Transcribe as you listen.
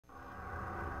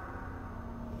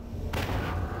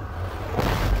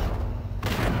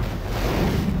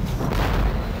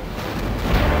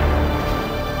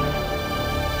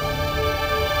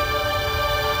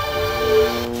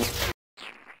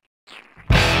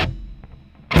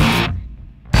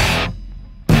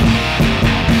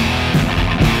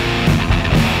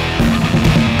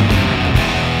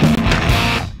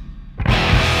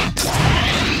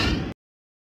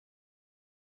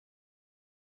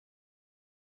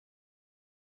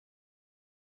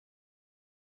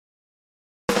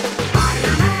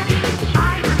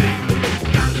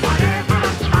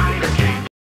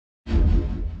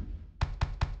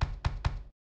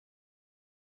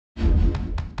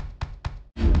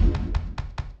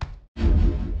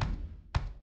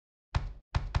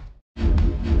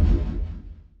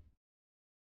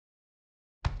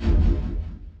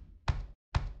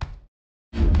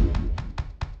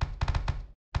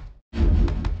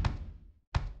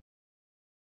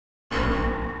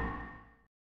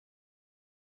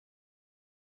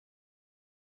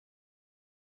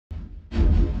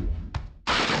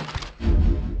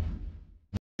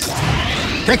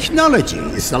Technology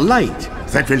is the light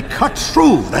that will cut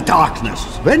through the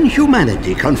darkness. When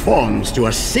humanity conforms to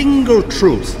a single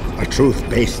truth, a truth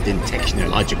based in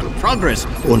technological progress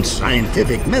and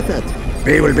scientific method,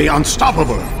 we will be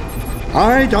unstoppable.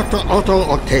 I, Dr. Otto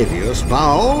Octavius,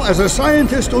 vow as a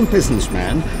scientist and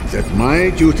businessman that my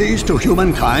duties to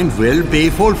humankind will be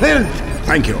fulfilled.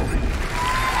 Thank you.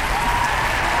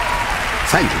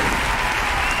 Thank you.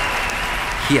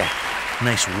 Yeah,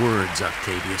 nice words,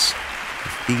 Octavius.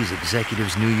 If these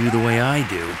executives knew you the way I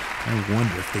do, I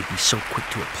wonder if they'd be so quick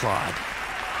to applaud.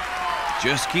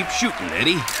 Just keep shooting,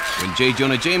 Eddie. When J.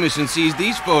 Jonah Jameson sees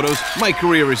these photos, my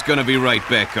career is gonna be right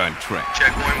back on track.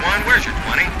 Checkpoint 1, where's your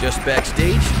 20? Just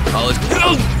backstage, college...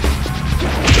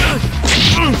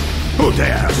 Who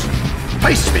dares?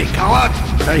 Face me, coward!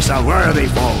 Face a worthy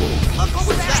foe.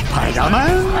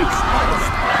 Spider-Man?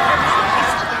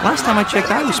 Last time I checked,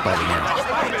 I was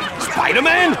Spider-Man.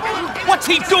 Spider-Man? What's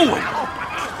he doing?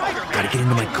 Gotta get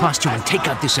into my costume and take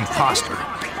out this imposter.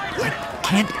 I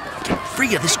can't get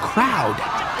free of this crowd.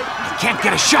 Can't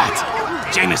get a shot.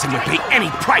 Jameson would pay any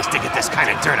price to get this kind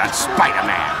of dirt on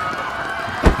Spider-Man.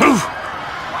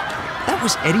 That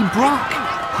was Eddie Brock.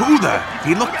 Who the?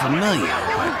 He looked familiar,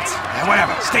 but...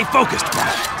 whatever, stay focused,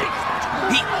 Brock.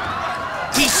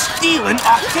 He's stealing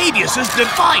Octavius's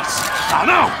device. Oh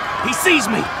no, he sees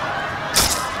me.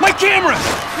 My camera!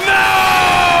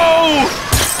 No!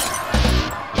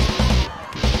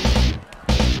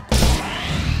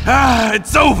 Ah,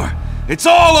 it's over. It's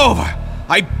all over.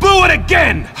 I blew it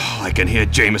again. Oh, I can hear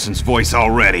Jameson's voice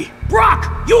already.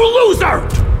 Brock, you loser!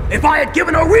 If I had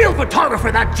given a real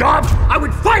photographer that job, I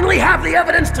would finally have the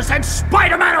evidence to send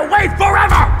Spider-Man away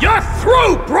forever! You're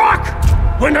through, Brock!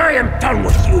 When I am done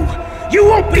with you, you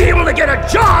won't be able to get a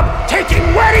job taking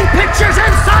wedding pictures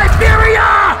in Siberia!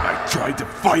 I tried to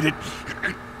fight it.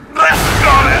 I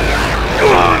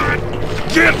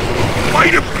can't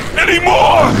fight him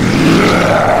anymore!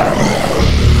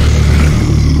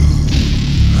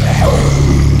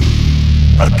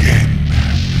 Again,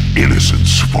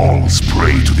 innocence falls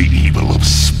prey to the evil of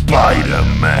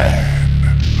Spider-Man.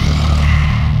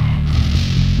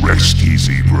 Rest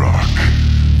easy, Brock.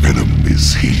 Venom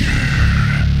is here.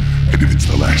 And if it's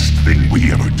the last thing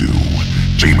we ever do,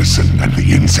 Jameson and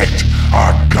the insect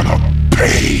are gonna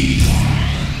pay.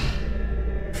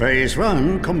 Phase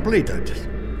 1 completed.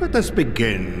 Let us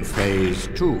begin Phase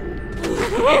 2.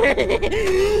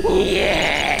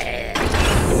 Yeah!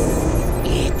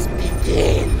 It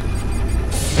begins!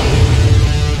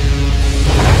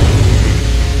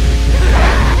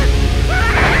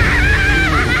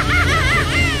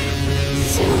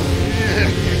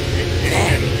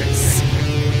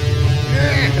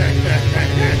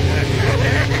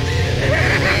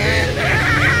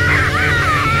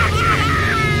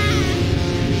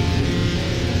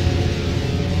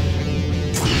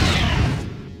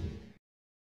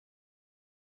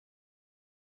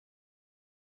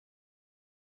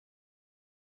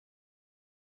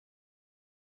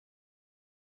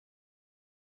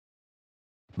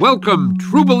 Welcome,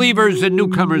 true believers and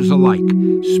newcomers alike.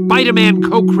 Spider-Man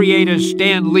co-creator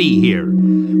Stan Lee here.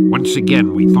 Once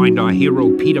again, we find our hero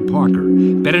Peter Parker,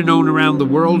 better known around the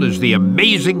world as the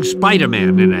Amazing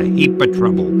Spider-Man, in a heap of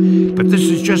trouble. But this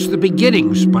is just the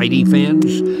beginning, Spidey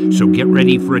fans. So get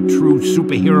ready for a true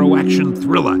superhero action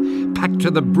thriller, packed to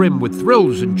the brim with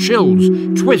thrills and chills,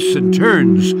 twists and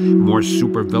turns, more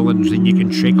supervillains than you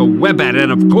can shake a web at,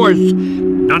 and of course,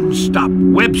 non-stop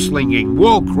web-slinging,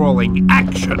 wall-crawling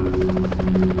action.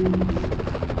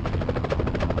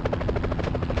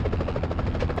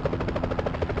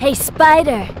 Hey,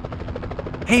 Spider.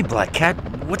 Hey, Black Cat,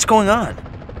 what's going on?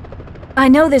 I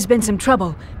know there's been some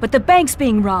trouble, but the bank's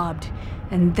being robbed,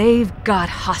 and they've got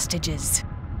hostages.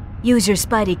 Use your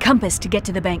Spidey compass to get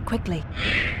to the bank quickly.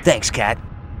 Thanks, Cat.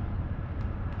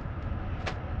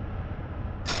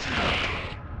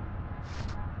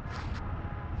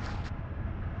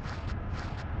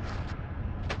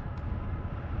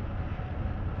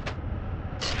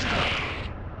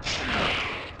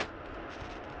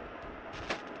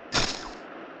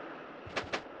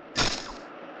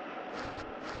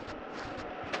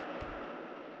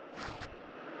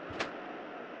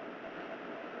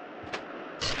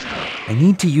 I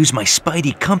need to use my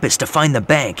Spidey compass to find the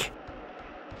bank.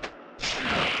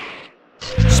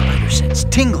 Spider sense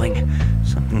tingling.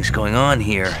 Something's going on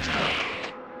here.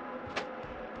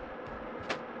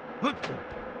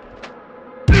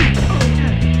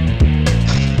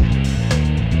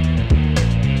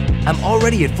 I'm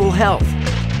already at full health.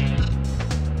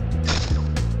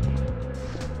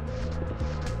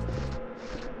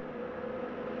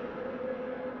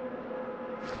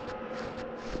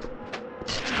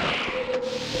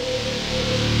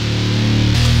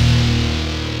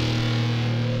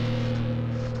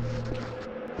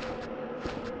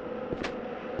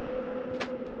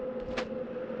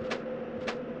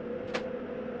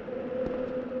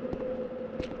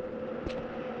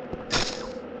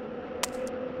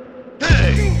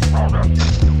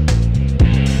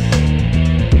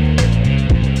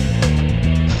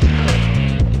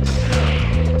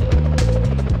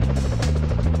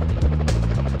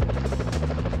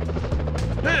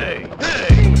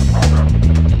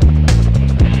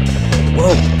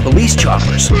 Whoa, police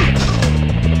choppers.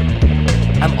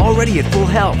 I'm already at full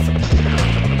health.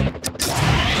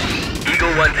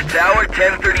 Eagle 1 to tower,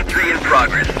 1033 in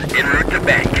progress. En route to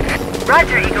bank.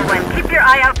 Roger, Eagle 1. Keep your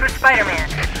eye out for Spider-Man.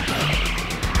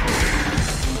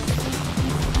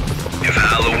 If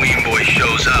Halloween Boy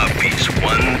shows up, he's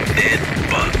one dead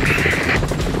bug.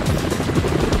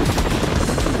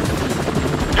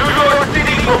 New York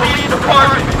City Police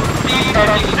Department, cease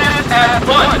and desist at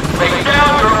once. Lay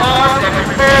down your arms and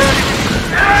prepare to...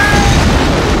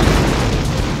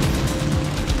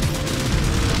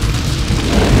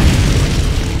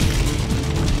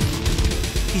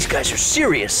 These guys are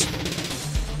serious.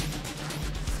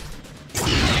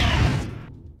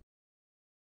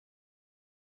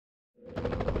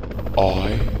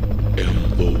 I am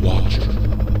the Watcher.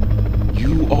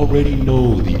 You already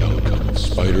know the outcome of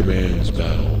Spider-Man's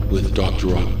battle with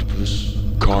Dr. Octopus,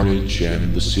 Carnage,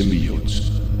 and the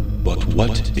symbiotes. But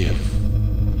what if?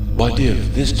 What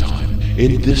if this time,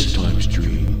 in this time's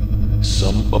dream,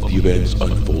 some of the events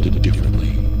unfolded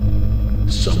differently?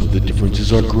 Some of the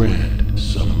differences are grand,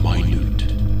 some minute.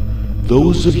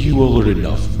 Those of you alert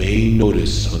enough may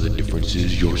notice some of the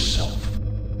differences yourself.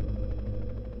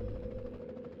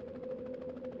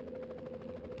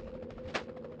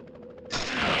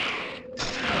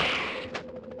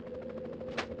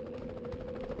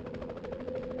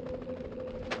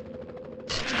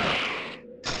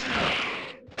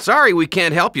 Sorry we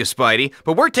can't help you, Spidey,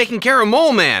 but we're taking care of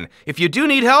Mole Man. If you do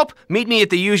need help, meet me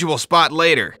at the usual spot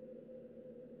later.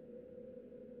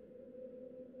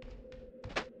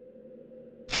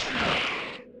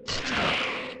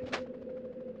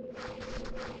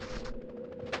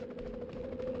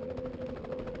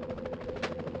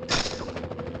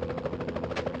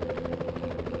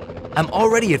 I'm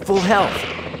already at full health.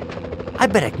 I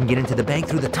bet I can get into the bank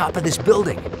through the top of this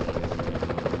building.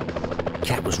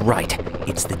 Cat was right.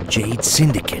 It's the Jade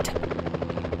Syndicate.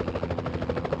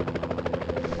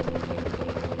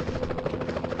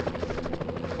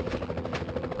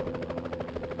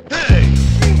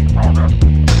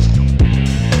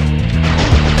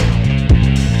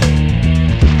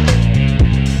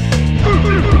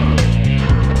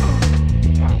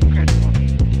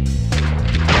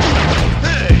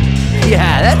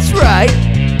 Yeah, that's right.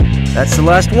 That's the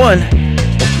last one. Hope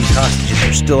these hostages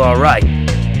are still all right.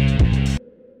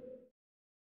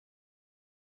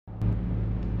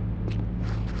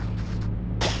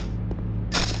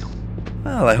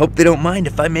 Well, I hope they don't mind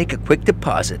if I make a quick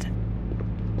deposit.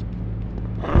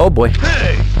 Oh boy.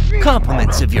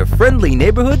 Compliments of your friendly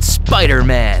neighborhood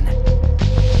Spider-Man.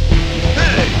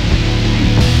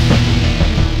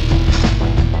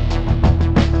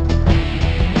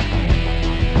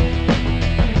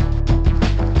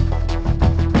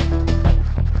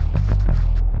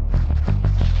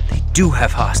 They do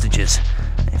have hostages.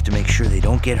 I have to make sure they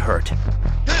don't get hurt.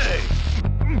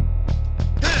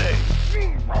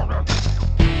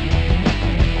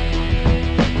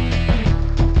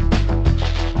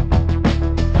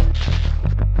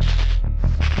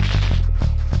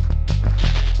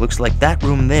 Looks like that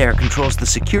room there controls the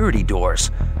security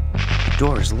doors. The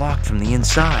door is locked from the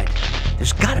inside.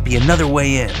 There's gotta be another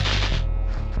way in.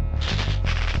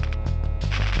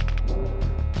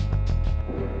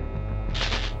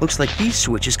 Looks like these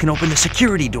switches can open the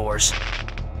security doors.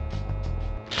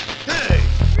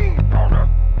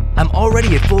 I'm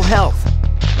already at full health.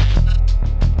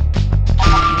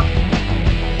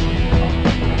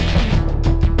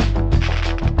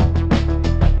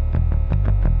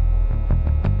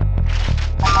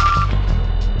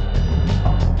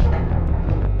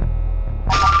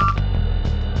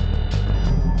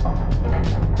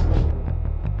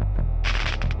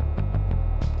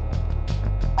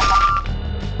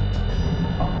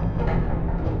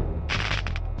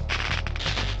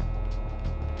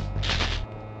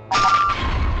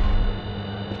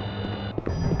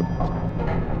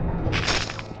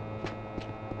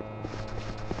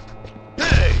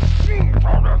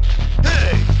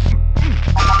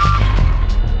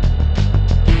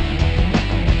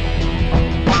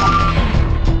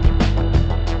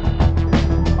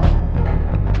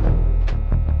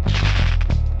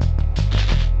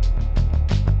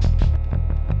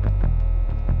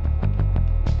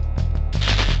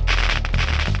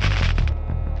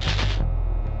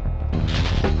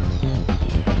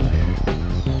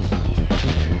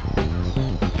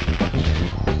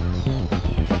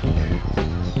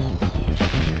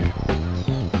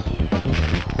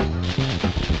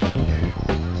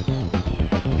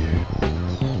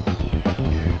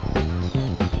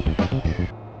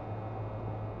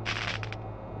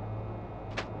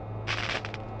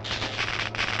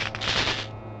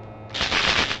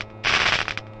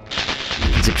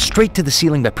 Zip straight to the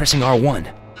ceiling by pressing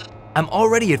R1. I'm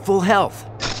already at full health.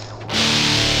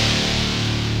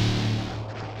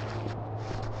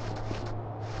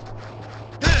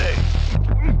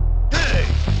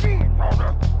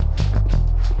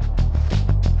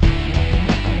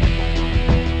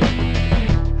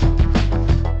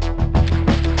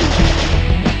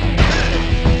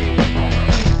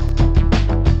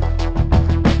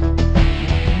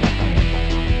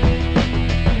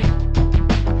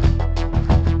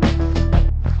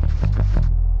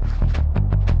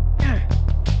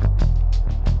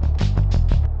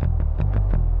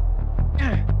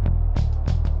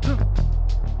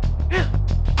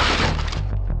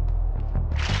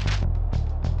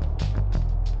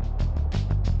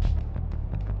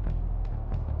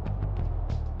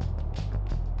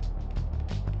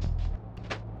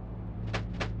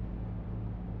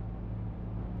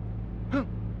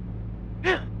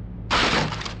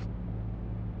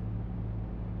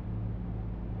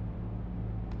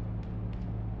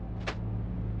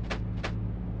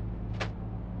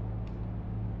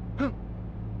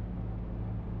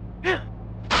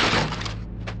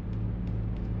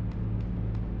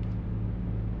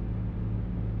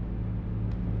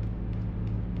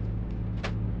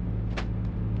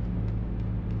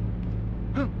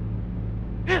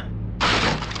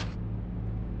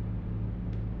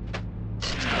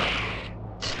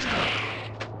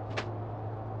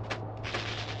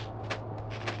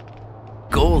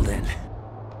 Golden.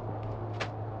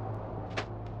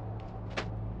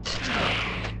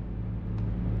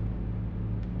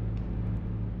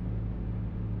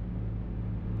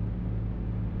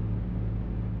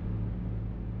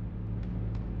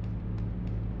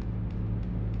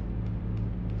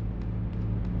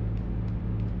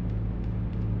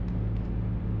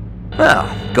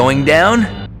 Well, going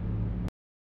down?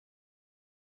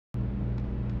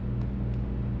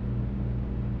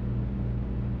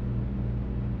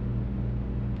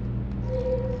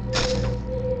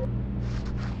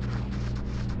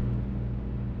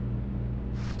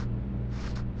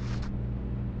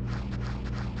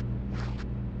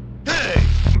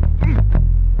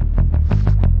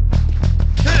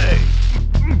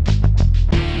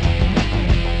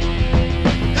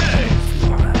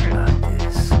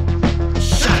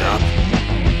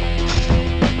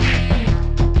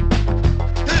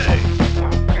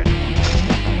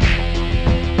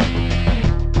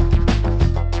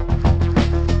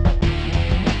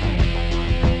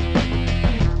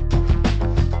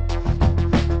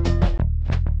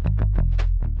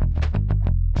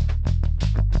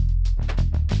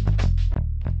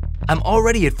 I'm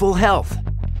already at full health.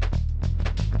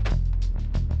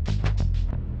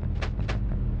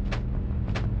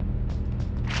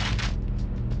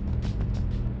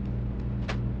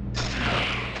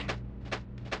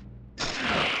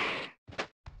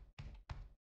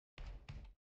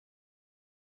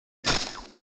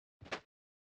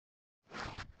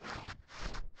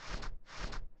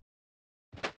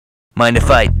 Mind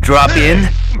if I drop in?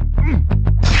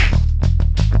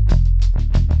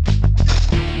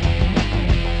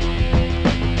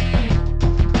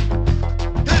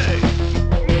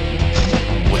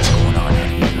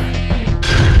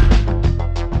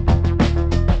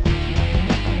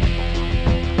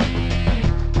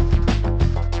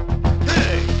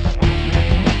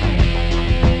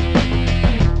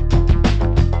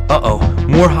 Uh-oh,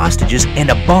 more hostages and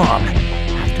a bomb.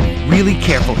 Have to be really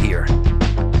careful here.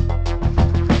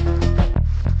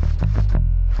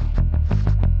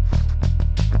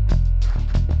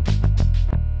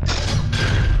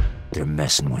 They're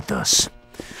messing with us.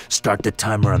 Start the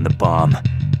timer on the bomb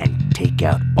and take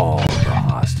out all the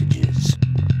hostages.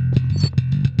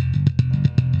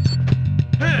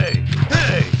 Hey!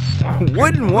 Hey!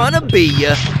 Wouldn't wanna be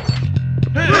ya.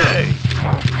 Hey!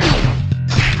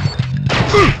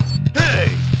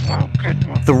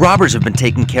 The robbers have been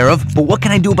taken care of, but what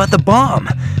can I do about the bomb?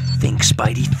 Think,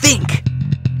 Spidey, think!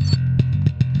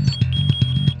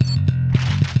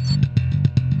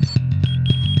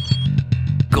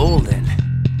 Golden.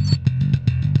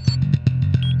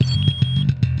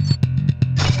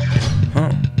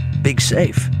 Huh, big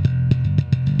safe.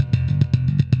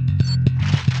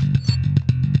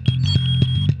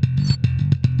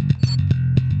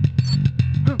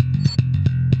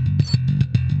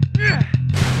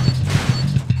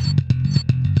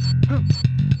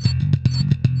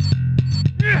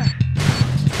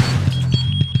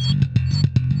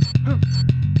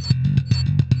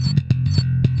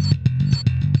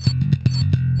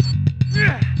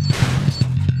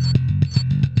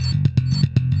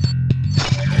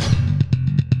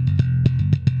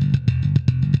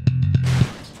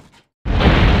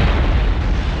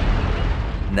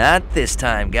 Not this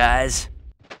time, guys.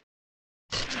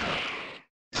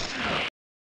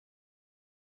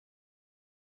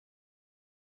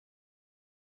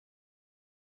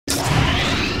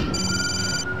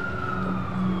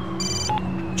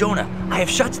 Jonah, I have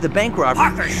shot to the bank robber.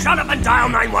 Parker, shut up and dial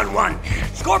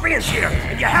 911. Scorpion's here,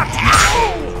 and you have to...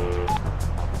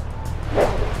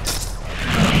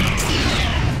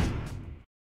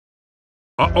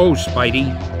 Uh-oh,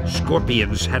 Spidey.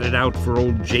 Scorpions had it out for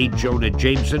old J. Jonah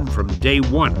Jameson from day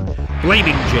one,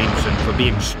 blaming Jameson for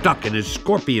being stuck in his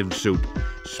scorpion suit.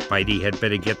 Spidey had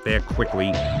better get there quickly,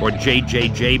 or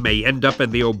JJJ may end up in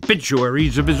the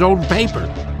obituaries of his own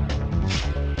paper.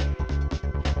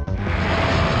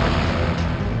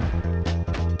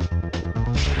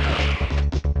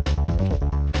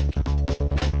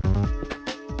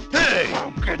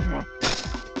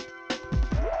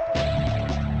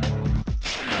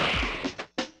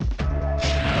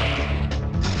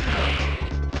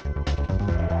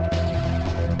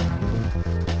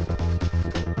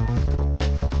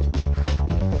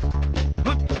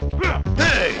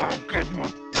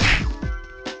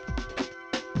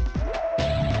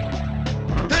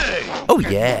 Oh,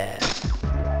 yeah.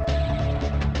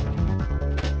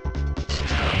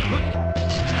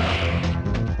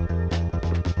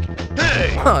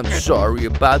 I'm sorry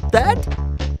about that.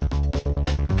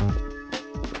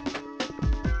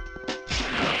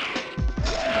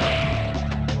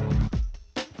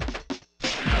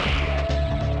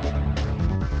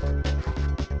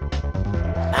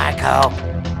 Marco!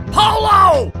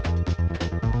 Polo!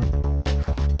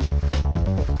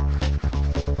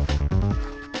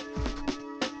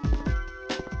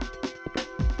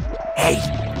 Hey,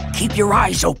 keep your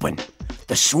eyes open.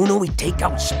 The sooner we take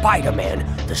out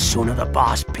Spider-Man, the sooner the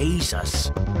boss pays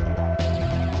us.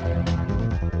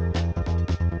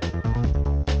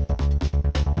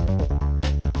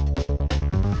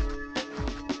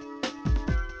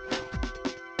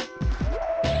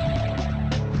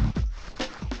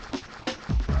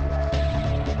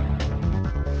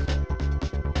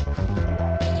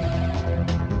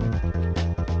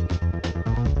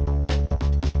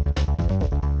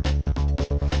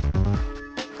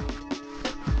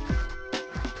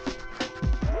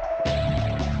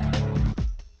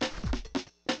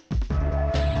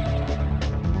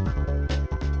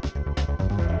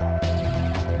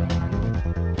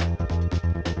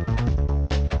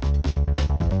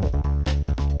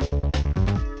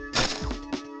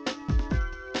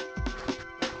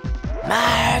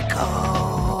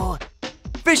 Marco!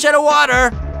 Fish out of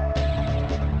water!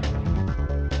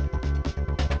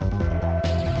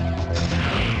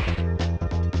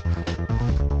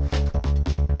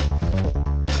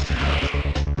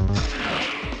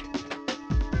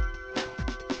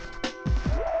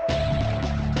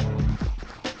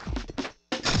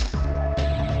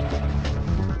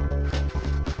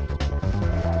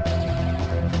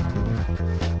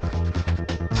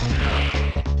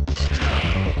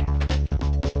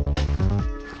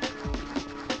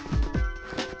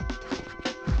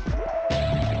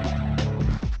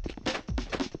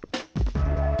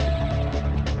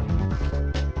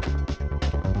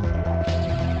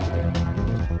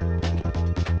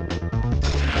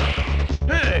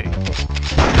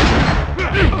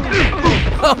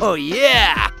 Oh,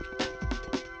 yeah!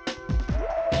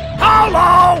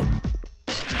 Polo!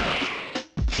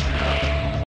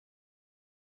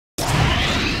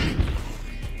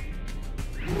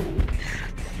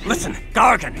 Listen,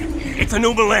 Gargan, it's a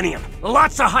new millennium.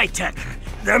 Lots of high-tech.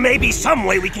 There may be some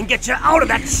way we can get you out of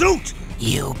that suit!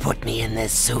 You put me in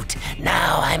this suit.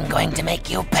 Now I'm going to make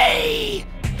you pay!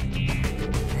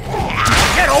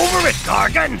 Get over it,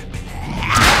 Gargan!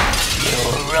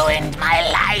 You ruined my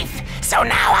life, so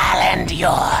now I'll end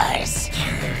yours.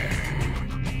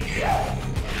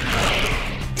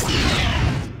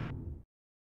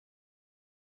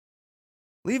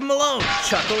 Leave him alone,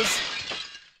 Chuckles.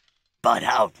 Butt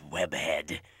out,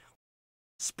 webhead.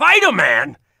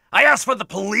 Spider-Man? I asked for the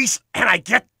police, and I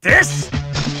get this?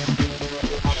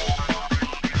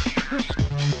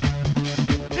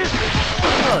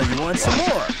 Oh, you want some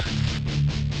more?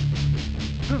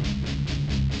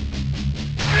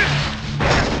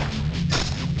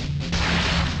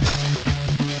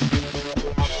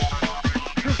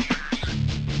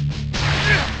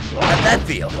 How'd that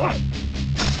feel?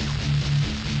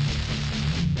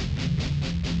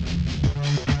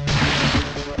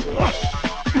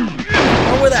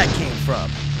 Where that came from?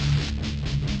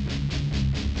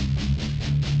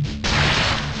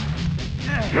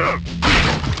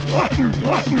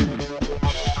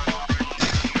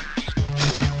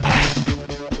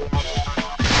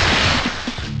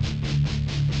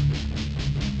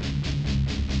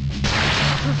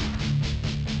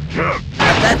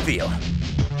 How'd that feel?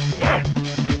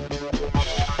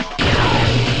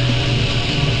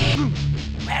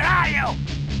 Where are you?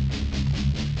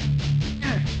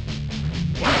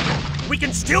 We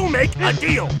can still make a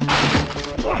deal.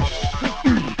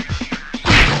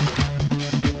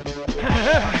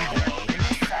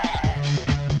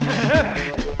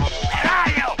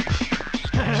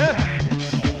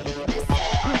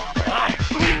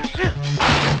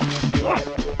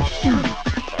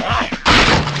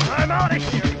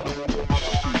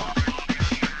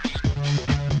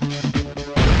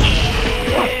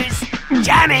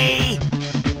 Johnny!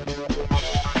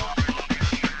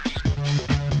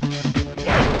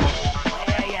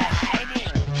 Where are you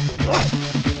hiding?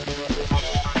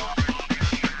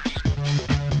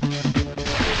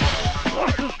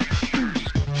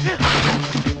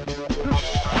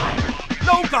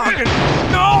 No, Gargan!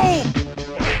 No!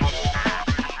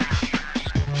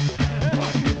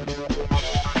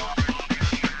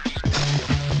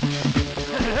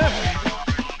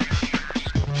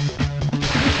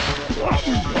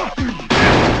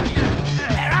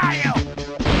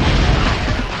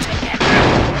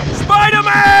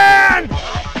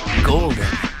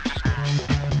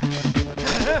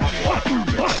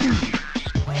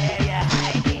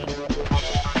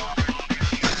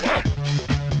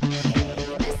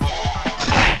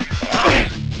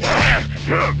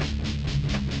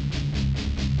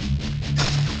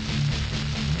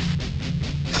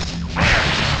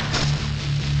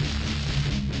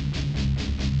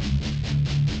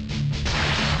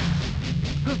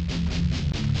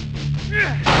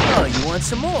 Oh, you want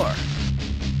some more?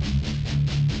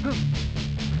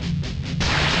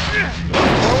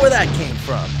 Or where that came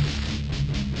from?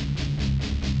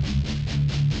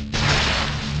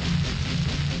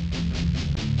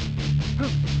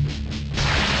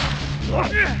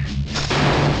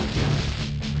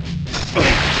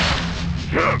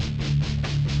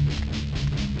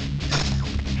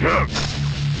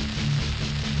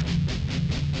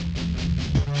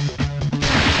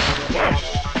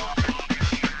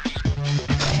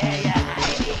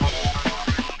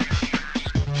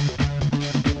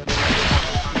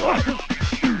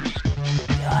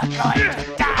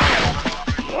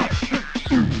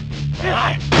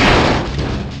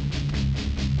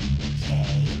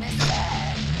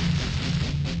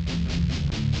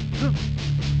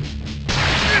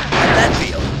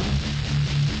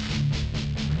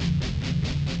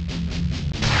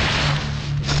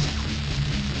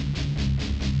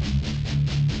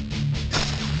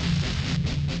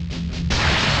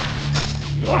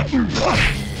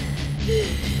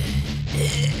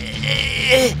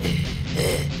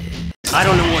 I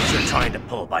don't know what you're trying to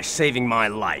pull by saving my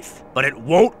life, but it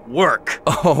won't work.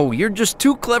 Oh, you're just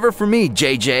too clever for me,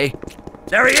 JJ.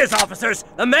 There he is, officers!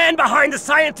 The man behind the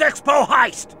Science Expo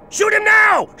heist! Shoot him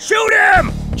now! Shoot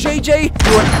him! JJ,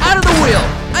 you are out of the wheel!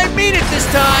 I mean it this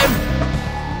time!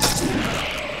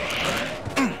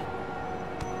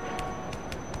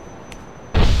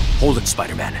 Hold it,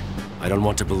 Spider-Man. I don't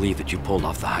want to believe that you pulled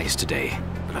off the heist today,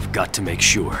 but I've got to make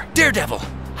sure. Daredevil!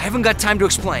 I haven't got time to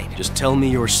explain. Just tell me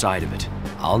your side of it.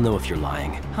 I'll know if you're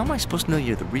lying. How am I supposed to know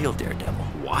you're the real Daredevil?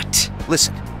 What?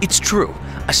 Listen, it's true.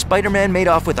 A Spider-Man made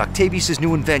off with Octavius'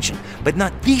 new invention, but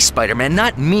not the Spider-Man,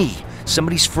 not me.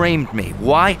 Somebody's framed me.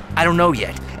 Why? I don't know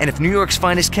yet. And if New York's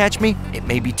finest catch me, it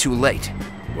may be too late.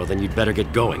 Well, then you'd better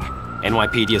get going.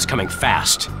 NYPD is coming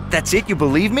fast. That's it? You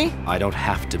believe me? I don't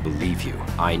have to believe you.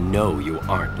 I know you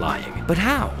aren't lying. But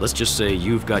how? Let's just say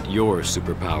you've got your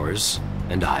superpowers,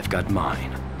 and I've got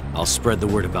mine. I'll spread the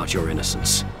word about your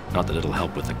innocence. Not that it'll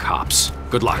help with the cops.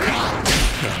 Good luck.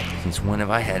 Since when have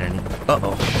I had any?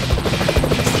 Uh-oh.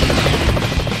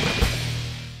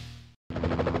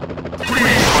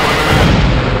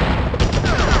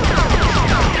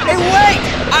 Hey, wait!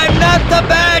 I'm not the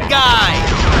bad guy!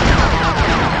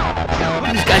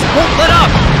 These guys won't let up!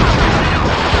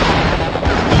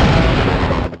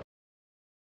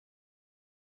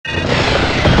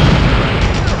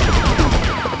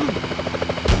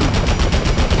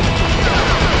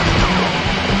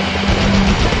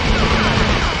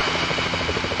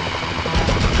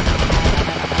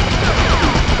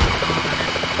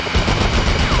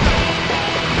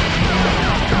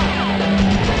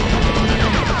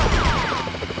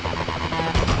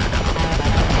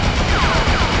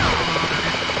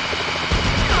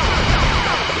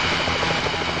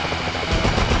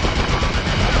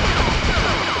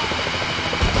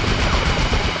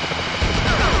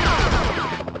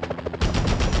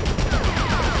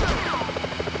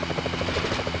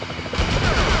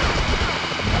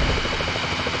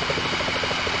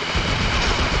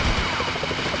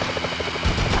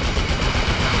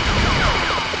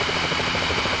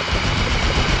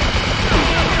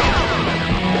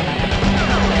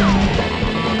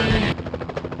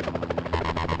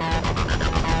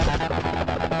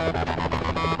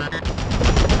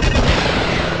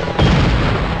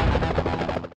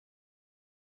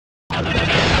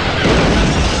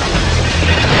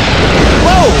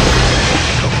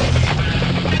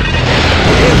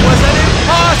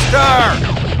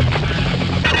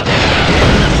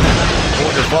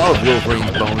 all of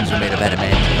Wolverine's bones are made of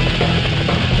adamantium.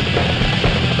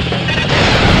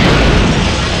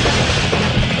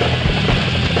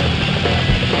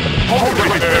 Hold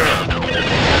right there!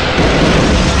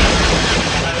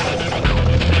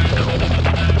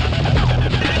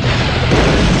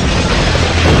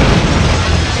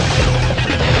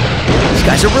 These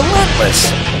guys are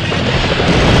relentless!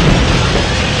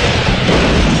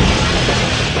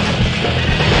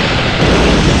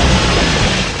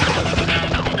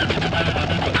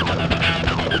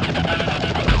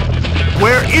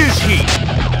 Where is he?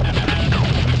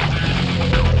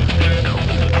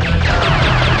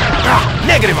 Ah,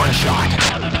 negative on shot.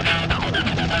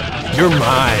 You're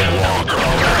mine,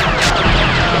 Wallcrawler.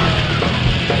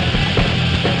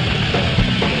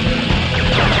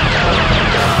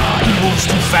 He moves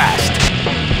too fast.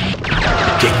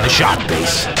 Getting the shot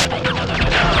base.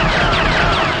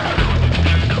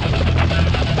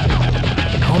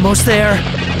 Almost there.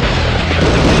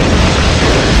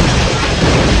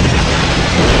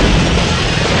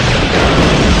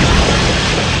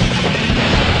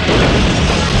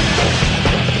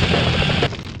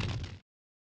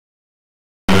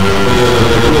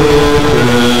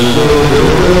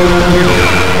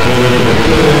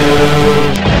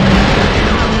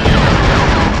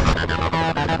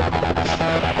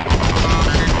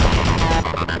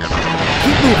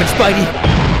 Keep moving, Spidey.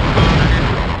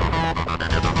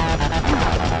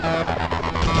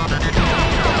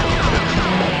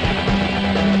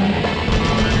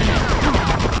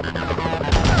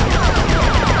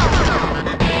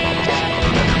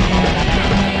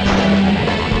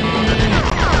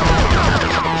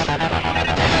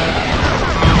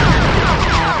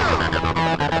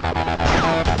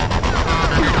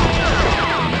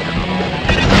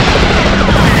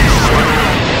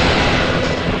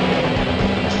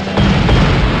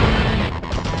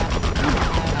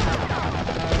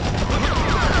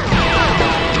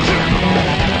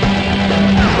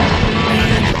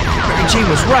 Jean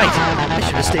was right. I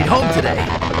should have stayed home today.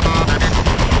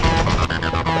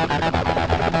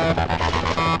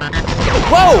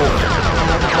 Whoa!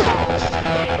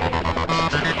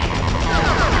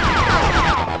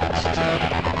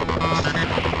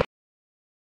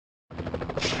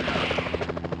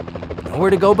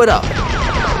 Nowhere to go but up.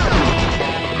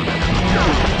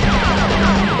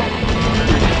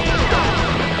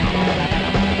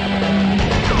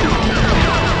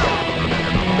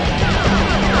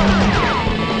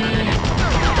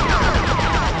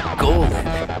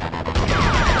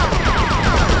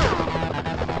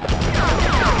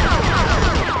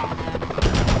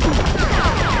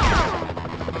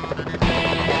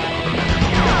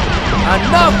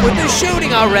 Enough with the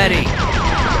shooting already!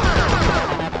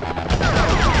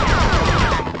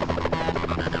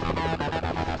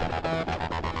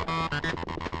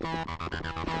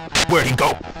 Where'd he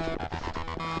go?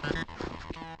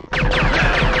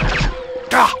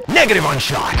 Ah, negative on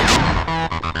shot.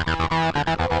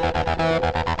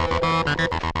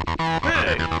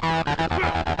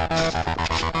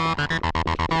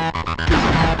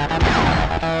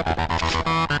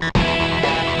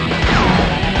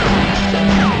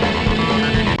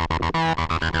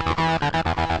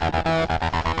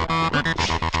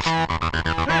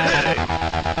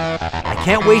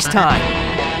 Can't waste time.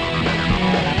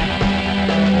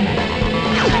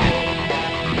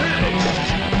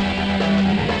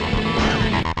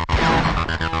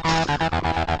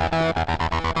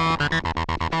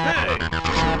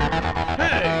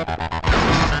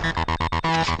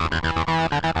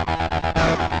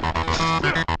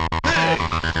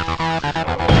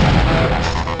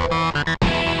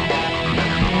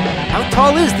 How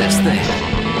tall is this thing?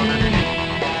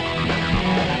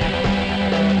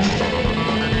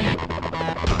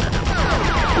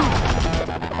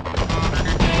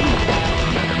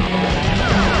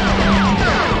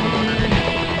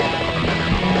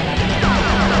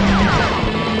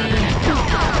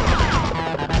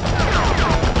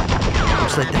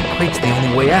 Looks like that crate's the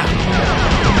only way out.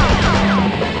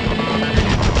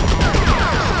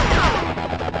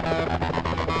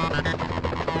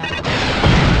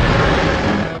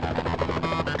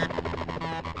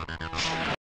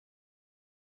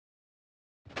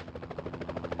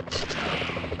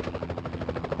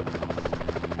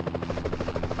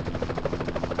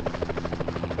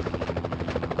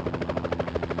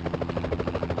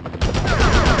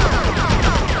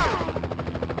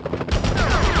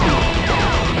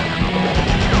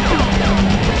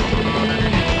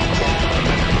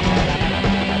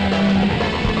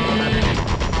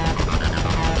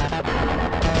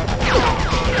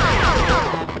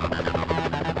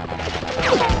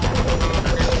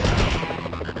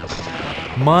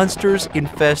 Monsters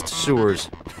infest sewers.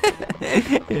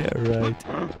 Yeah, right.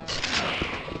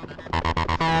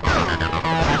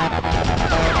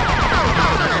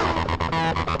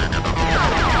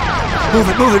 Move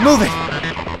it, move it, move it!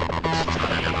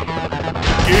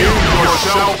 Give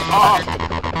yourself up!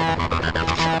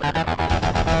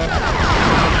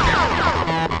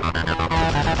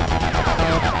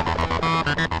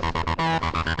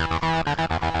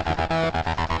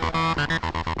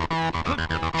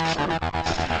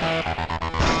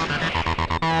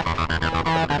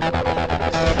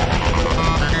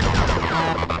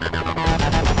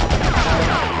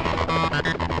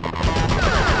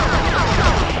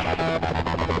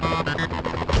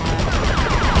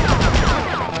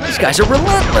 These guys are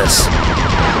relentless!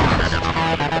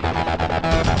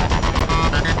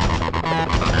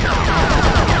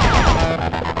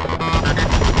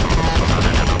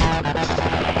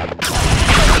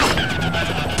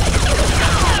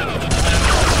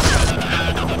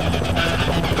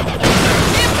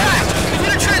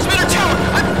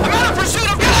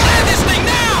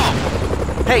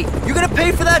 Hey, you gonna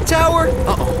pay for that tower?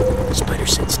 Uh-oh, the spider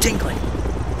sense tingling.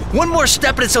 One more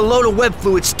step and it's a load of web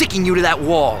fluid sticking you to that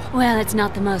wall. Well, it's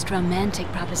not the most romantic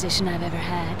proposition I've ever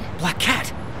had. Black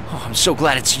Cat? Oh, I'm so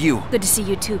glad it's you. Good to see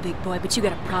you too, big boy, but you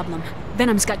got a problem.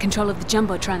 Venom's got control of the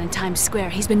Jumbotron in Times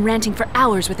Square. He's been ranting for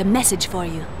hours with a message for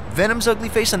you. Venom's ugly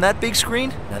face on that big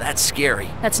screen? Now that's scary.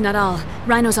 That's not all.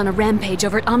 Rhino's on a rampage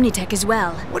over at Omnitech as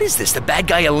well. What is this, the bad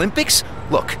guy Olympics?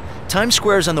 Look, Times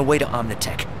Square is on the way to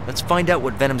Omnitech. Let's find out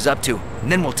what Venom's up to, and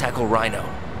then we'll tackle Rhino.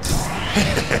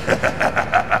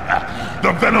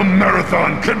 The Venom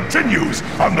Marathon continues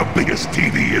on the biggest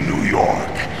TV in New York.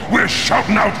 We're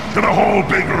shouting out to the whole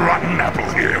big rotten apple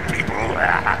here, people.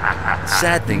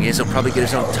 Sad thing is, he'll probably get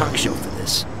his own talk show for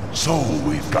this. So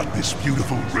we've got this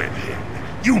beautiful redhead.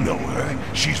 You know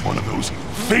her. She's one of those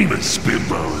famous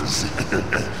bimbos.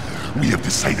 We have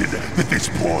decided that this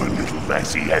poor little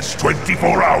lassie has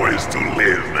 24 hours to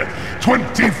live.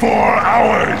 24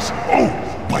 hours! Oh,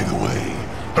 by the way,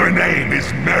 her name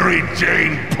is Mary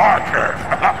Jane Parker.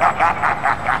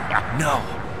 No,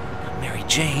 not Mary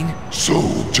Jane. So,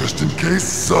 just in case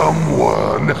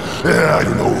someone, I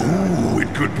don't know who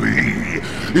it could be,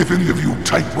 if any of you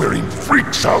type-wearing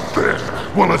freaks out there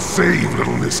want to save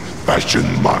little Miss Fashion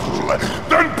Model,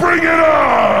 then bring it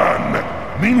on!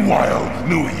 Meanwhile,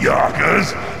 New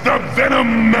Yorkers, the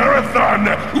Venom Marathon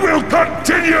will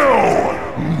continue!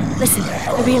 Listen,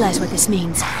 I realize what this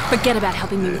means. Forget about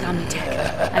helping me with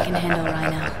Omnitech. I can handle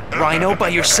Rhino. Rhino by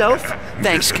yourself?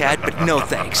 Thanks, Cat, but no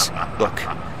thanks. Look,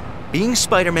 being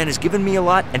Spider-Man has given me a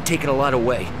lot and taken a lot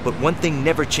away, but one thing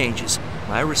never changes.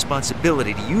 My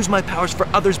responsibility to use my powers for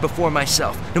others before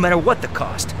myself, no matter what the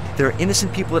cost. There are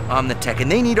innocent people at Omnitech,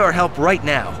 and they need our help right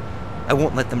now. I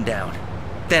won't let them down.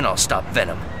 Then I'll stop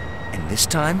Venom. And this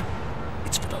time,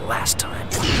 it's for the last time.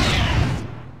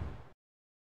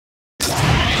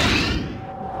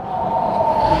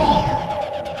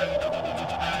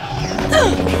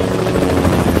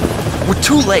 We're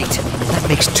too late. That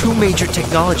makes 2 major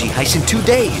technology heists in 2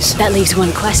 days. That leaves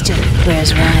one question.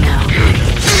 Where's Rhino?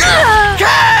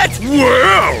 Cat!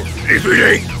 Well, if it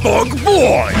ain't Bug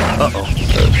Boy! Uh-oh.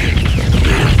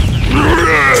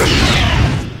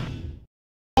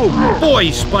 Oh boy,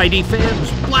 Spidey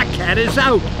fans, Black Cat is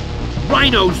out.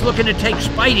 Rhino's looking to take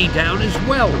Spidey down as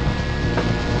well.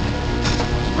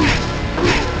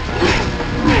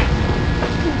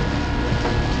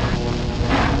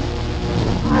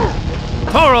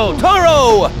 Toro!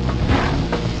 Toro!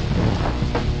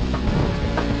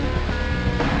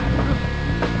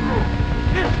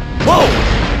 Whoa!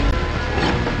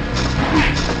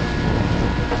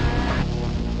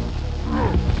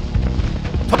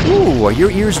 Ooh, are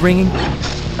your ears ringing?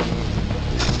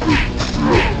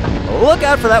 Look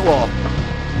out for that wall.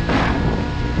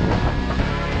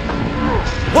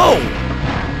 Whoa!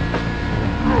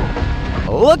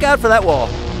 Look out for that wall.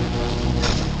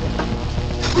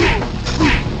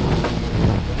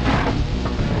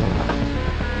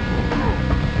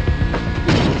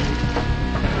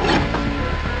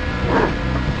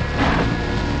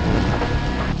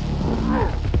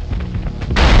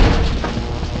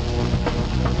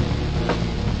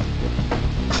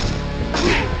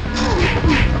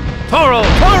 Toro!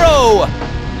 Toro!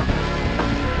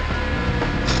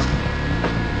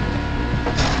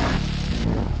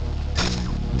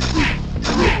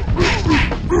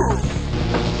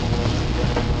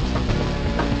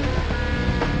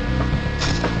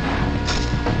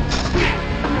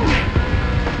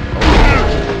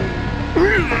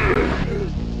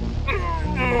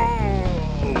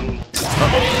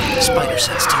 Spider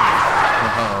sense tingling.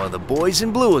 Oh, the boys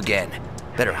in blue again.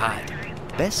 Better hide.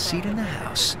 best seat in the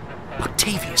house.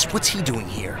 Octavius, what's he doing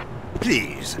here?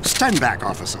 Please, stand back,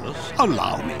 officers.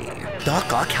 Allow me.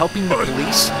 Doc Ock helping the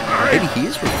police? Maybe he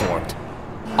is reformed.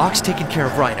 Ock's taking care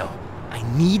of Rhino. I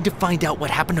need to find out what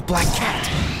happened to Black Cat.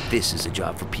 This is a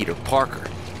job for Peter Parker,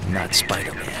 not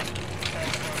Spider-Man.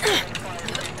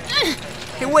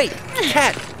 Hey, wait!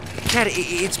 Cat! Cat,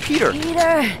 it's Peter!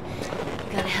 Peter!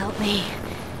 Gotta help me.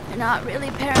 They're not really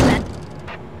paramedics.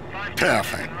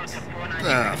 Perfect.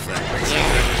 Perfect.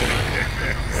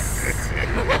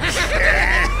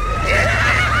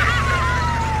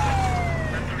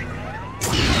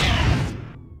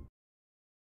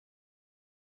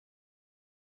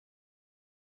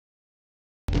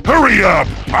 Hurry up,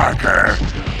 Parker!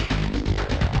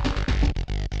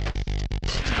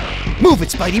 Move it,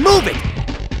 Spidey, move it!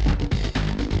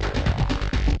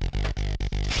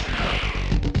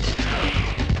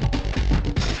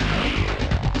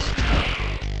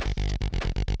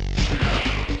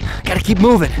 Gotta keep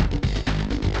moving.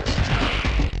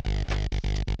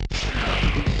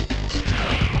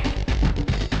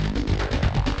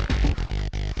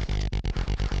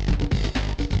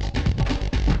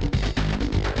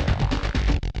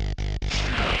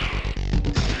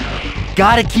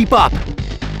 Gotta keep up.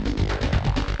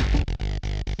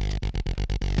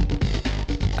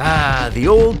 Ah, the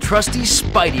old trusty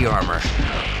Spidey armor.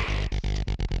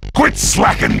 Quit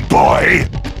slacking, boy!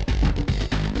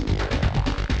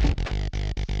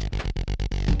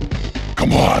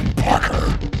 Come on,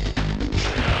 Parker.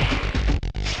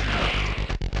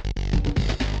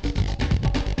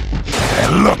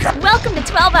 And look at— Welcome to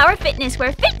 12-Hour Fitness,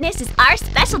 where fitness is our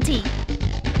specialty.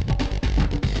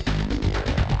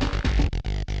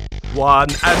 1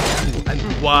 and 2 and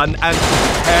 1 and 2.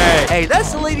 Hey,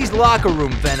 that's the ladies' locker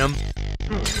room, Venom.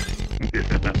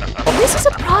 This is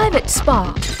a private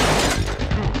spa.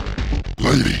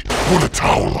 Lady, put a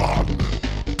towel on.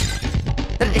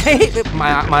 Hey,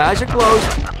 my eyes are closed.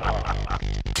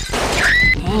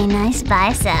 Hey, nice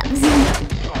biceps.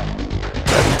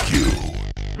 Thank you.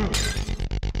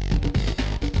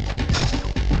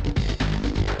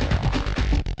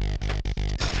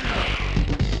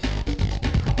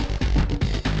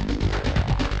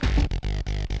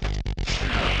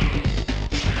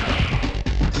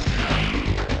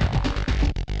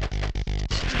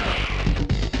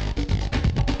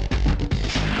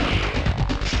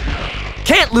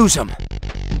 Can't lose him!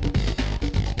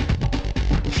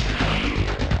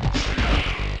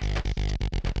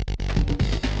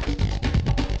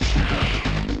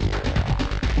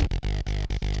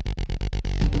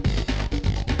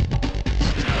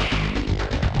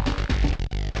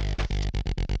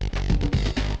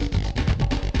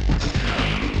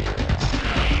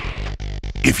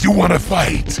 If you want to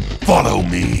fight, follow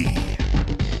me.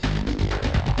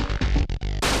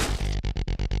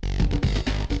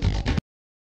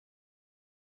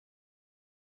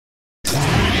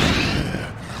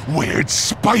 Where'd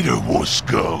Spider-Wuss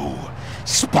go?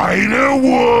 Spider-Wuss!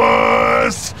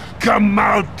 Come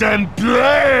out and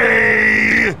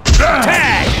play!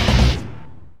 Tag!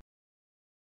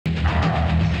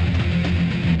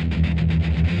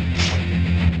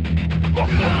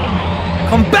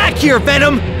 Come back here,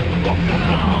 Venom!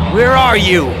 Where are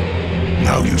you?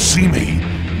 Now you see me,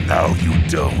 now you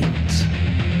don't.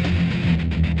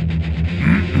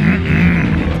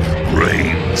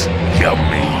 Brains,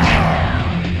 yummy.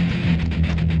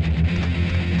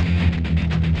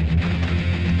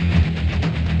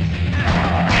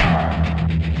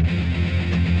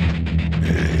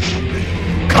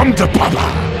 Come to Papa!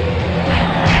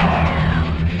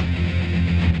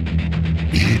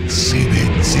 Itsy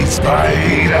bitsy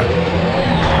spider!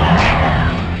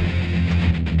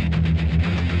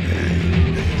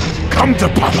 Come to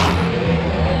Papa!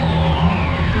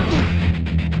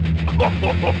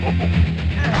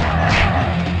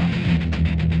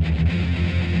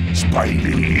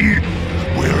 Spidey,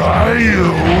 where are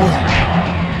you?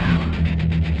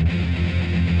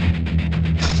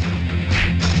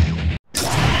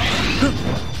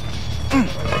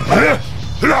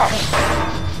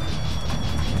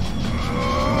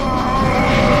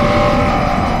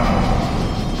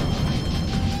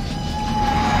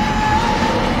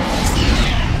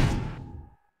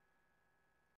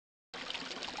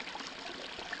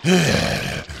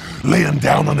 Laying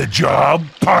down on the job,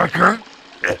 Parker?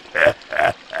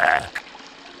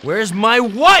 Where's my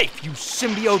wife, you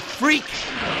symbiote freak?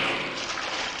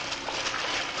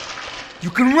 You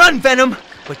can run, Venom,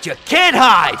 but you can't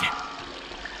hide!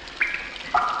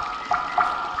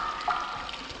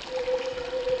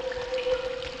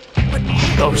 What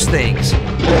are those things?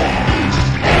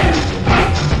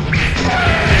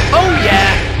 Oh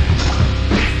yeah!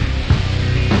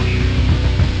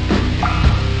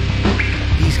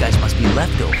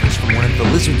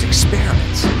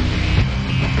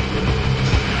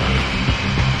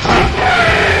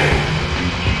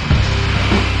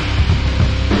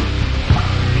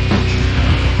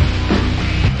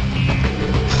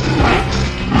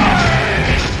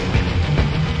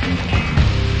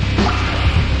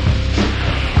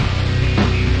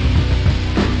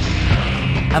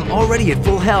 already at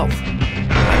full health.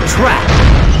 I'm trapped.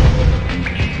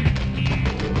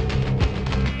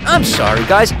 I'm sorry,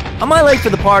 guys. Am I late for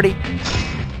the party?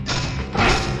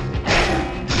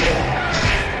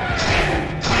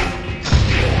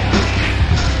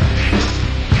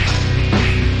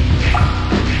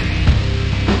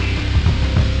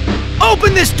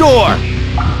 Open this door!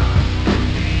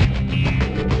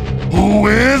 Who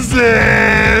is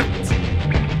it?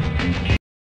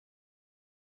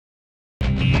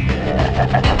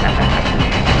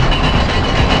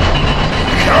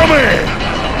 Come here!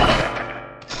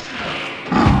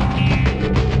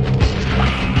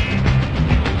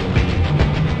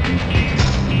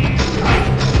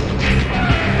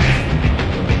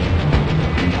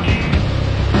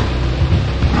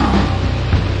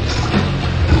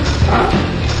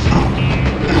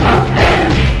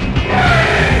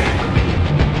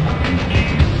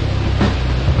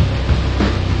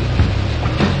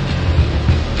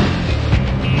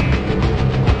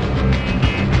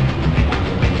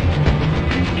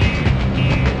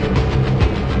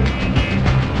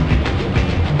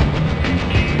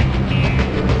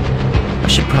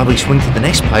 Probably swing to the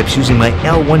next pipes using my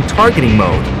L1 targeting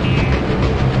mode.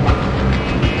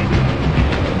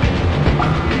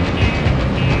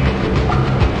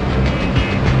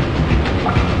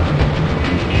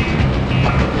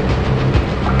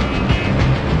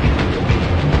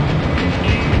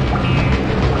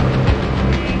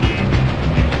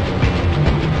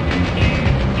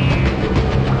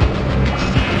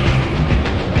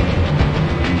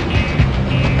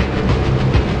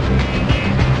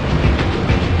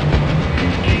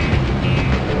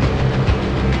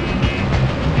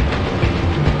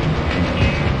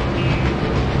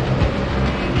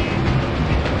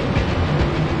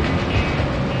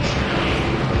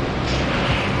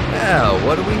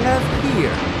 What do we have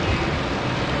here?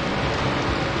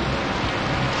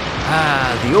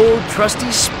 Ah, the old trusty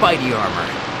Spidey armor.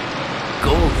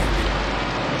 Golden.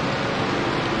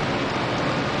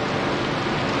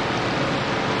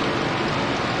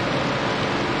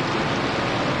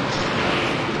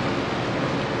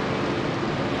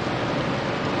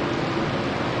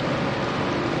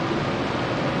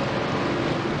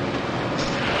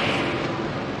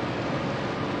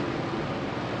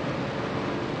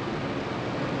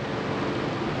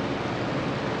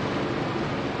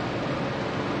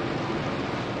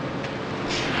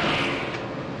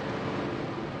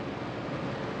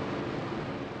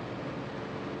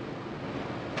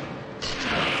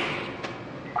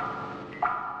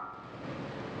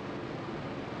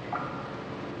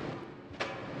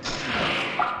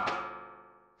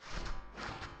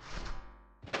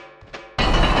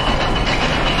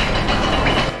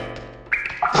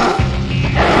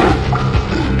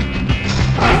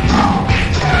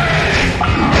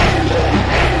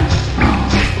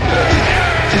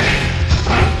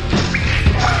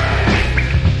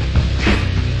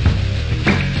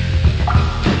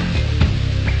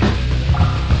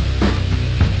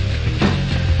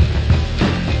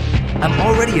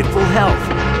 At full health.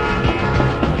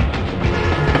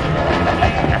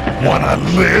 Wanna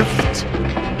lift?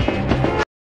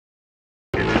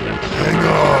 Hang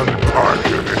on,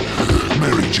 Parker.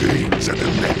 Mary Jane's at the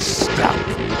next stop.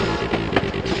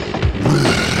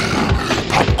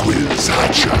 Pop quiz,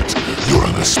 hotshot. You're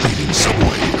on a speeding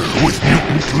subway with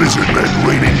mutant lizard men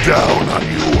raining down on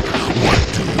you. What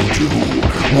do you do?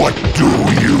 What do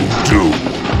you do?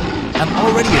 I'm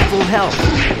already at full health.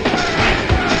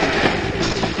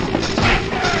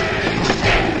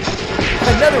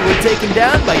 Another one taken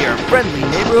down by your friendly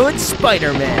neighborhood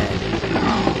Spider-Man.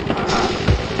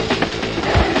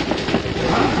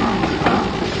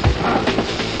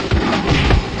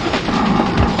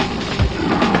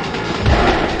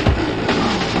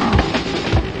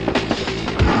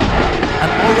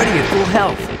 I'm already at full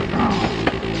health.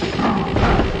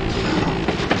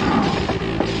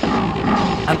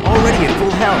 I'm already at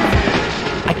full health.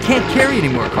 I can't carry any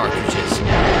more cartridges.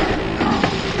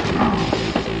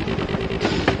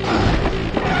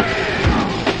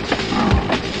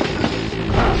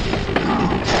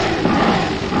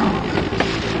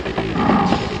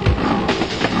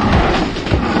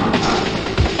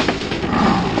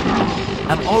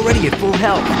 Already at full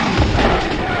health.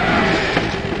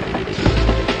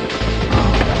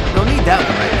 Don't need that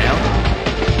one right now.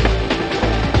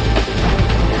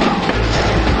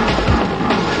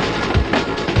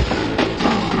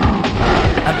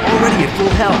 I'm already at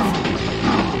full health.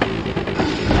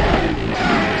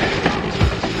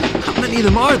 How many of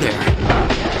them are there?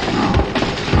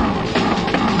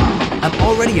 I'm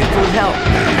already at full health.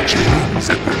 Mary Jane's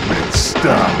at the next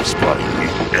stop, Spidey.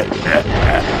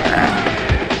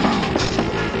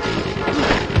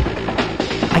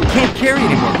 can't carry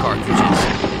any more cartridges.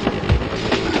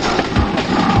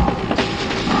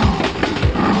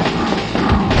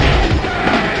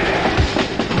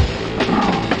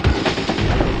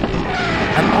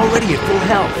 I'm already at full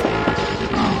health.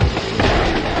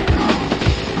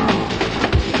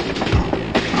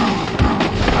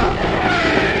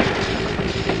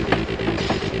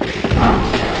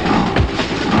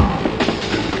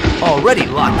 Already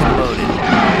locked and loaded.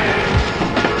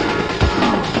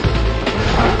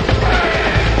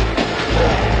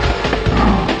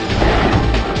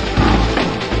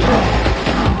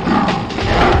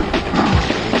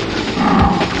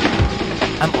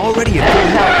 I'm already at full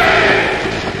health.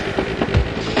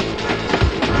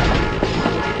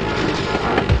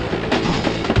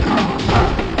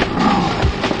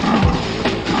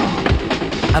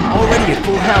 I'm already at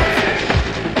full health.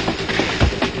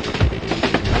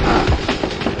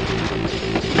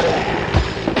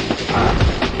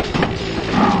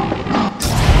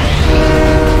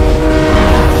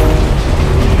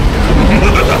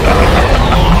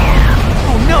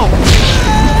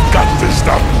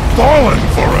 Falling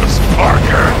for us,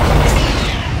 Parker!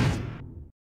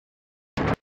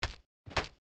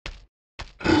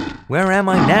 Where am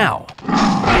I now?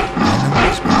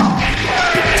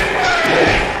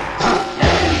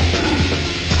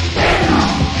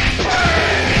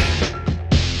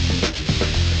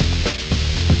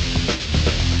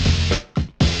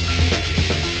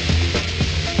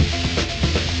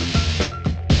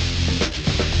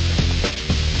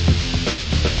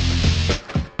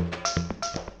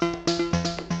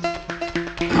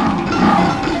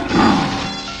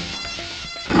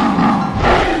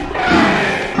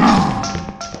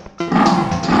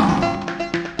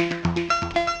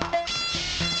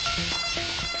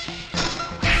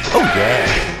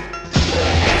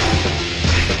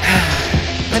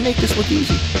 Make this look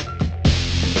easy.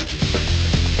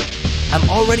 I'm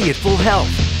already at full health.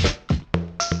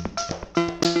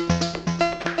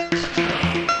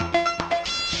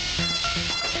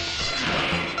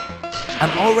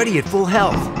 I'm already at full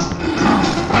health.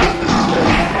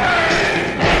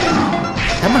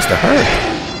 That must have hurt.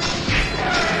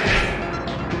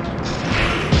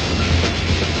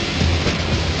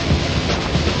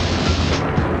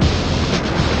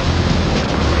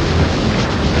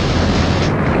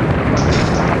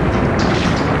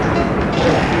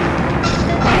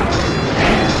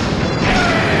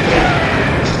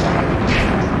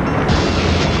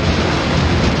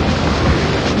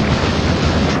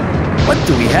 What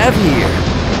do we have here?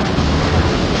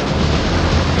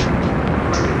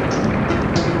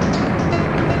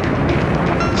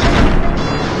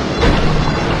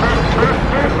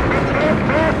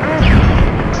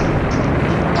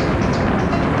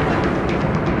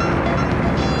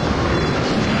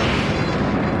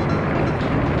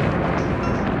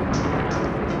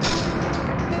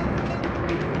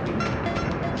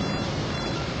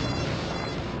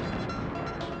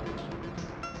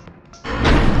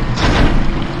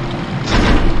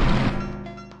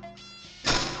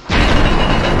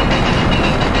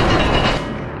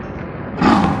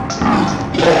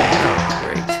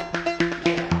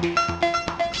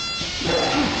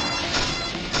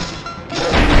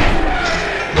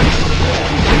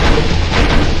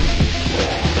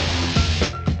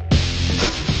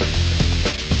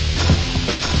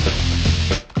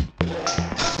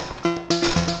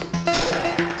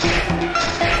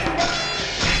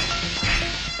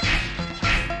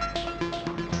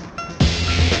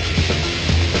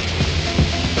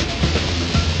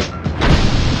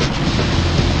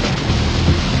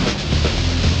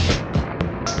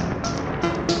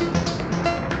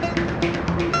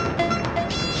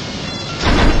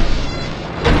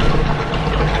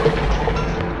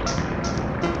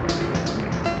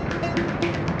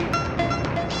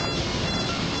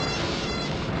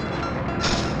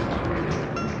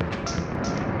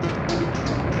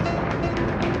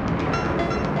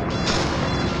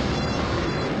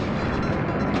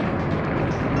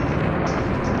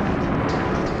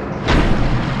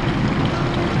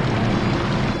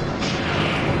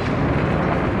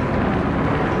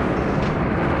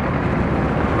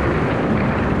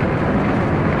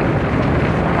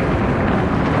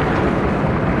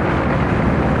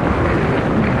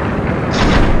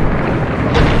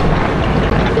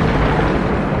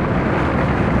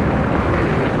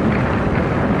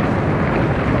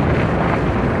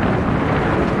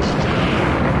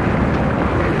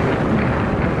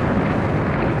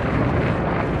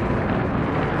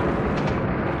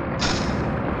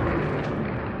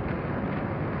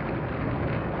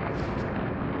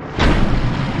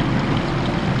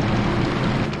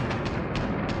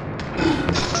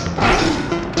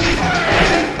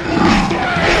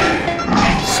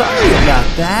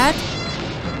 that?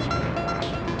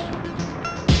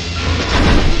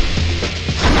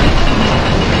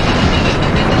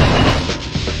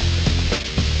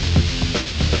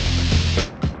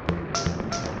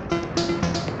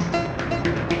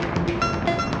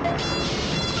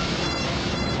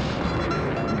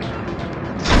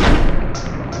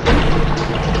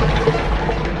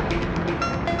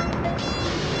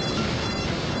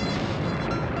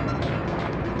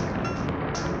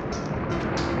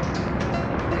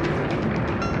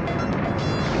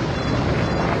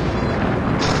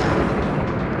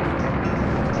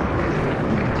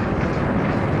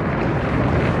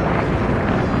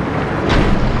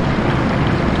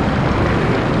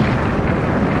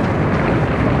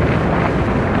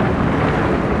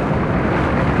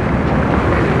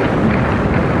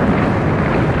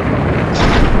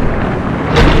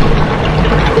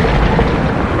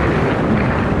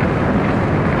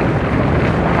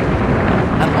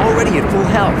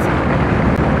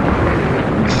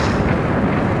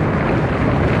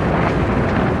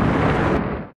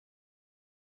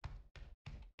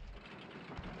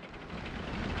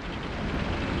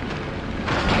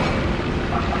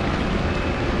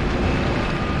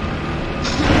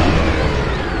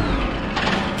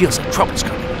 Feels like trouble's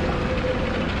coming.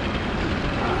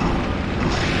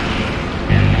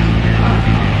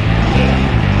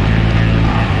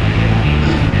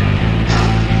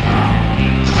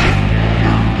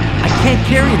 I can't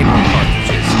carry any more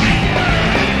cartridges.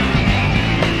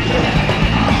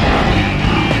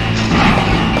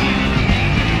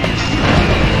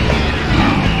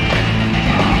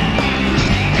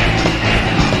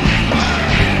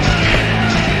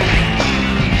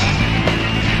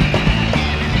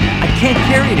 Can't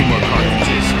carry any more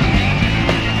cartridges.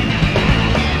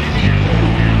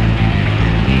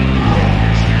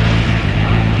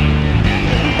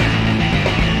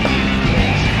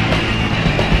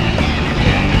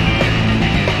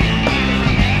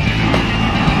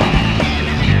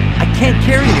 I can't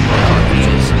carry any more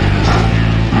cartridges.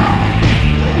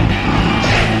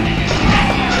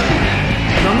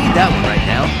 Don't need that one right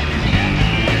now.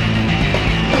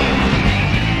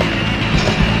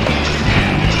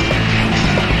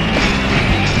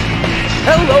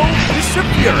 Hello, Mr.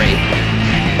 Fury!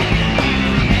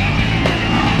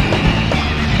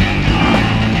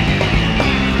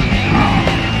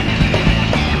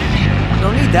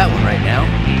 Don't need that one right now.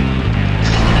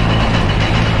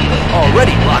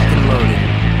 Already locked and loaded.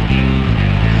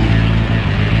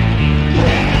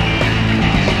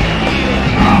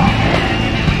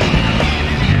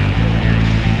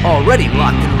 Already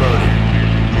locked and loaded.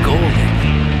 Golden.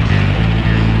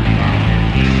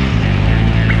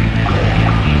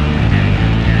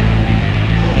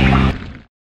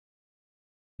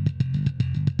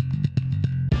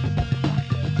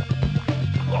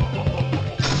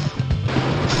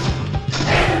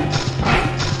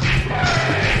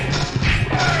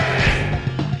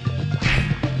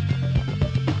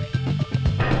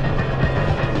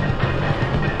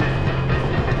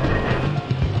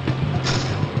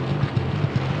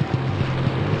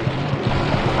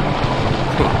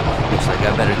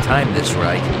 Time this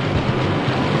right.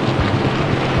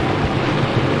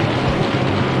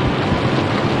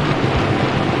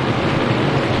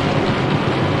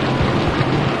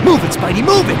 Move it, Spidey,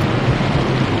 move it!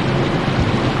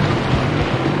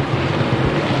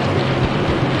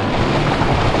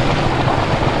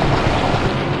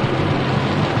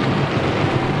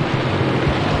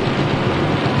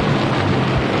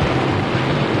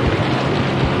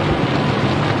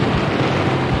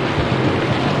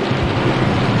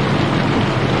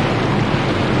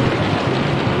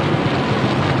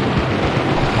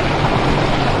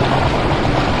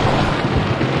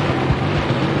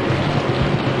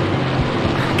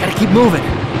 Keep moving.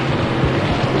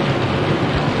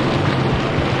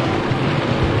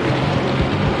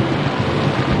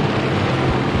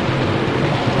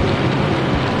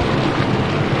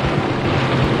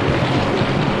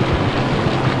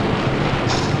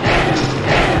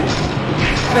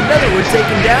 Another one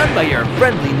taken down by your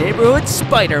friendly neighborhood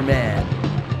Spider-Man.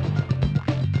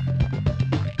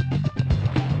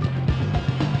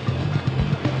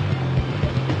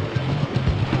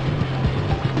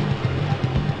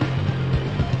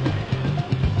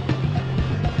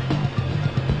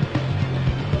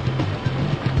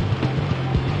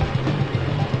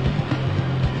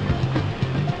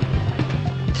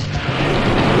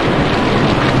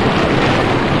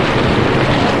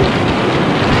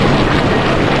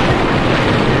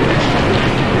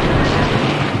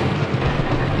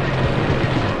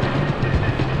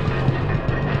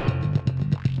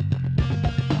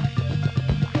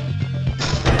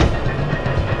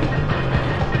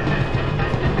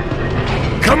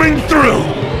 coming through!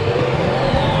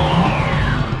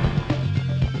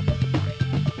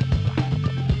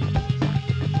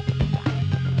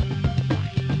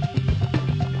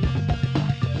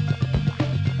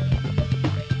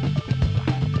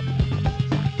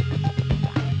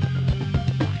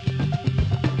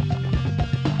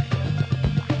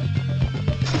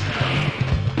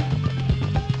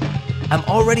 I'm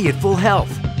already at full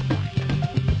health.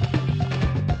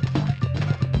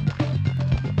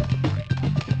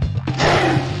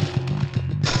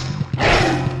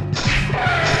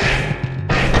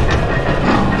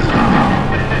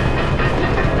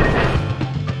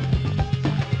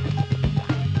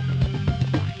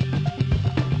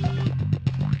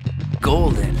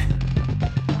 Golden.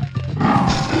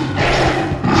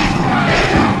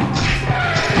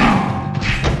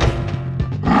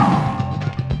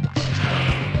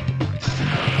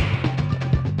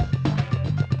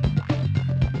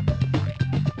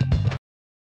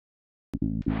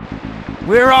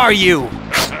 Where are you?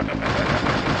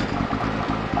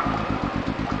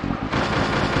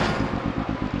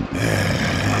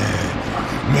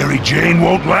 Mary Jane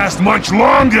won't last much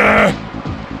longer!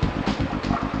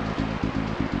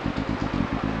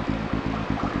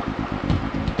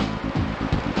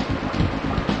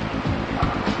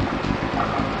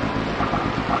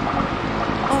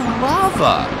 Oh,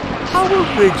 lava!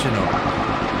 How original!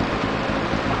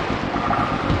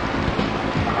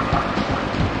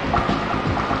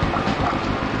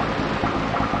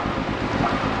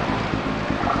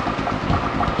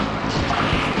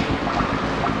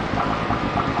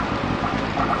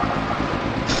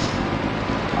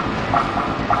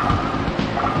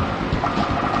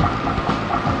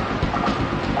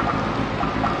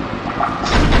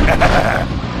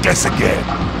 Guess again.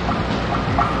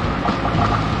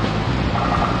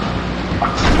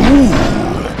 Ooh,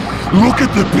 look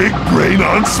at the big brain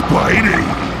on Spidey.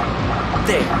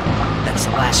 There, that's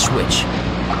the last switch.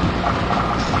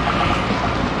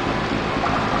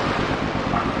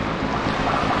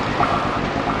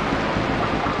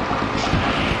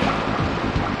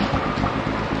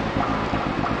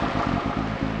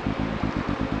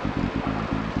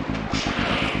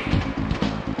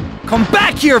 Come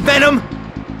back here, Venom!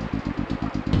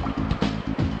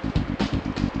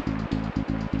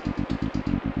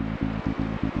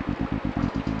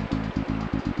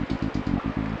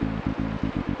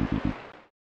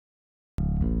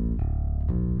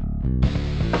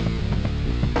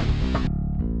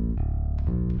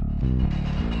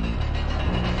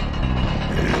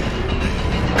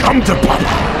 Come to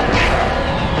Papa!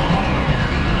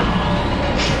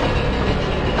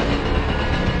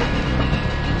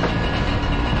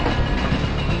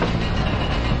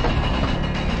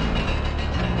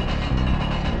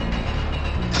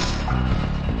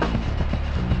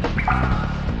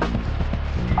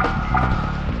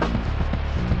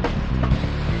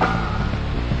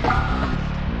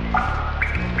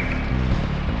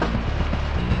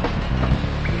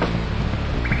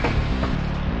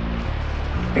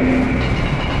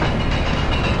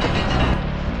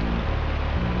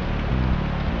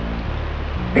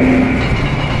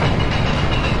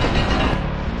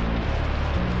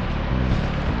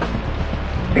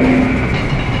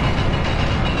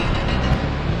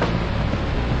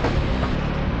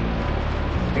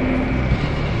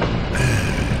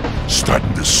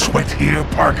 Starting to sweat here,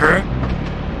 Parker?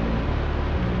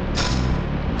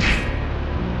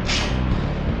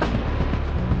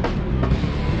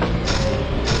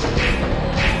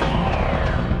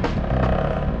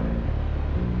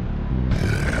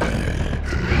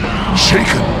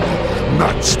 Shaken,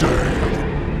 not stirred.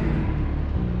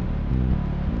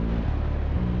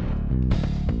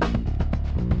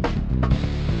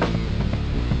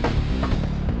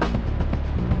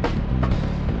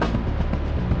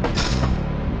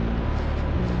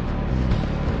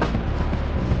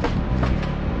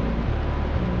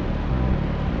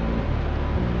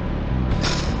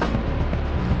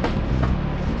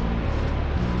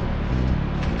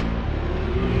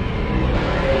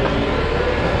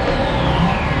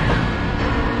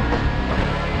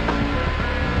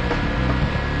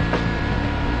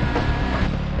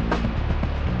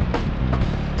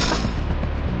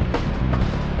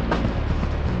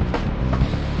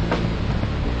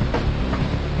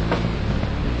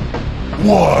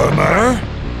 Warmer?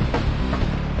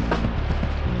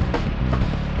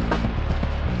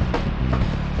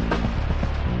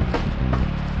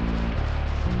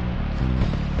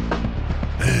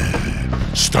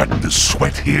 Starting to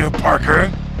sweat here,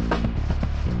 Parker?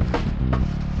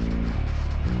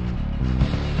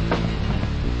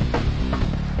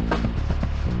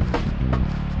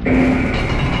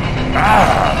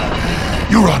 Ah!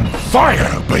 You're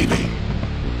Fire, baby!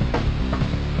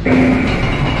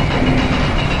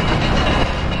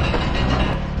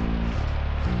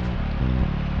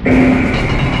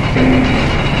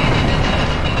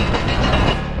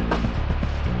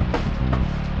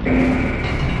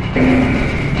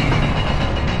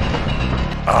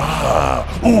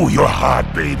 Ooh, you're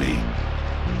hot, baby.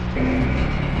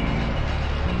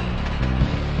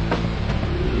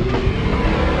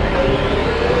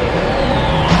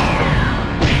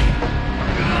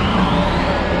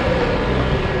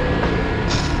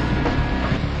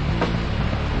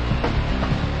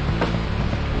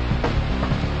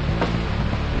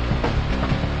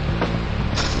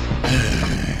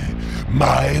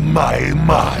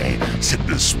 My, said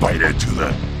the spider to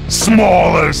the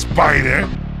smaller spider.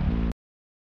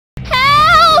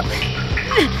 Help!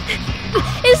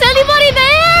 Is anybody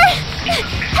there?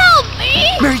 Help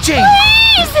me! Mary Jane!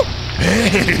 Please!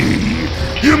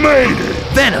 Hey, you made it!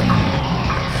 Venom!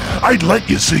 I'd let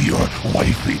you see your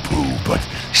wifey poo, but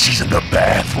she's in the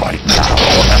bath right now.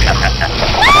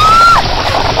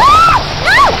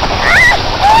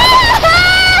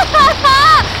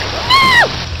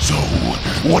 So,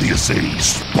 what do you say,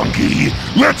 Spunky?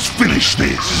 Let's finish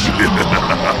this!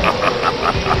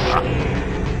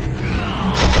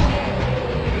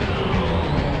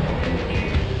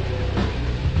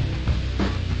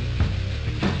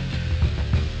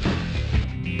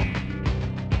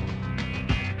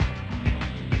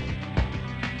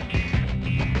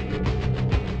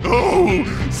 Oh,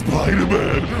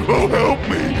 Spider-Man! Oh, help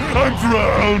me! I'm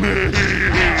drowning!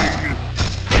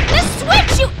 The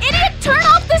switch, you idiot! Turn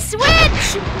off the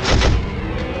switch!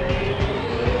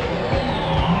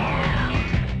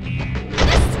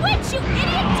 The switch, you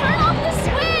idiot! Turn off the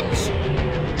switch!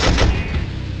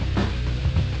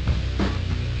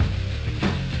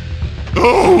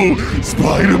 Oh,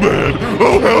 Spider-Man!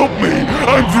 Oh, help me!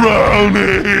 I'm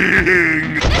drowning!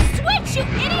 The switch, you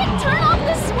idiot! Turn off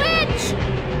the switch!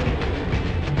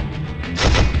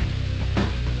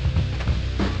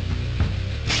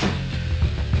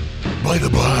 By the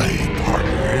by,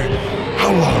 partner,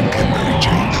 how long can Mary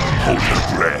Jane hold her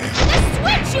breath? The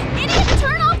switch, you idiot!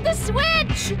 Turn off the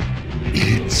switch!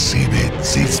 Itsy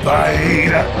bitsy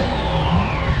spider.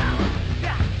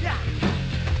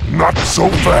 Not so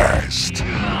fast.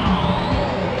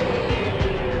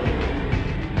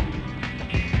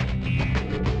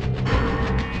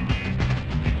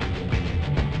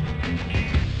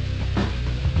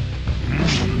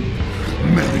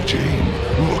 Mary Jane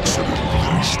looks a little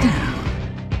thirsty.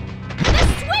 The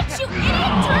switch, you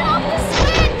idiot! Turn off the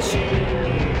switch!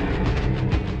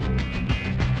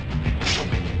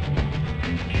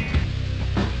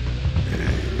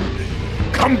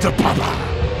 Come to Papa.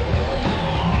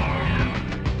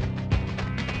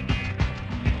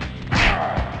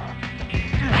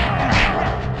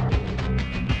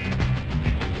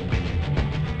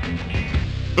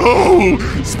 Oh,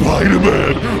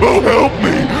 Spider-Man! Oh, help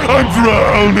me! I'm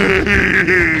drowning!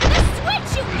 The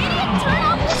switch, you idiot! Turn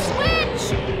off the switch!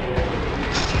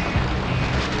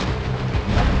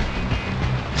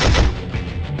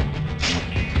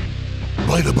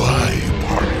 By the by,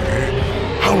 partner,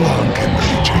 how long can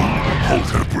Mary Jane hold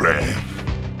her breath?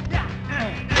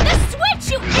 The switch,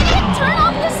 you idiot! Turn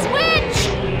off the switch!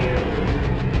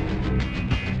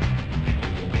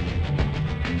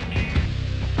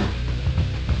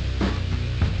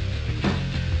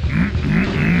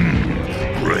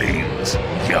 Brains,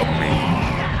 yummy.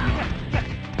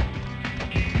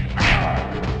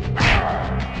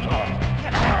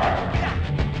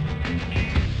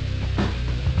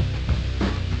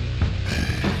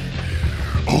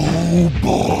 Oh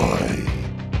boy.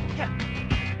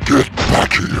 Get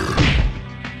back here.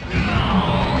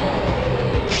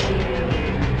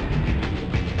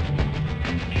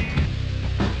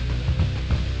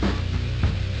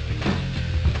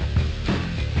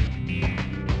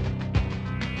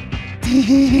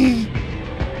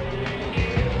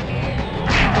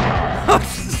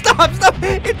 Stop!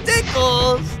 It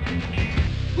tickles!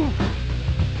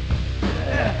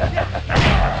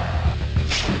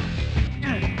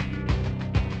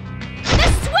 The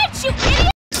switch, you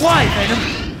idiot! Why, Venom?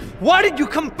 Why did you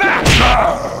come back?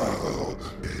 Oh,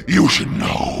 you should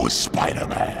know,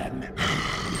 Spider-Man.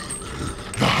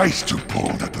 The heist you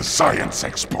pulled at the Science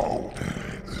Expo.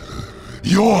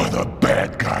 You're the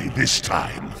bad guy this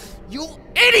time. You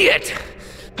idiot!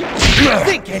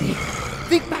 Think, Eddie.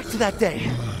 Think back to that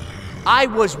day. I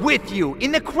was with you,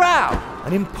 in the crowd.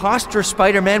 An imposter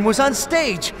Spider-Man was on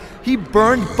stage. He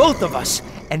burned both of us,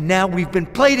 and now we've been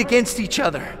played against each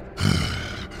other.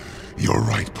 You're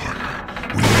right, partner.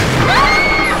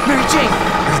 Mary Jane!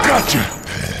 I've got you.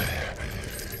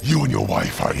 You and your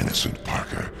wife are innocent,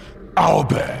 Parker. Our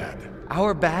bad.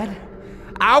 Our bad?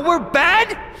 Our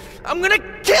bad? I'm gonna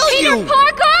kill you! Peter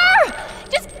Parker!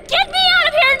 Just get me out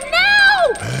of here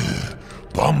now!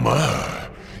 Bummer.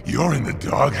 You're in the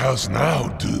doghouse now,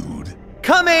 dude.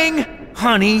 Coming,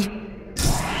 honey.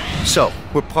 So,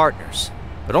 we're partners,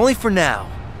 but only for now.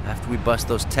 After we bust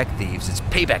those tech thieves, it's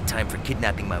payback time for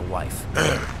kidnapping my wife.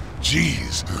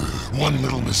 Jeez, one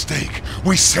little mistake.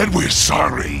 We said we're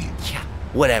sorry. Yeah,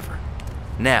 whatever.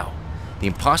 Now, the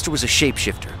imposter was a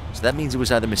shapeshifter, so that means it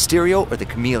was either Mysterio or the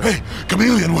Chameleon. Hey,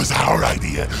 Chameleon was our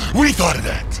idea. We thought of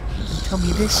that. Tell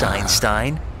me this,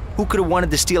 Einstein. Who could have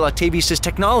wanted to steal Octavius'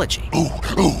 technology? Ooh,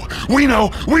 we know!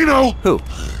 Who?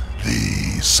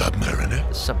 The Submariner.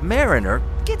 Submariner?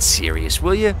 Get serious,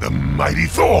 will you? The mighty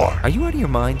Thor. Are you out of your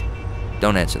mind?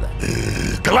 Don't answer that.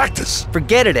 Galactus.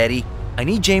 Forget it, Eddie. I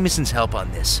need Jameson's help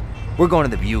on this. We're going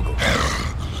to the Bugle.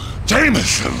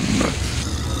 Jameson!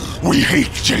 We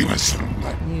hate Jameson.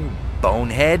 You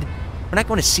bonehead. We're not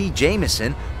going to see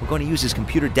Jameson. We're going to use his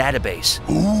computer database.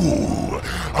 Ooh,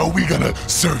 are we gonna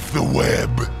surf the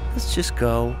web? Let's just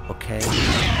go, okay?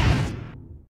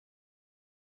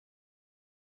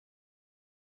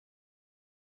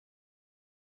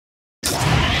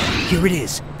 Here it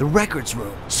is, the records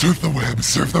room. Surf the web,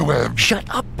 surf the web. Shut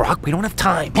up, Brock, we don't have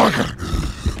time. Parker,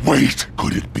 wait,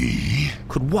 could it be?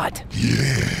 Could what?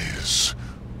 Yes,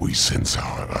 we sense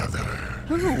our other.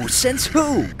 Who? Sense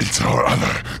who? It's our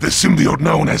other, the symbiote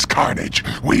known as Carnage.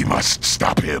 We must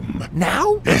stop him.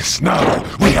 Now? Yes, now.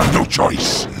 We have no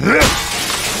choice.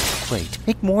 Wait,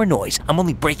 make more noise. I'm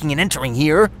only breaking and entering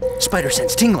here. Spider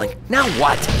sense tingling. Now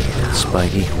what?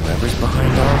 Spidey, whoever's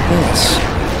behind all this.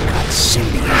 Got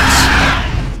symbiotes.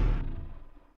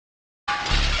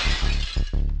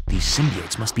 These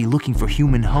symbiotes must be looking for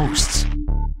human hosts.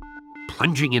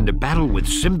 Plunging into battle with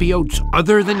symbiotes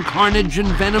other than Carnage and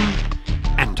Venom?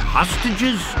 And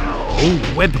hostages? Old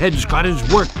Webhead's got his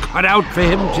work cut out for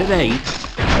him today.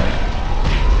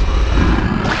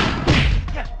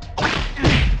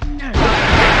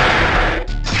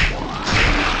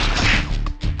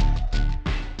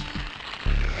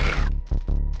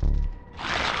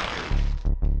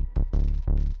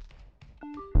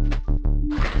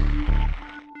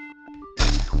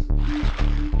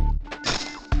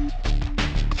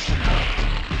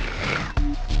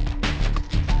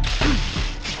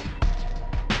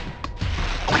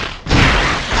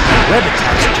 Web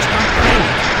attacks are just not banging.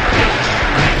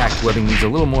 Impact webbing needs a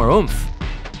little more oomph.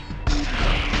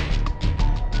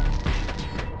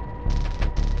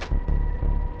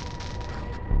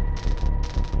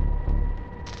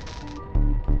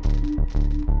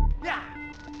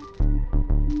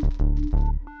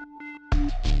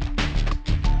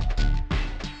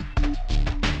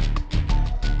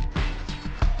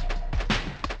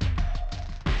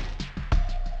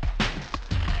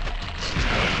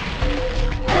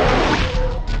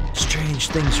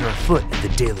 Things are afoot at the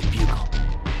Daily Bugle.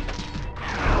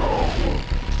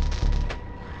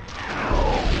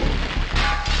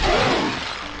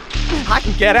 I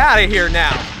can get out of here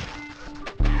now.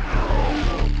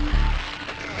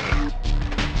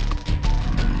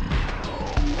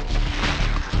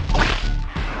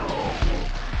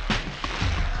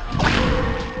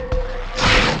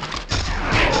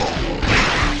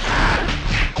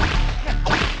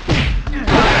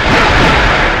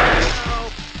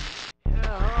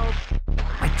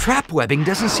 Trap webbing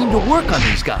doesn't seem to work on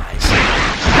these guys.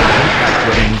 Impact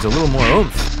webbing needs a little more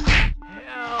oomph.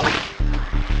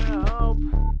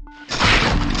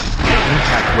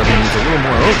 Impact webbing needs a little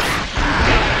more oomph.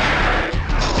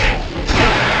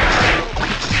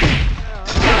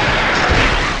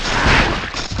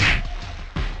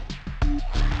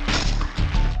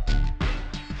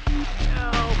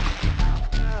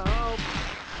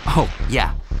 Oh,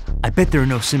 yeah. I bet there are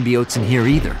no symbiotes in here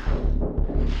either.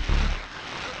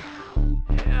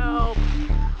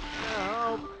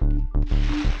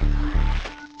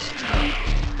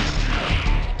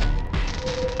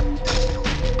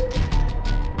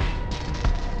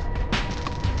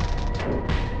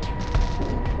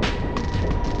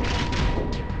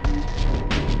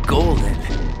 Golden.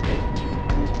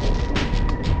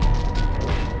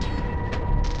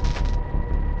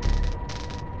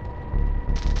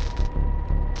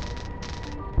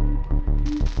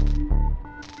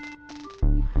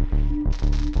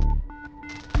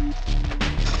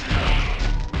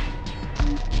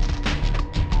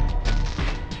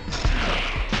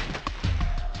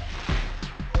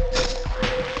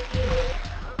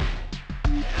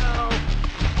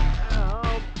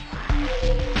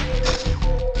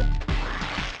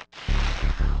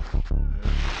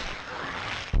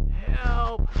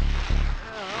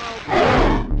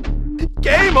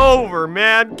 over,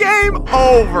 man. Game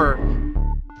over.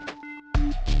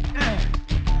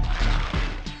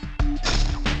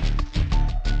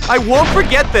 I won't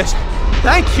forget this.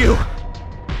 Thank you.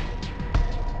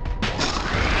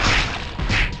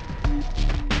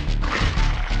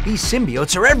 These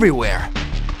symbiotes are everywhere.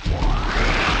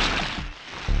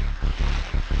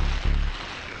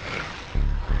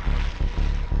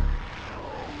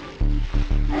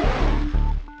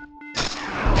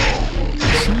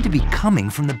 They seem to be coming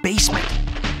from the basement.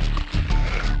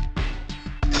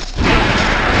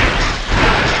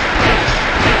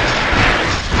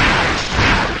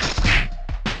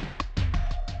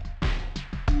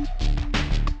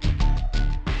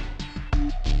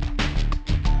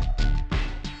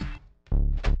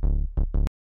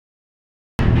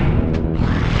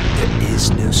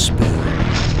 No spoon.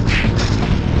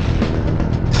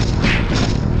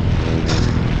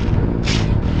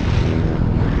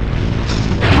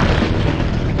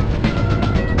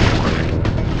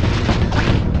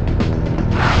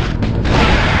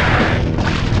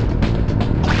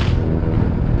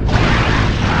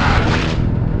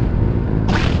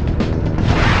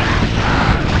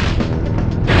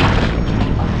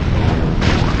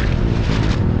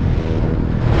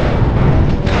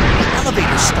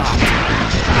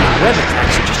 Web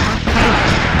attacks are just not cutting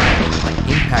it. My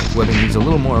impact webbing needs a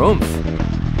little more oomph.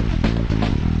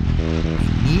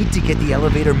 We need to get the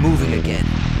elevator moving again.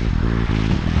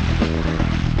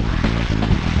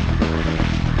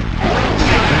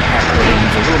 Impact webbing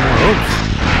needs a little more oomph.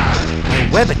 My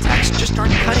web attacks just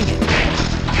aren't cutting it.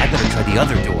 I better try the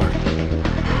other door.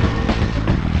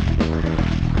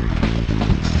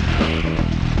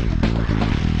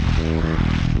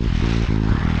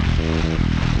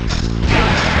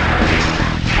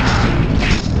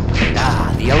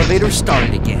 The elevator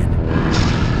started again.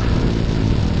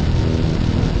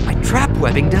 My trap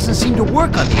webbing doesn't seem to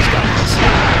work on these guys.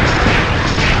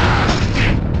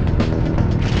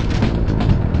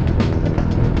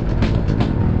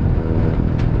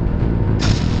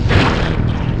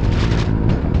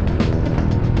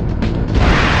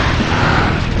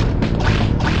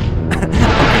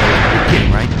 You're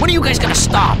kidding, right? When are you guys gonna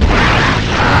stop?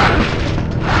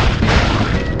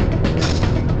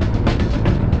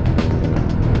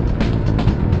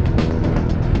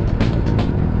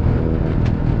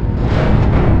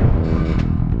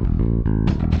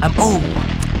 Oh!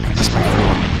 I missed my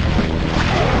floor.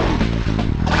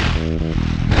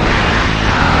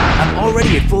 I'm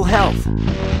already at full health.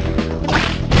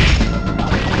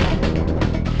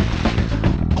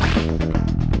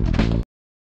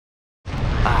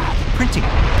 Printing.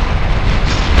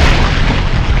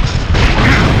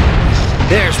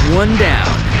 There's one down.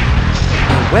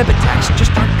 My web attacks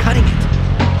just aren't cutting it.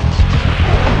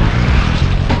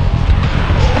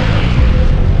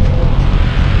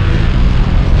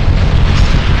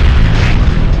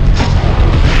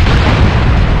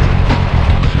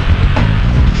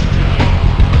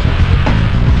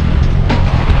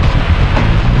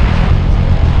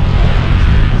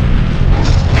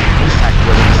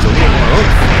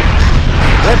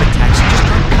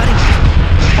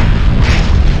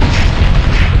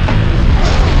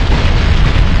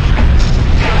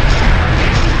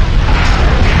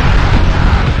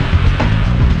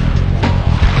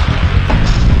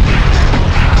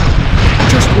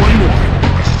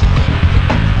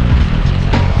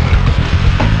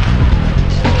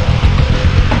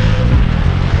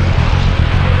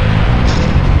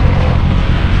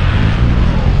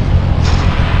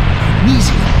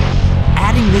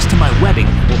 To my webbing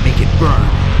will make it burn.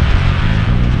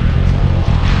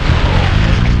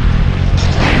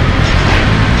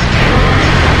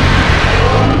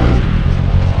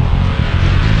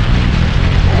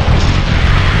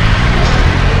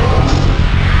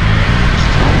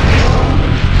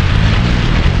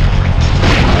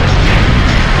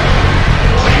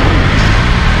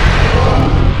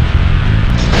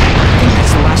 I think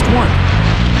that's the last one.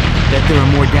 Bet there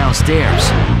are more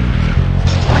downstairs.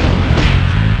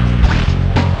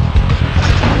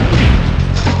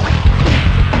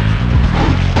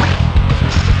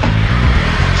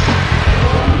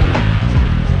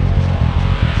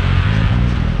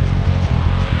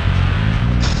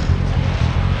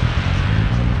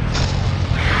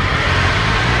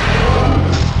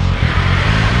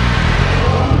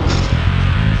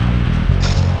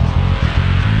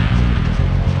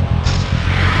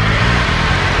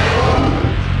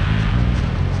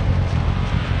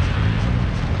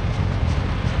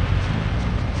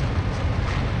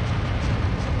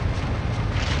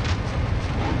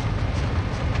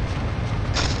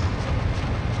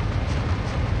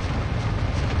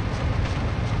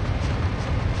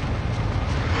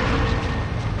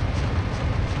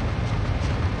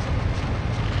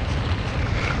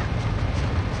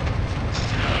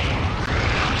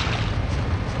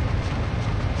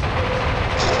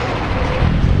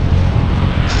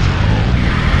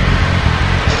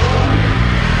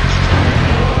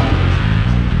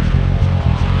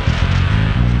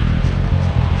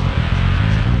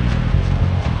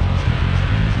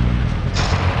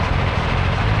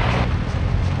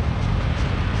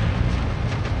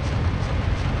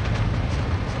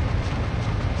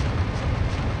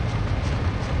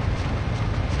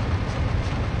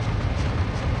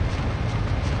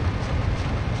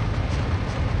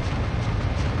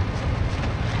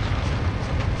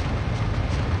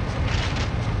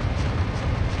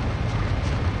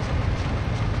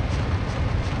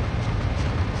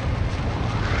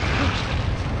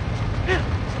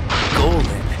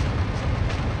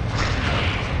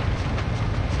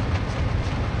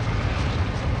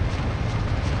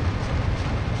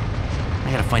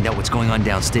 find out what's going on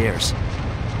downstairs. The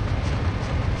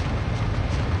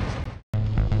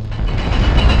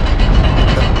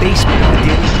basement of the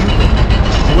Daily Bugle.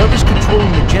 Whoever's controlling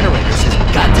the generators has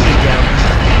got to be down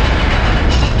here.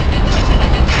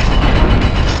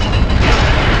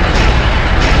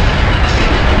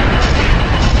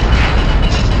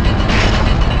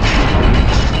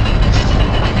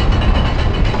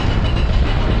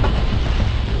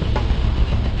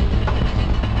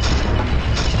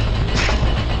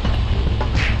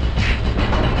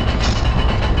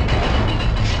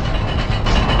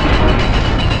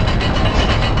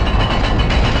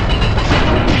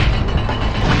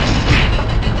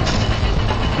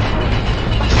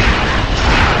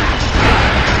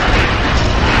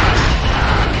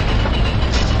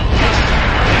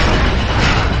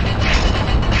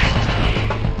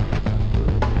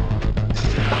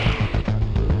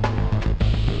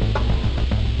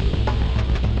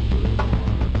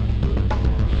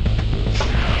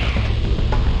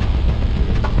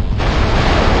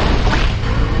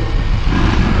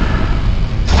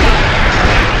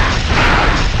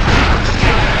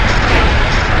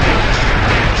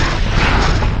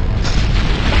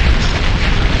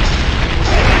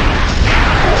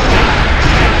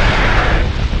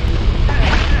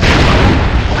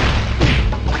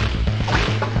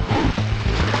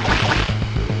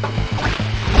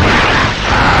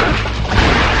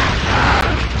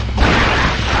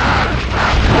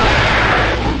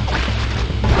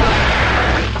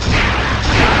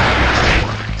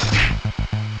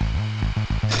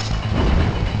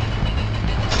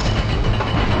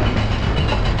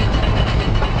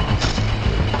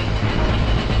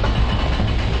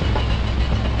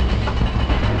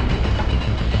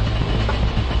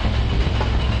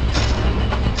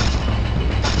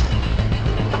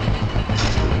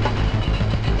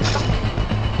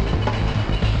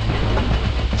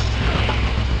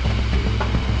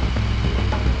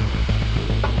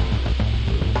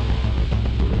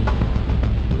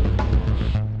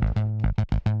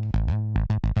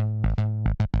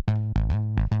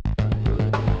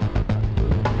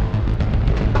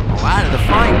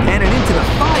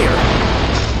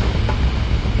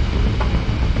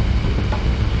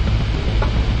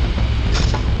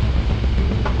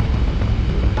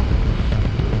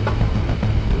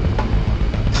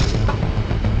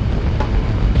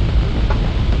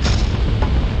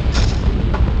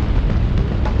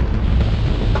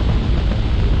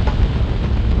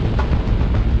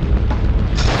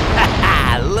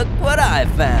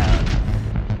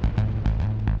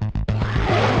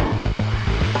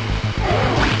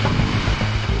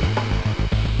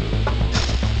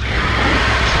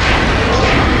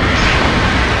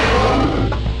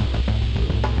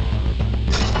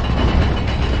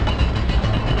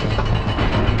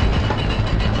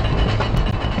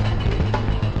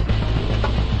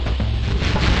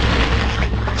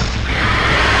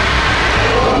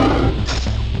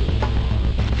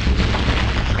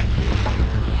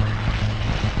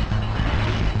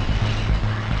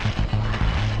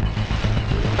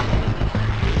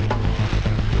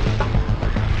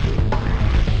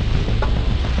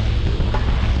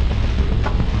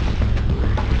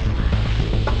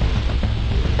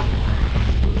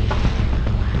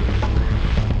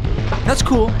 That's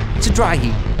cool. It's a dry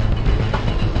heat.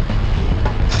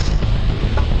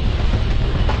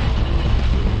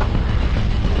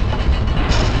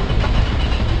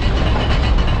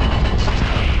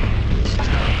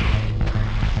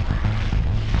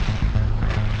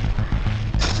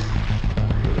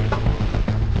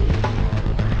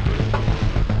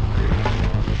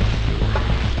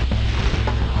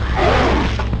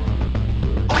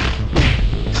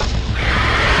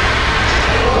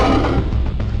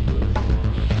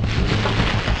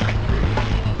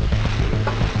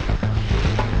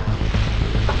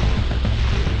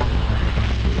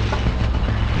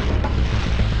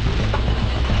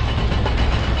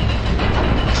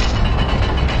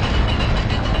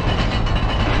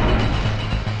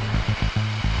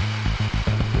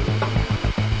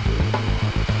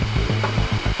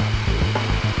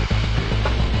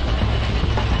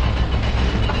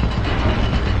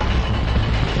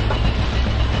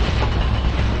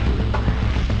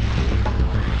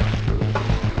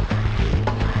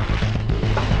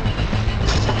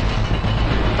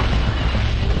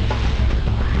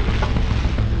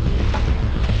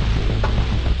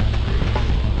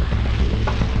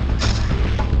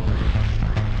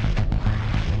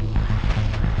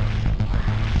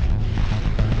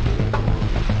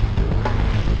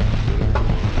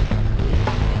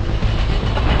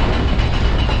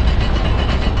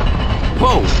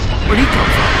 Whoa! Where'd he come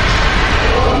from?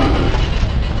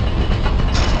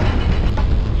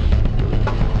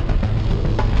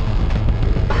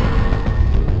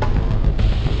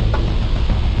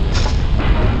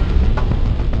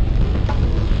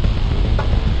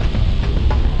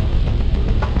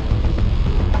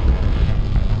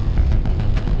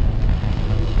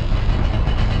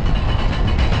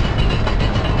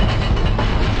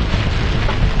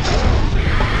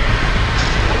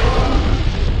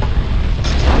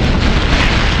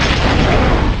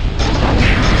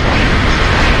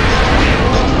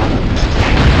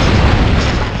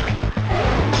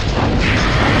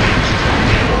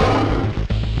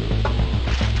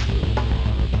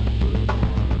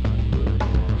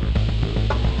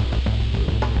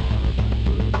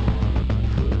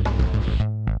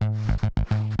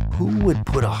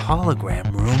 hologram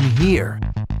room here.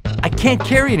 I can't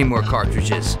carry any more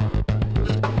cartridges.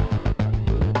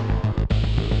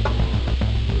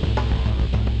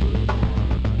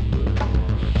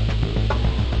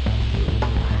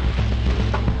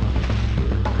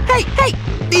 Hey!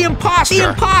 The imposter! The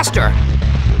imposter!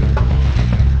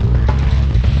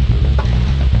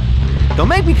 Don't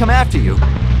make me come after you.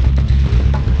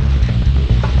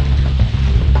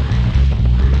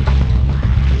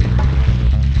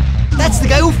 That's the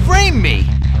guy who framed me!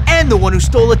 And the one who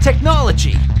stole the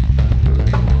technology!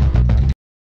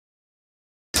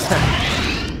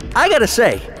 I gotta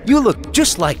say, you look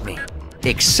just like me.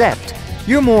 Except,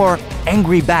 you're more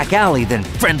angry back alley than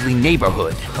friendly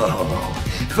neighborhood. Oh,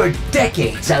 for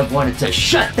decades I've wanted to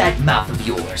shut that mouth of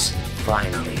yours.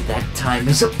 Finally, that time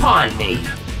is upon me.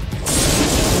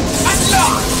 At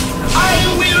last,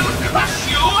 I will crush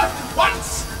you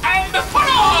once and for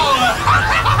all!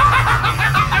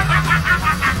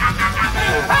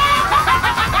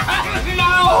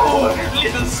 Now,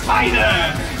 little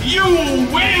spider, you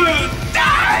will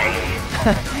die!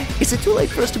 Is it too late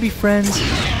for us to be friends?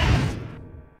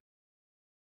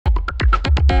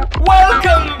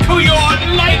 Welcome to your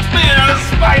nightmare,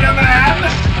 Spider-Man!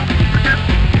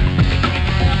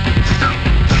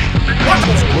 Watch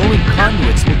those glowing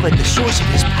conduits look like the source of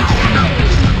his power.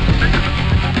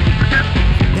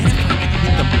 Then if I can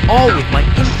hit them all with my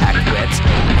impact webs, I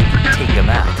can take them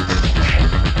out.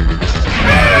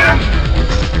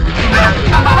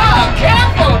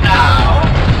 Careful now!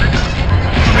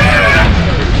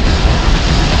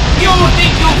 You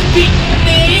think you've beaten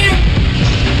me?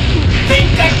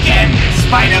 Think again,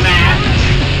 Spider-Man!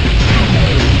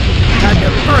 Time to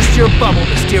burst your bubble,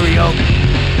 Mysterio!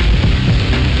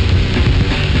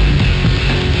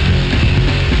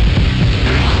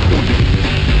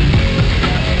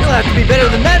 You'll have to be better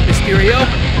than that, Mysterio!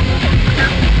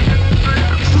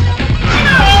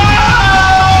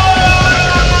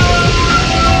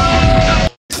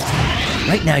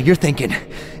 Right now you're thinking,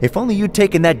 if only you'd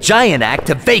taken that giant act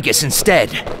to Vegas instead.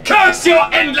 Curse your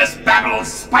endless babble,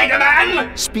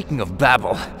 Spider-Man! Speaking of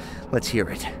babble, let's hear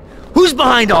it. Who's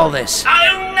behind all this?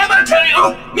 I'll never tell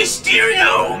you!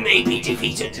 Mysterio may be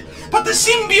defeated, but the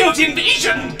symbiote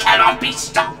invasion cannot be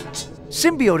stopped!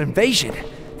 Symbiote invasion?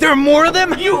 There are more of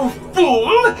them? You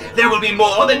fool! There will be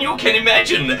more than you can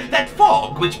imagine! That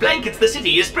fog which blankets the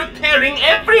city is preparing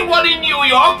everyone in New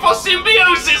York for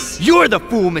symbiosis! You're the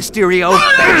fool, Mysterio!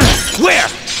 Where?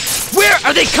 Where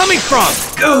are they coming from?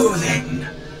 Go then!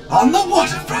 On the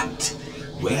waterfront!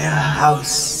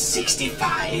 Warehouse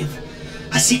 65.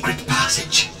 A secret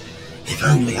passage. If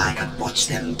only I could watch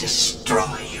them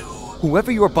destroy you.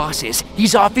 Whoever your boss is,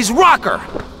 he's off his rocker!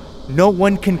 No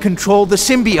one can control the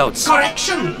symbiotes!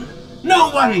 Correction! No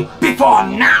one before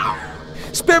now!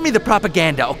 Spare me the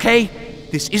propaganda, okay?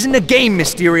 This isn't a game,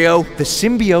 Mysterio. The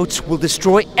symbiotes will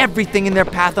destroy everything in their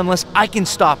path unless I can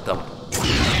stop them.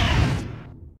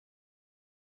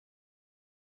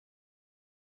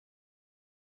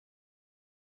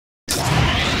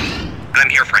 I'm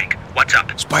here, Frank. What's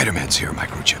up? Spider-Man's here,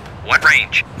 microchip. What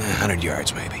range? 100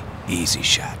 yards, maybe. Easy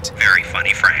shot. Very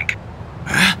funny, Frank.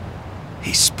 Huh?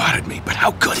 He spotted me, but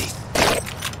how could he?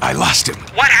 I lost him.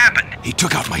 What happened? He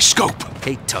took out my scope.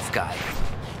 Hey, tough guy.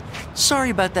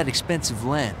 Sorry about that expensive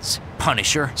lens,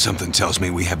 Punisher. Something tells me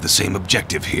we have the same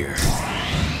objective here.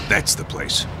 That's the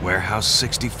place. Warehouse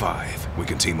 65. We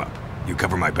can team up. You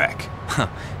cover my back. Huh.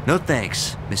 No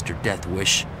thanks, Mr. Death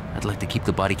Wish. I'd like to keep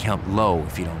the body count low,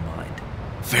 if you don't mind.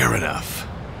 Fair enough.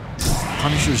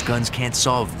 Punisher's guns can't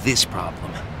solve this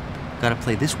problem. Gotta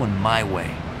play this one my way.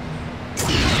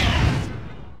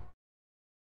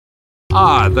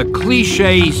 Ah, the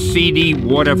cliché seedy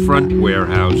waterfront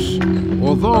warehouse.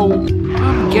 Although,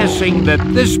 I'm guessing that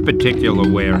this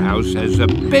particular warehouse has a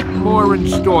bit more in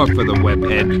store for the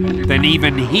webhead than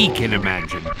even he can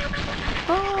imagine.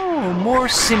 Oh, more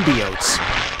symbiotes.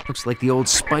 Looks like the old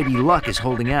Spidey luck is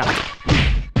holding out.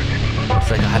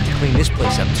 Looks like I'll have to clean this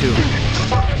place up too.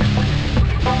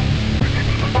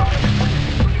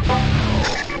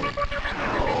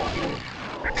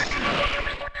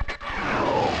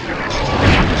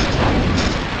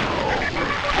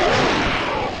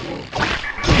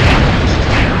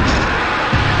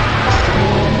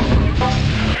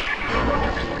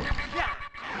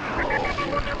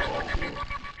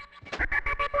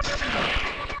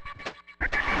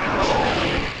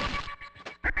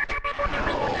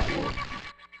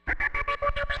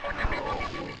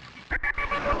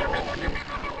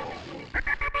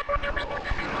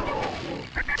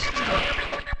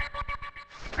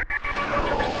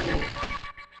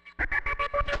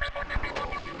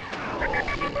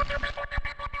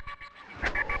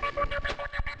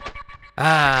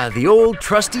 Ah, the old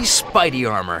trusty Spidey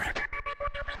armor.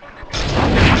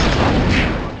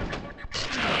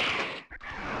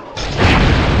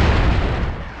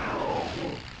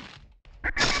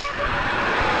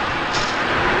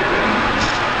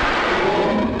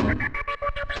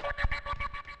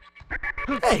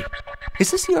 Hey,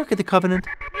 is this the Ark of the Covenant?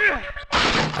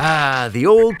 Ah, the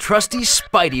old trusty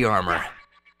Spidey armor.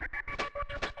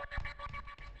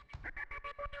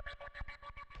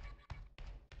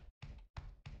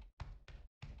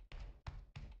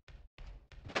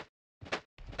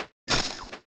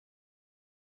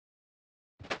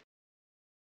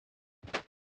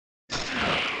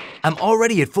 I'm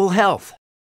already at full health.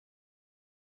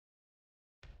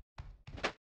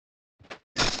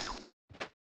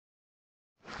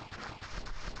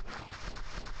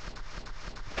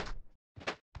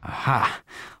 Aha,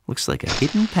 looks like a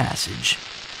hidden passage.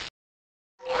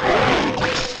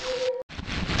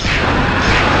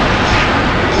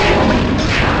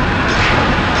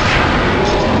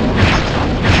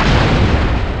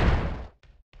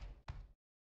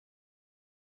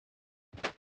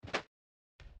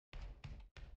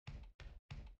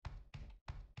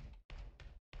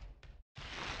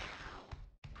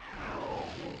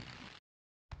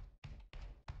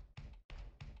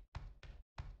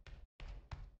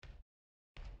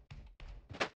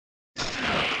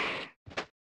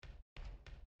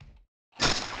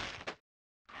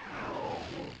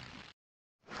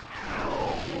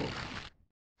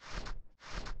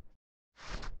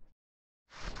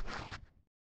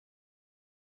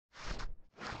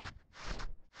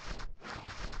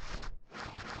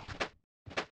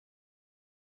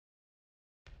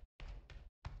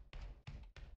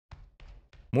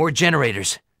 More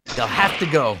generators. They'll have to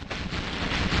go.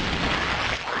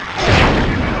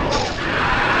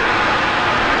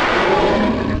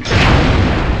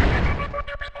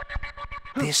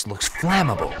 This looks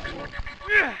flammable.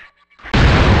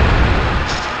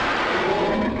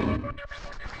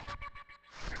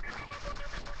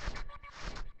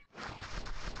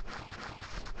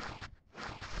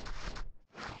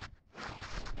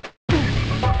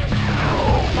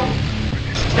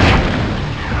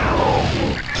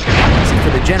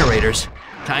 Generators.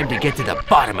 Time to get to the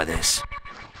bottom of this.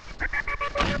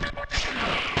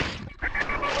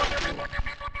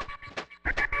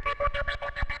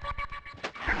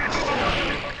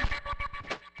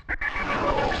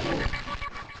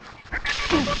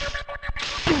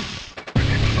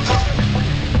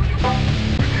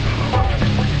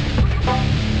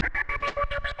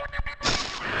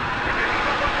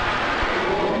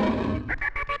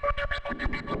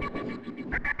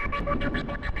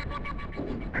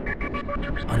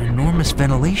 An enormous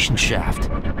ventilation shaft.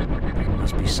 There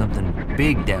must be something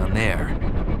big down there.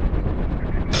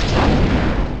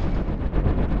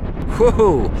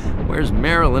 Whoa! Where's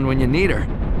Marilyn when you need her?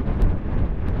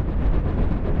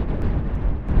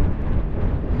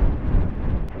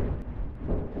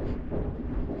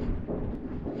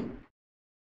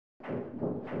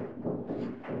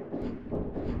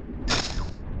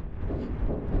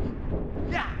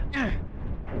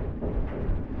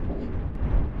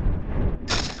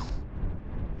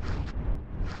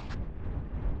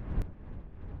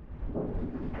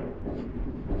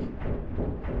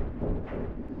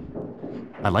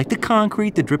 I like the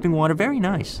concrete, the dripping water, very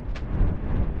nice.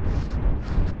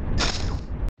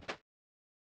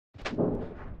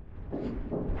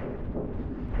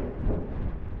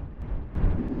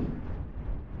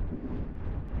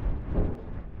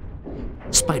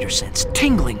 Spider sense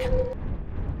tingling.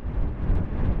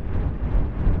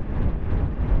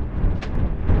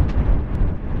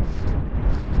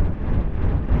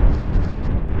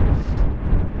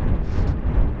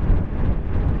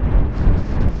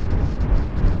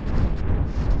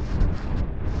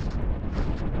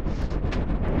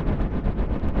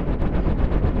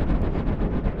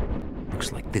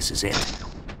 This is it.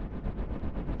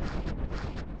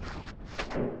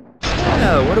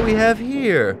 Yeah, what do we have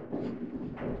here?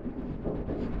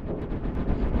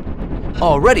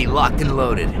 Already locked and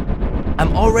loaded.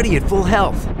 I'm already at full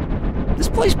health. This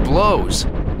place blows.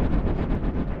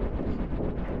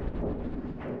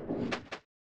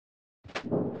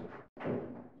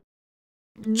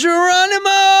 Geronimo!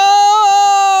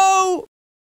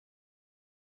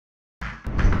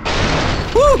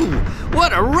 Woo!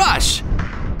 What a rush!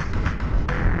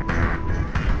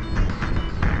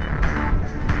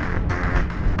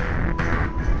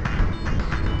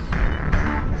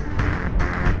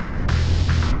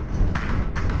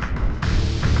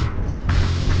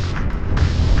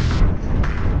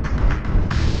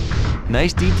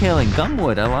 Nice detail in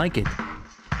gumwood, I like it.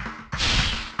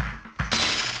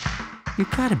 You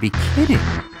gotta be kidding.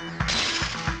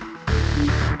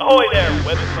 Ahoy there,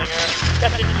 web slinger.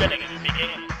 Captain Jennings speaking.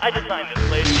 I designed this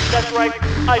place. That's right,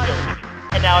 I built it.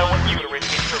 And now I want you to race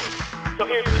me through it. So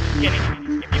here's the beginning.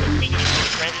 If you can meet me through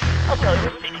the trench, I'll tell you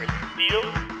a secret. Deal?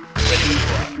 Ready when you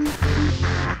are.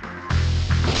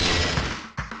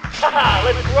 Haha,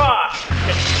 let's rock!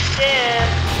 Just stand!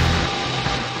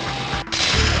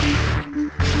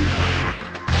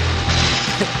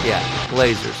 Yeah,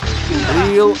 lasers.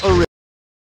 Real original.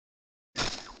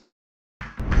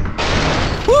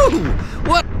 Woo!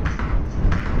 What?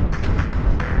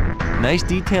 Nice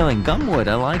detailing gumwood,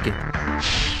 I like it.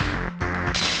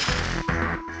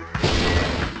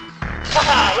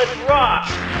 Haha, let's rock!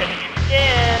 Just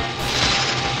stand!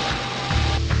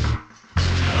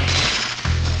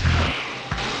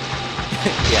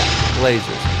 Yeah,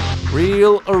 lasers.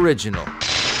 Real original.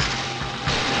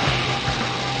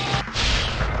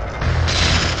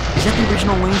 Is that the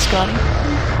original wainscoting?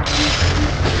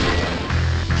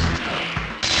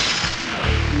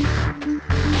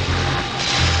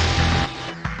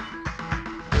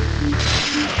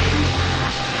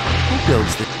 Who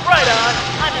builds this? Right on!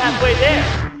 I'm halfway there!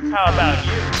 How about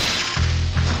you?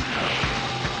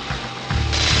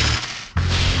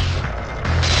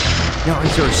 Now,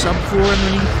 is there a subfloor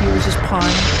underneath here? Is this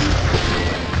pine?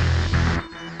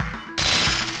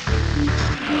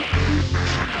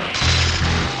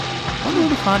 I wonder who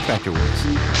the contractor was.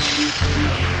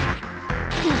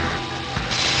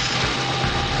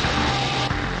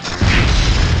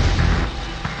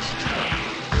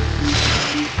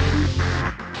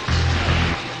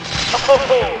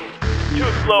 Oh,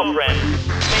 too slow, friend.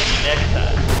 Maybe next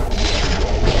time.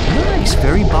 Nice,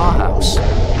 very Bauhaus.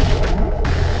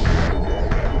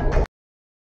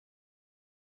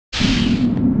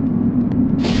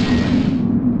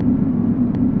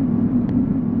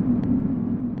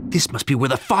 This must be where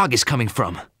the fog is coming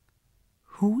from.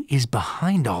 Who is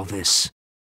behind all this?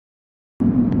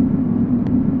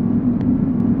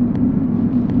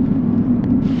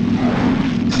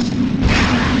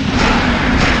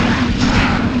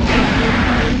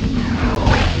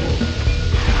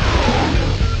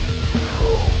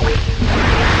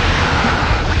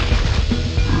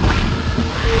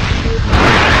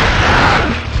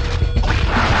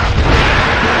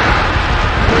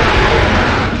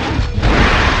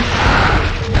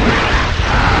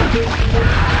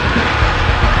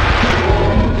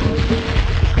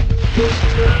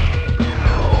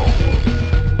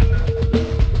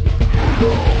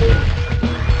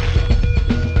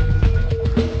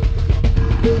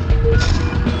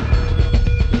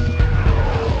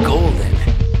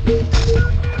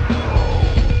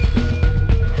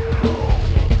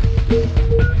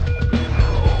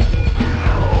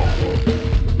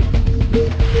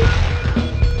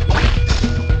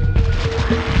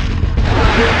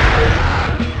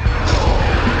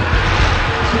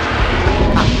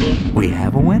 We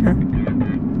have a winner.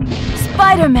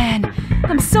 Spider-Man!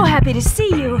 I'm so happy to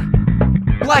see you.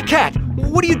 Black Cat,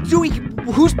 what are you doing?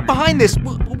 Who's behind this?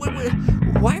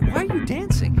 Why are you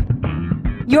dancing?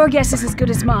 Your guess is as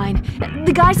good as mine.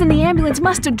 The guys in the ambulance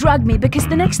must have drugged me because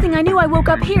the next thing I knew I woke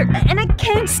up here and I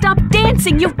can't stop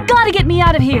dancing. You've got to get me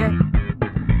out of here.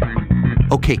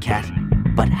 Okay, Cat,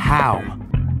 but how?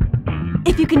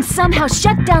 If you can somehow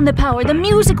shut down the power, the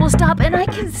music will stop and I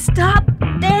can stop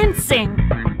dancing.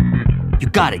 You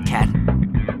got it, Cat.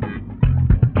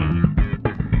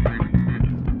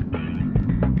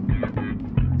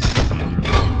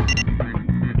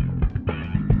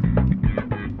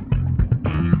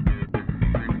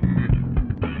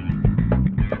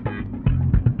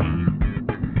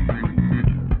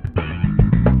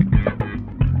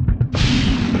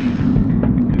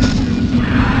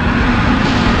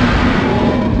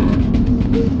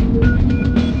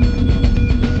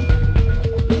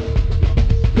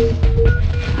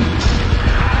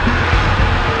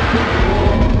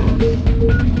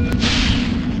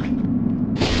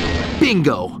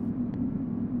 Bingo!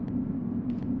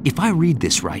 If I read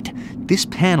this right, this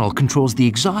panel controls the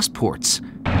exhaust ports.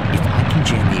 If I can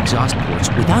jam the exhaust ports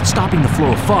without stopping the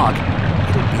flow of fog,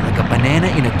 it'll be like a banana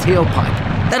in a tailpipe.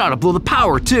 That ought to blow the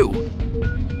power, too.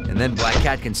 And then Black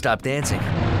Cat can stop dancing.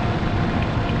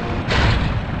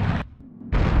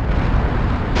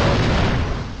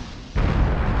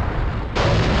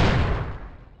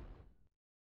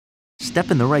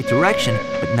 Step in the right direction,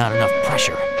 but not enough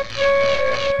pressure.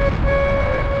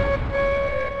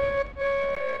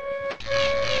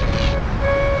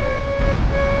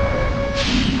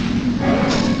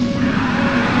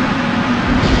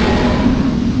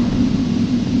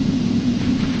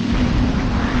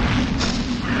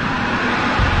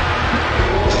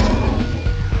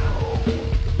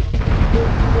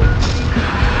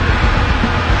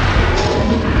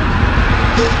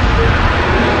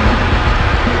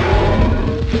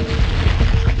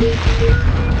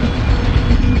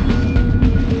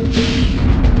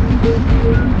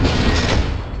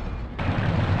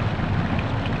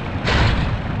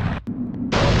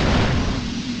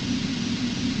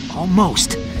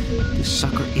 Almost. This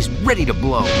sucker is ready to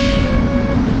blow.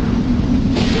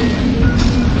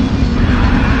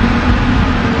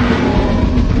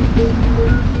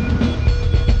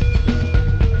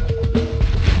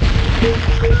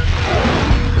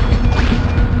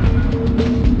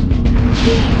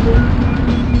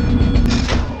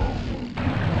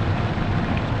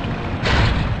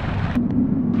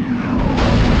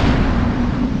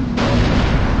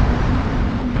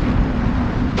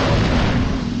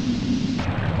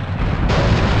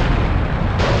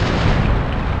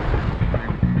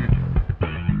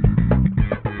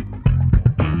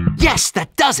 Yes,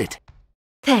 that does it!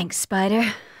 Thanks,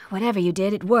 Spider. Whatever you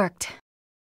did, it worked.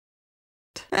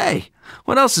 Hey,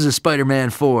 what else is a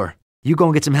Spider-Man for? You go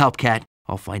and get some help, Cat.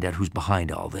 I'll find out who's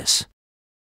behind all this.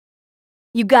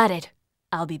 You got it.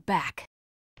 I'll be back.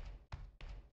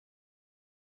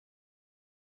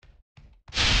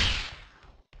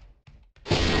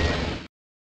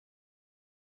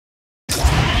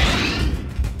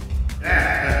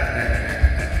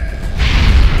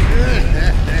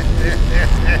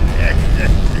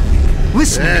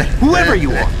 Listen to me, whoever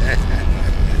you are.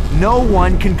 No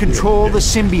one can control the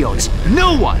symbiotes.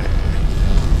 No one!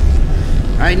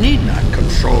 I need not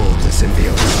control the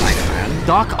symbiote, Spider-Man.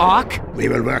 Doc Ock? We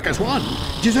will work as one.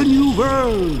 It is a new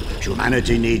world.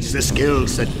 Humanity needs the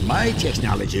skills that my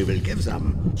technology will give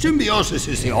them. Symbiosis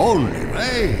is the only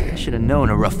way. I should have known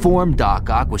a reformed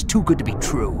Doc Ock was too good to be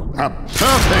true. A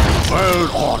perfect world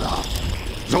order.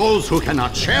 Those who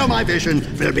cannot share my vision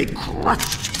will be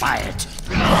crushed by it.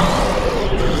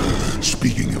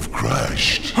 Speaking of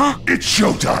crushed, it's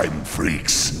showtime,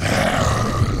 freaks.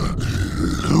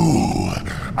 Ooh,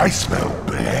 I smell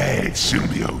bad,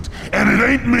 symbiote, and it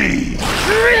ain't me.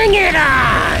 Bring it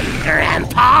on,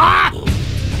 Grandpa!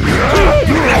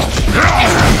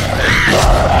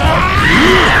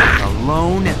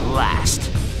 Alone at last.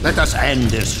 Let us end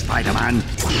this, Spider-Man.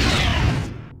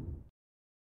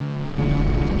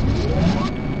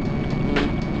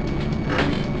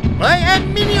 I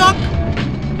am Miniok!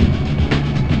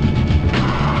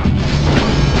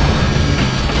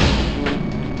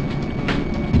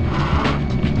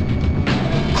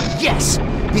 Yes!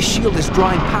 This shield is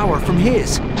drawing power from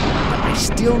his. But I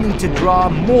still need to draw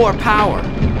more power.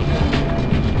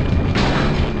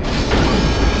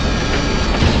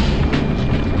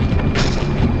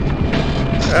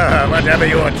 Whatever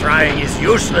you are trying is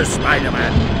useless,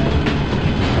 Spider-Man.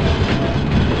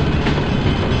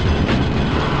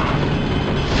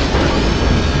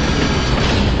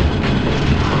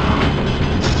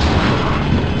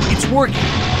 It's working.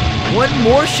 One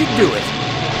more should do it.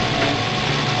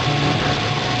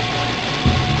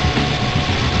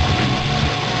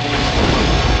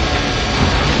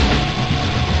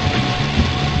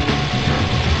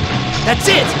 That's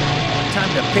it! Time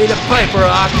to pay the piper,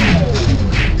 Ock.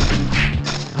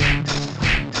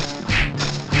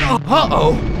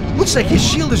 Uh-oh! Looks like his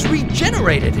shield is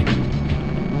regenerated.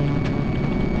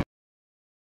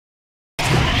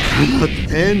 Not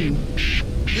end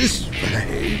this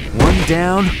way. One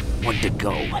down, one to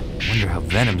go. Wonder how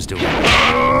Venom's doing.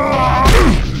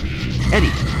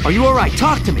 Eddie, are you alright?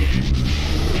 Talk to me.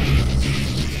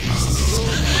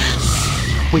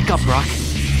 Wake up, Brock.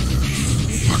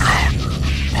 Look out.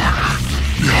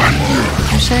 Behind you.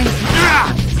 What'd you say?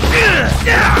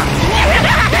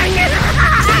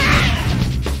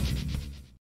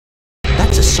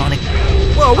 That's a Sonic.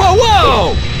 Whoa, whoa,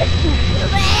 whoa! You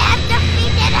may have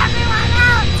defeated everyone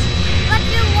else, but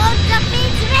you won't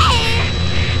defeat me!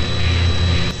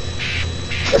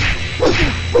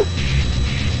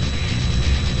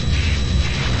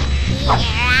 Here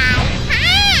I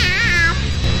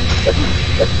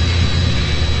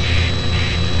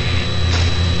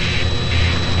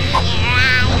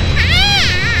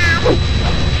come!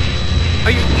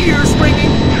 Are your ears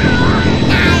ringing?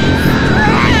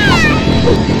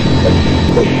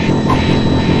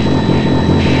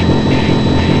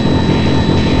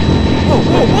 Whoa,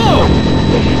 whoa, whoa!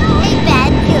 I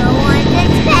bet you weren't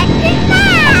expecting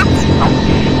that!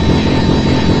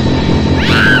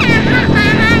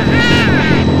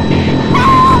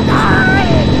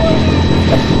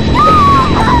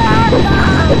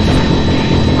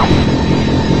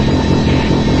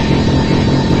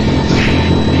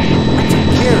 I took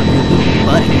care of your little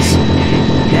buddies.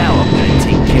 Now I'm gonna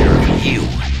take care of you.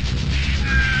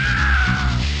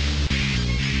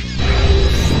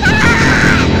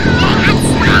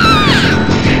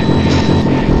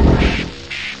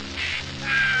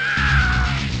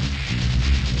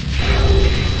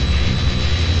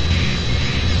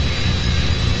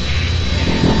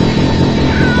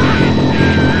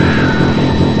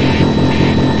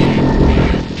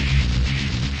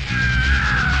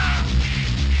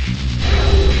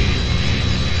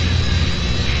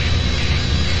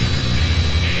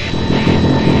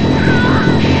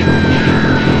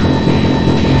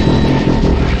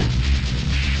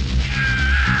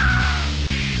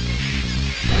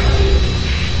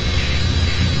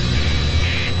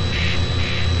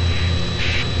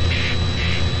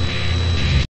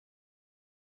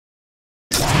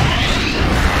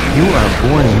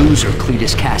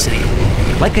 Cletus Cassidy.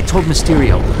 Like I told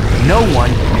Mysterio, no one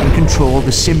can control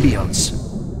the symbiotes.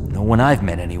 No one I've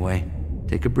met, anyway.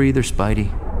 Take a breather, Spidey.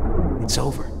 It's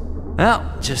over.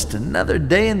 Well, just another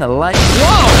day in the life.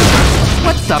 Whoa!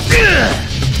 What the?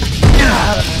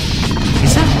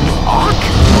 Is that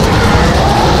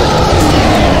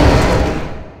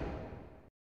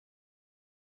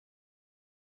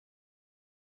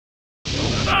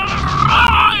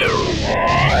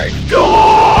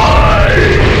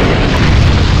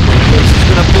This is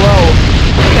gonna blow.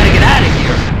 We gotta get out of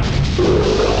here.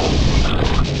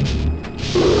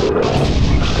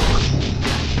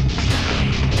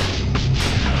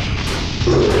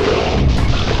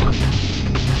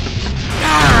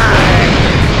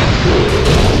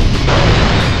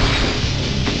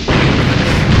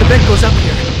 The bed goes up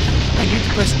here. I need to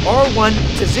press R1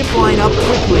 to zip line up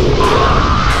quickly.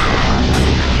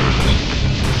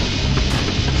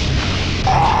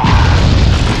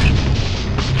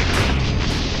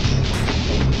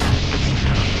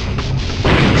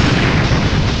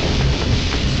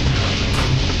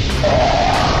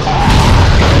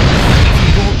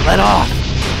 Let off.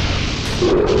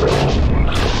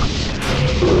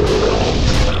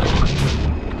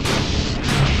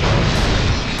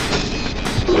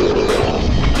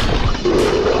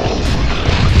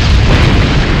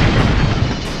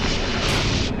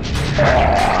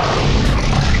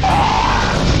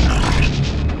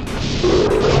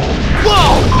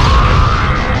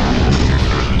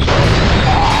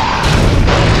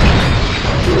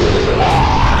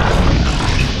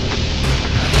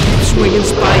 Swinging,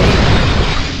 Spidey.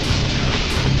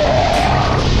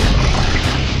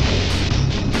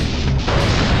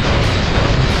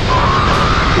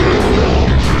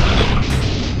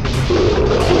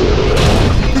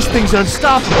 This thing's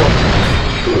unstoppable.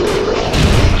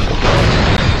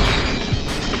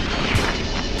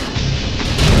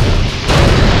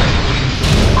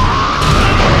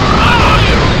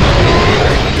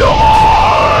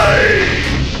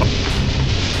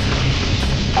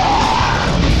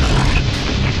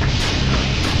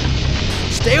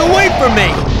 Stay away from me!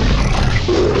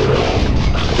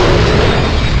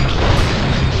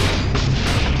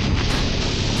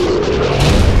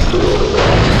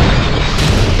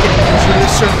 Getting to the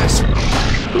surface.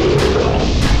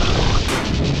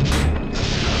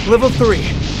 Level 3.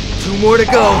 2 more to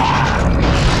go.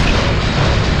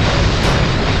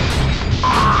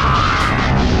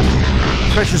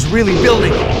 Pressure's really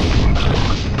building.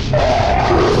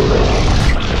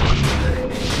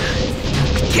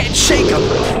 Can't shake him!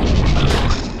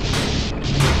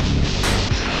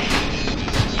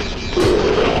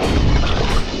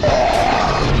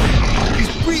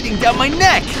 He's breathing down my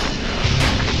neck!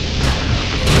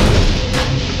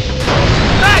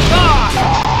 Back off!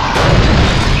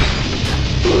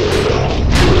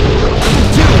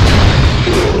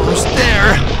 2. Almost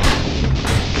there.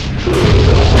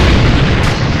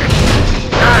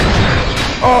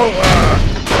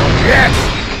 Yes!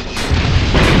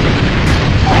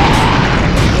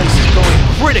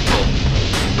 Critical.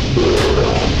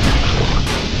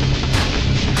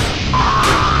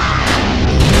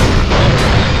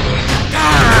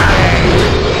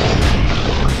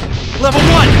 Level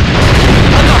 1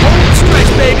 on the home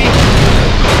stretch, baby.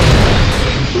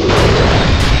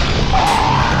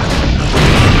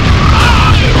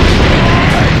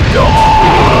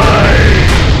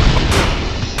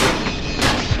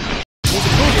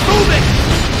 Move it.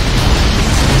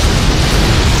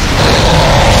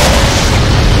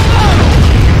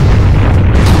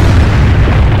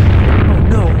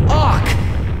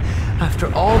 After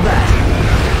all that,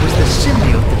 it was the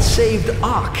symbiote that saved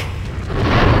Ock.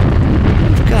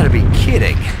 You've got to be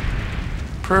kidding.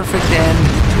 Perfect end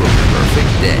to a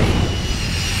perfect day.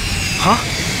 Huh?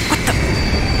 What the?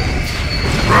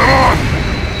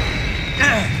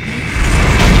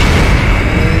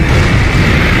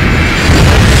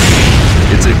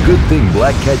 It's a good thing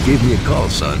Black Cat gave me a call,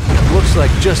 son. Looks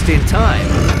like just in time.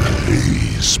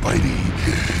 Hey, Spidey,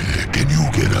 can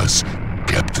you get us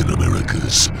Captain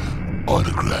America's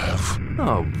autograph?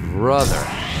 Oh, brother.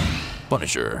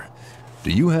 Punisher,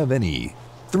 do you have any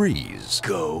threes?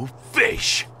 Go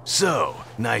fish! So,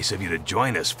 nice of you to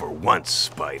join us for once,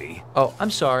 Spidey. Oh, I'm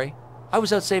sorry. I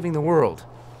was out saving the world.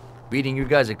 Beating you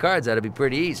guys at cards ought to be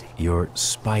pretty easy. Your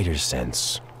spider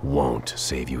sense won't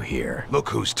save you here. Look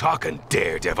who's talking,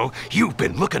 Daredevil. You've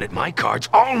been looking at my cards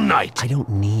all night. I don't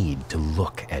need to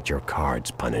look at your cards,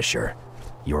 Punisher.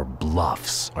 Your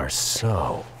bluffs are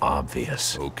so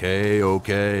obvious.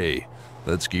 Okay.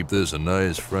 Let's keep this a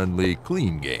nice, friendly,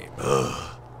 clean game.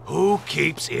 Ugh. Who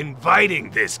keeps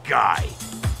inviting this guy?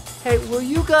 Hey, will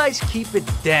you guys keep it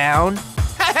down?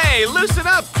 Hey, loosen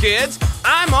up, kids!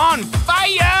 I'm on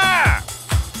fire!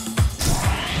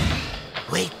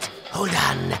 Wait, hold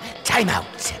on. Time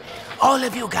out. All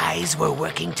of you guys were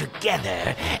working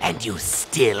together, and you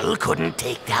still couldn't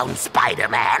take down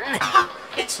Spider-Man?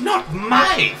 It's not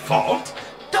my fault.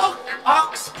 Doc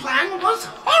Ock's plan was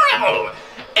horrible.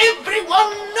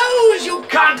 Everyone knows you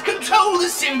can't control the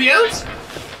symbiote.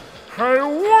 Hey,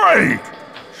 wait!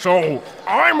 So,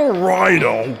 I'm a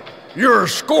rhino, you're a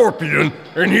scorpion,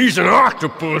 and he's an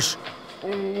octopus.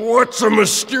 What's a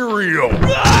Mysterio?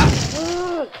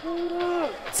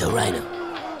 So, Rhino,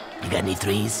 you got any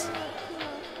threes?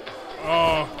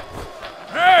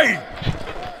 Hey!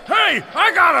 Hey,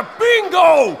 I got a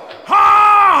bingo! Ha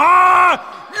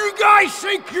ha! You guys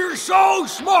think you're so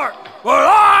smart, but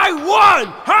I won!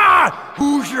 Ha!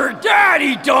 Who's your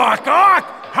daddy, Doc Ock?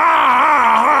 Ha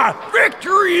ha ha!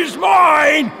 Victory is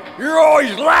mine! You're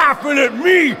always laughing at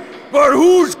me, but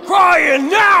who's crying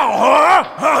now, huh?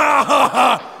 Ha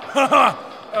ha ha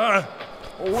ha!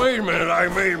 Wait a minute, I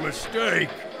made a mistake.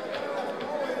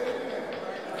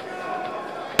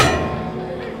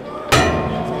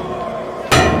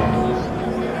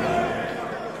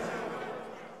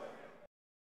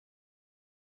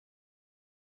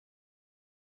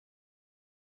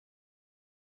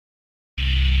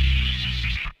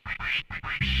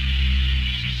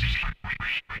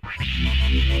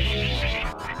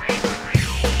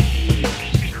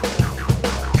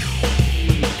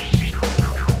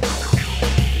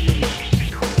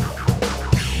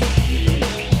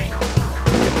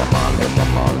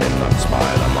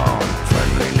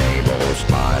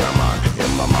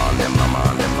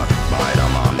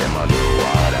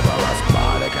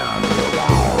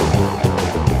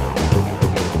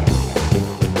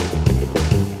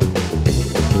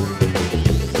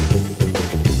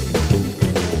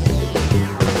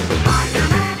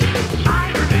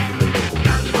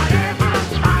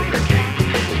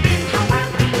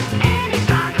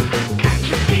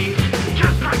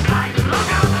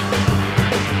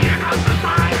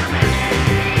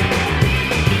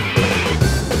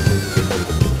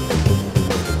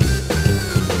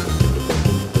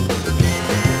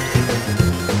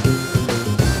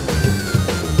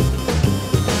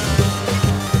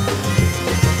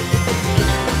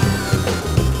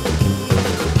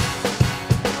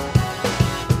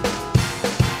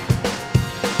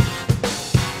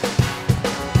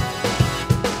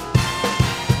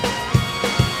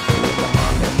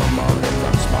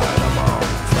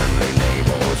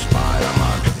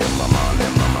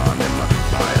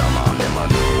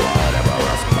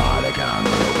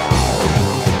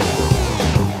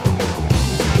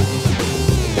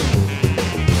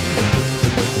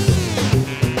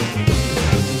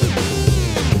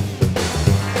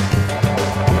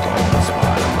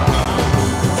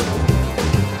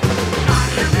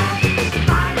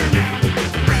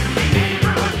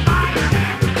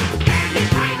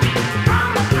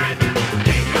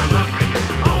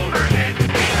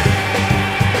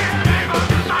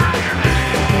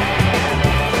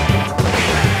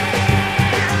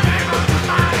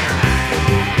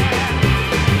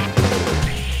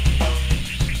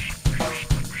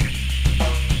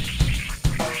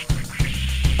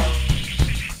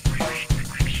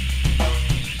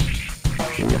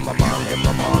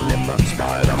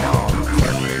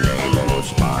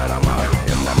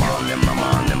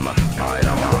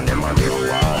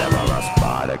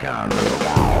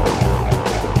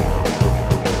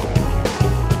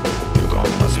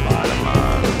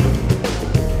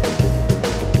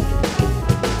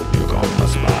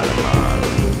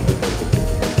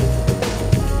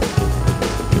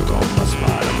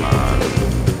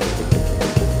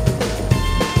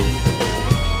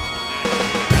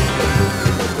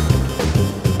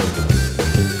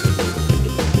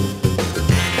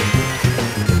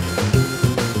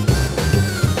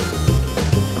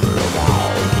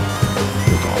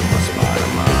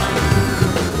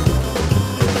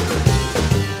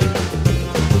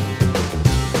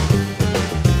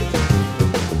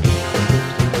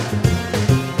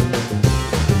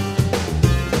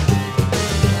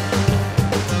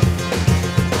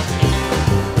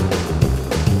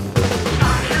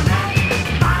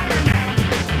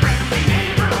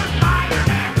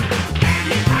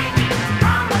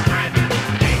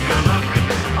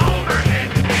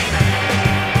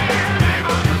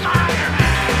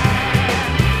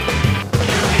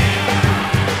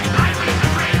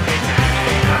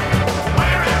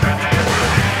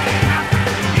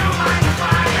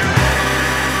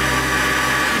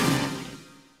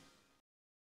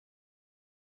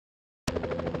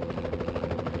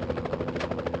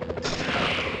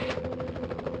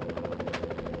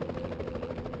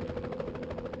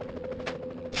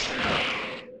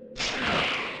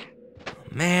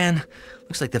 Man,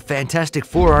 looks like the Fantastic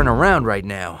Four aren't around right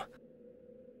now.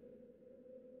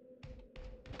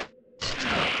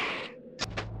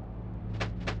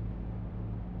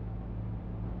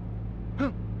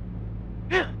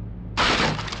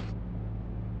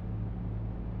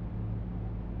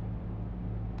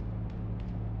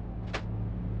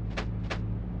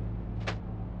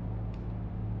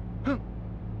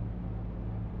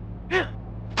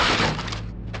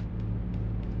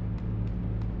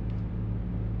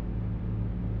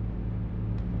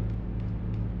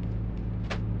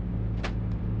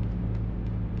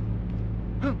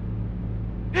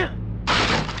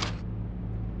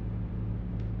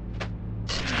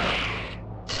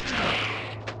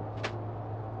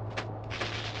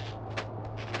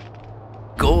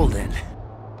 Golden.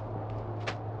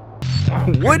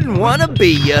 Wouldn't wanna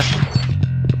be ya.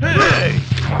 Hey!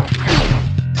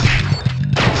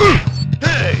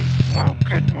 Hey!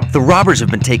 The robbers have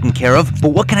been taken care of, but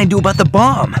what can I do about the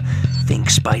bomb? Think,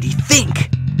 Spidey, think!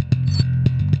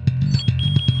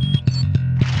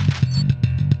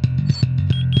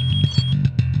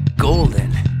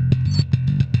 Golden.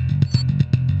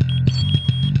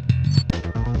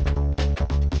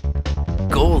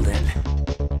 Golden.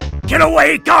 Get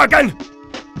away, Gargan!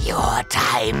 Your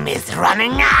time is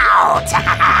running out!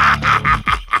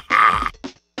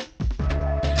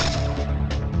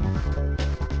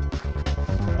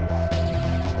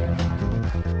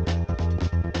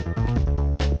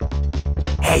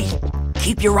 Hey,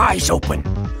 keep your eyes open.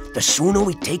 The sooner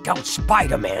we take out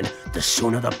Spider-Man, the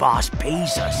sooner the boss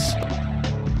pays us.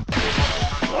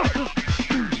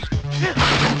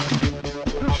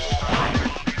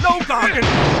 No, Gargan!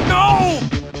 No!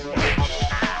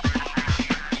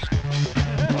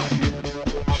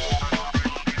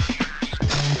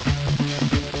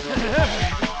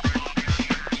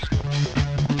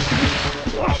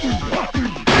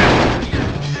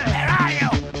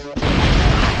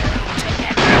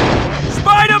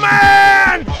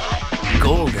 Spider-Man!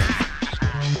 Golden.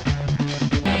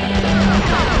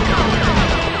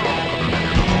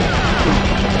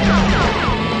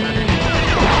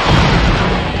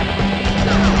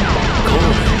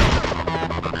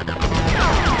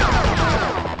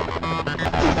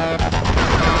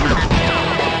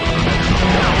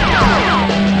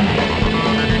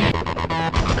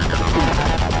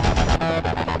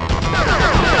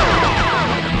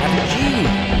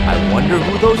 I wonder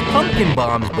who those pumpkin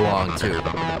bombs belong to.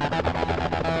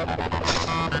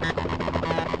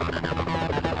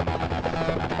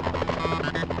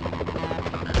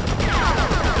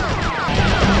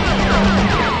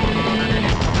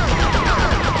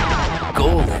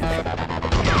 Golden.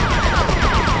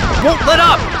 Won't let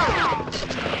up!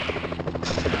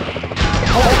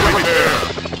 Over there!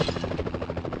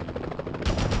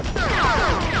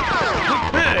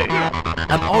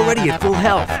 I'm already at full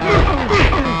health.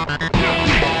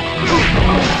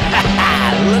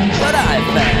 Look what I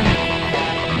found.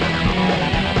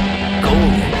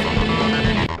 Golden.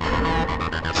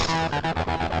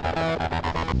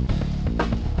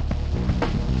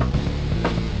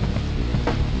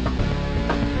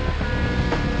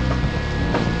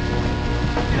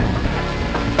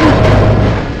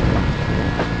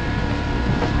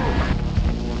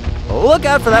 Look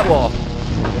out for that wall.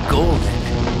 Golden.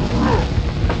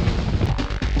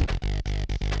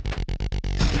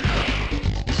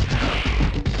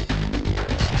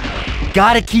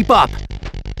 Gotta keep up!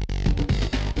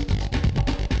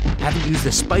 Haven't used the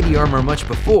Spidey armor much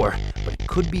before, but it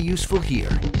could be useful here.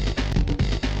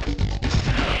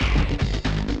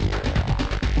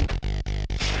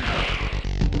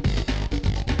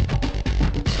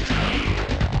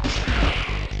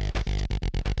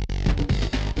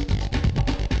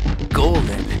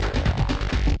 Golden.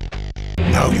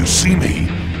 Now you see me,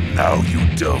 now you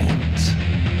don't.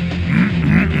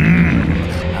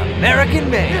 American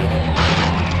made.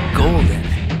 Golden.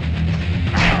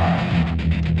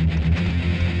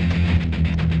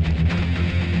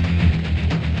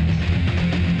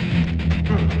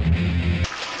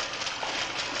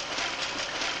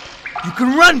 You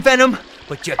can run, Venom,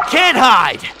 but you can't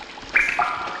hide!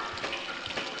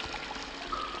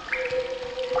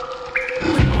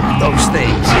 Those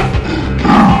things.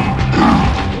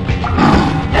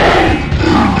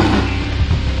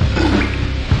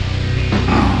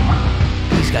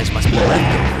 These guys must be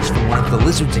leftovers from one of the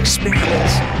lizard's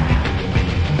experiments.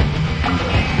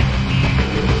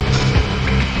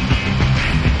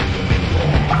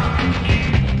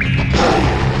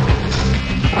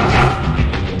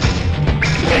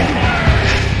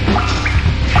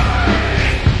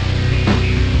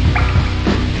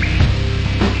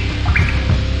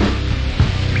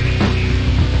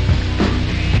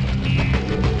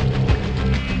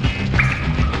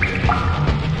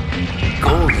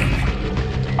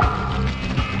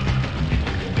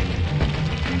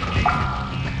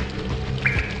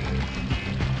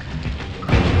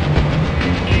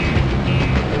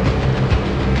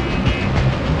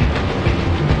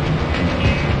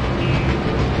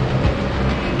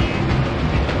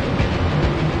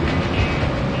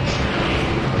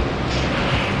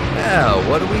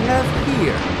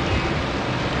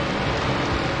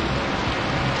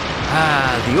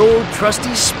 The old trusty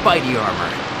Spidey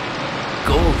armor.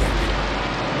 Golden.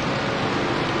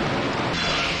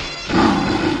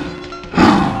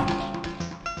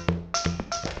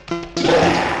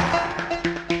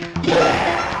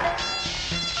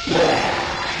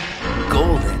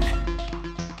 Golden.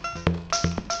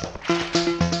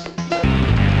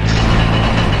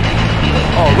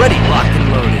 Already locked and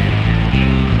loaded.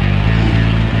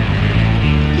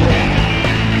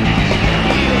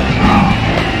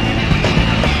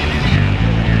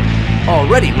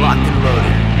 Already locked and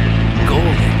loaded.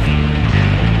 Golden.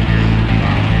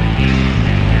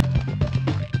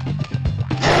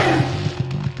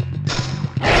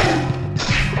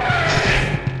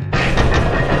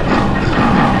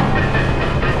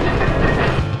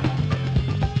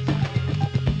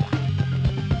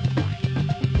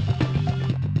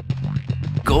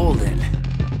 Golden.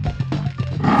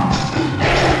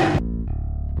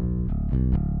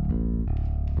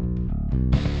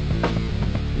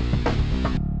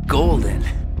 Golden.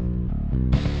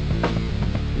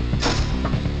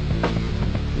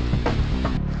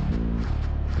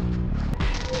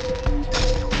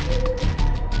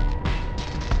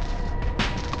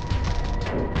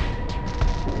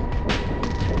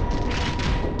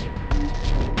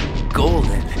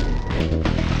 Golden.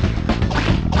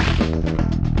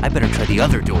 I better try the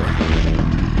other door.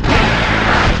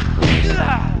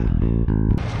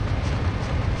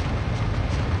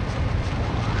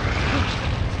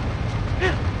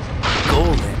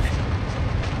 Golden.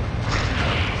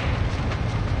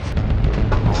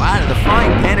 Oh, out of the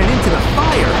frying pan and into the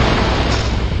fire.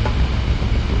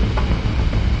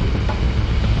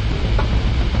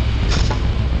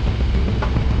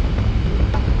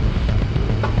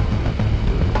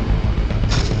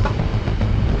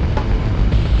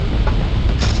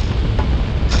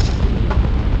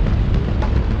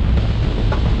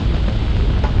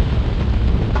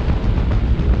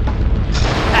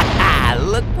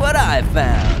 Look what I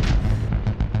found.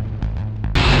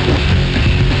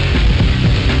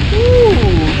 Ooh,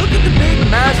 look at the big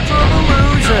master of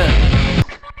illusion.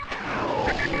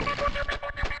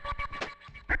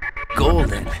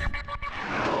 Golden.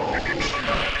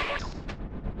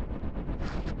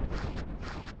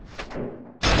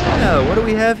 Yeah, what do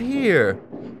we have here?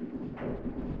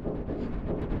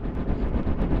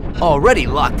 Already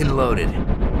locked and loaded.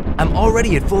 I'm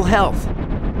already at full health.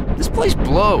 This place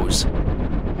blows.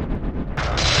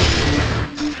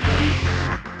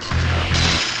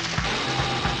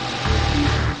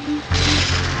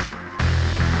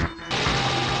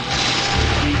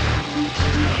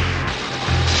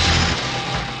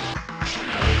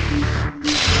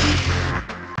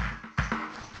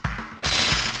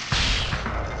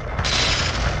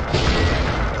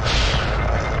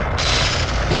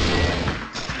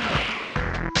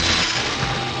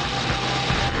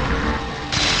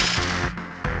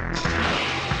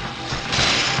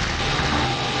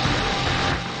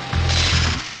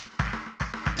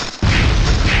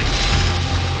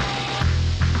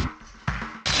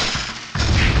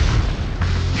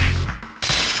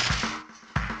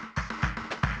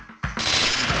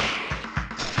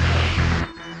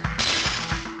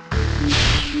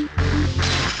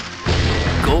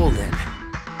 Golden.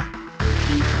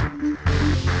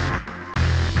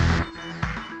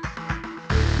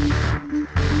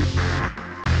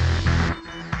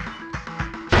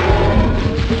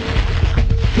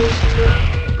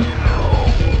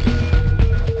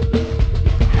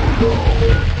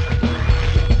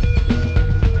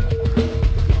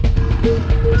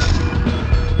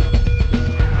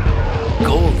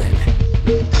 Golden.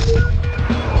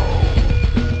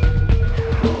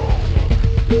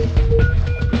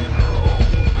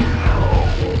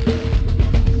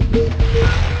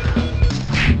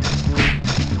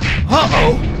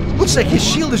 Uh-oh! Looks like his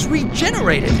shield is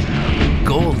regenerated.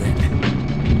 Golden.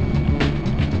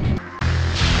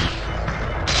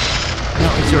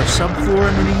 Now, is there a subfloor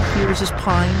underneath here? Is this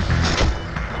pine?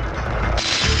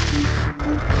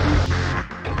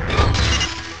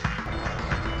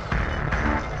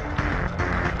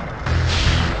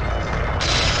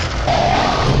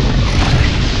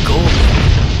 Golden.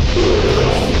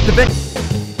 The vent.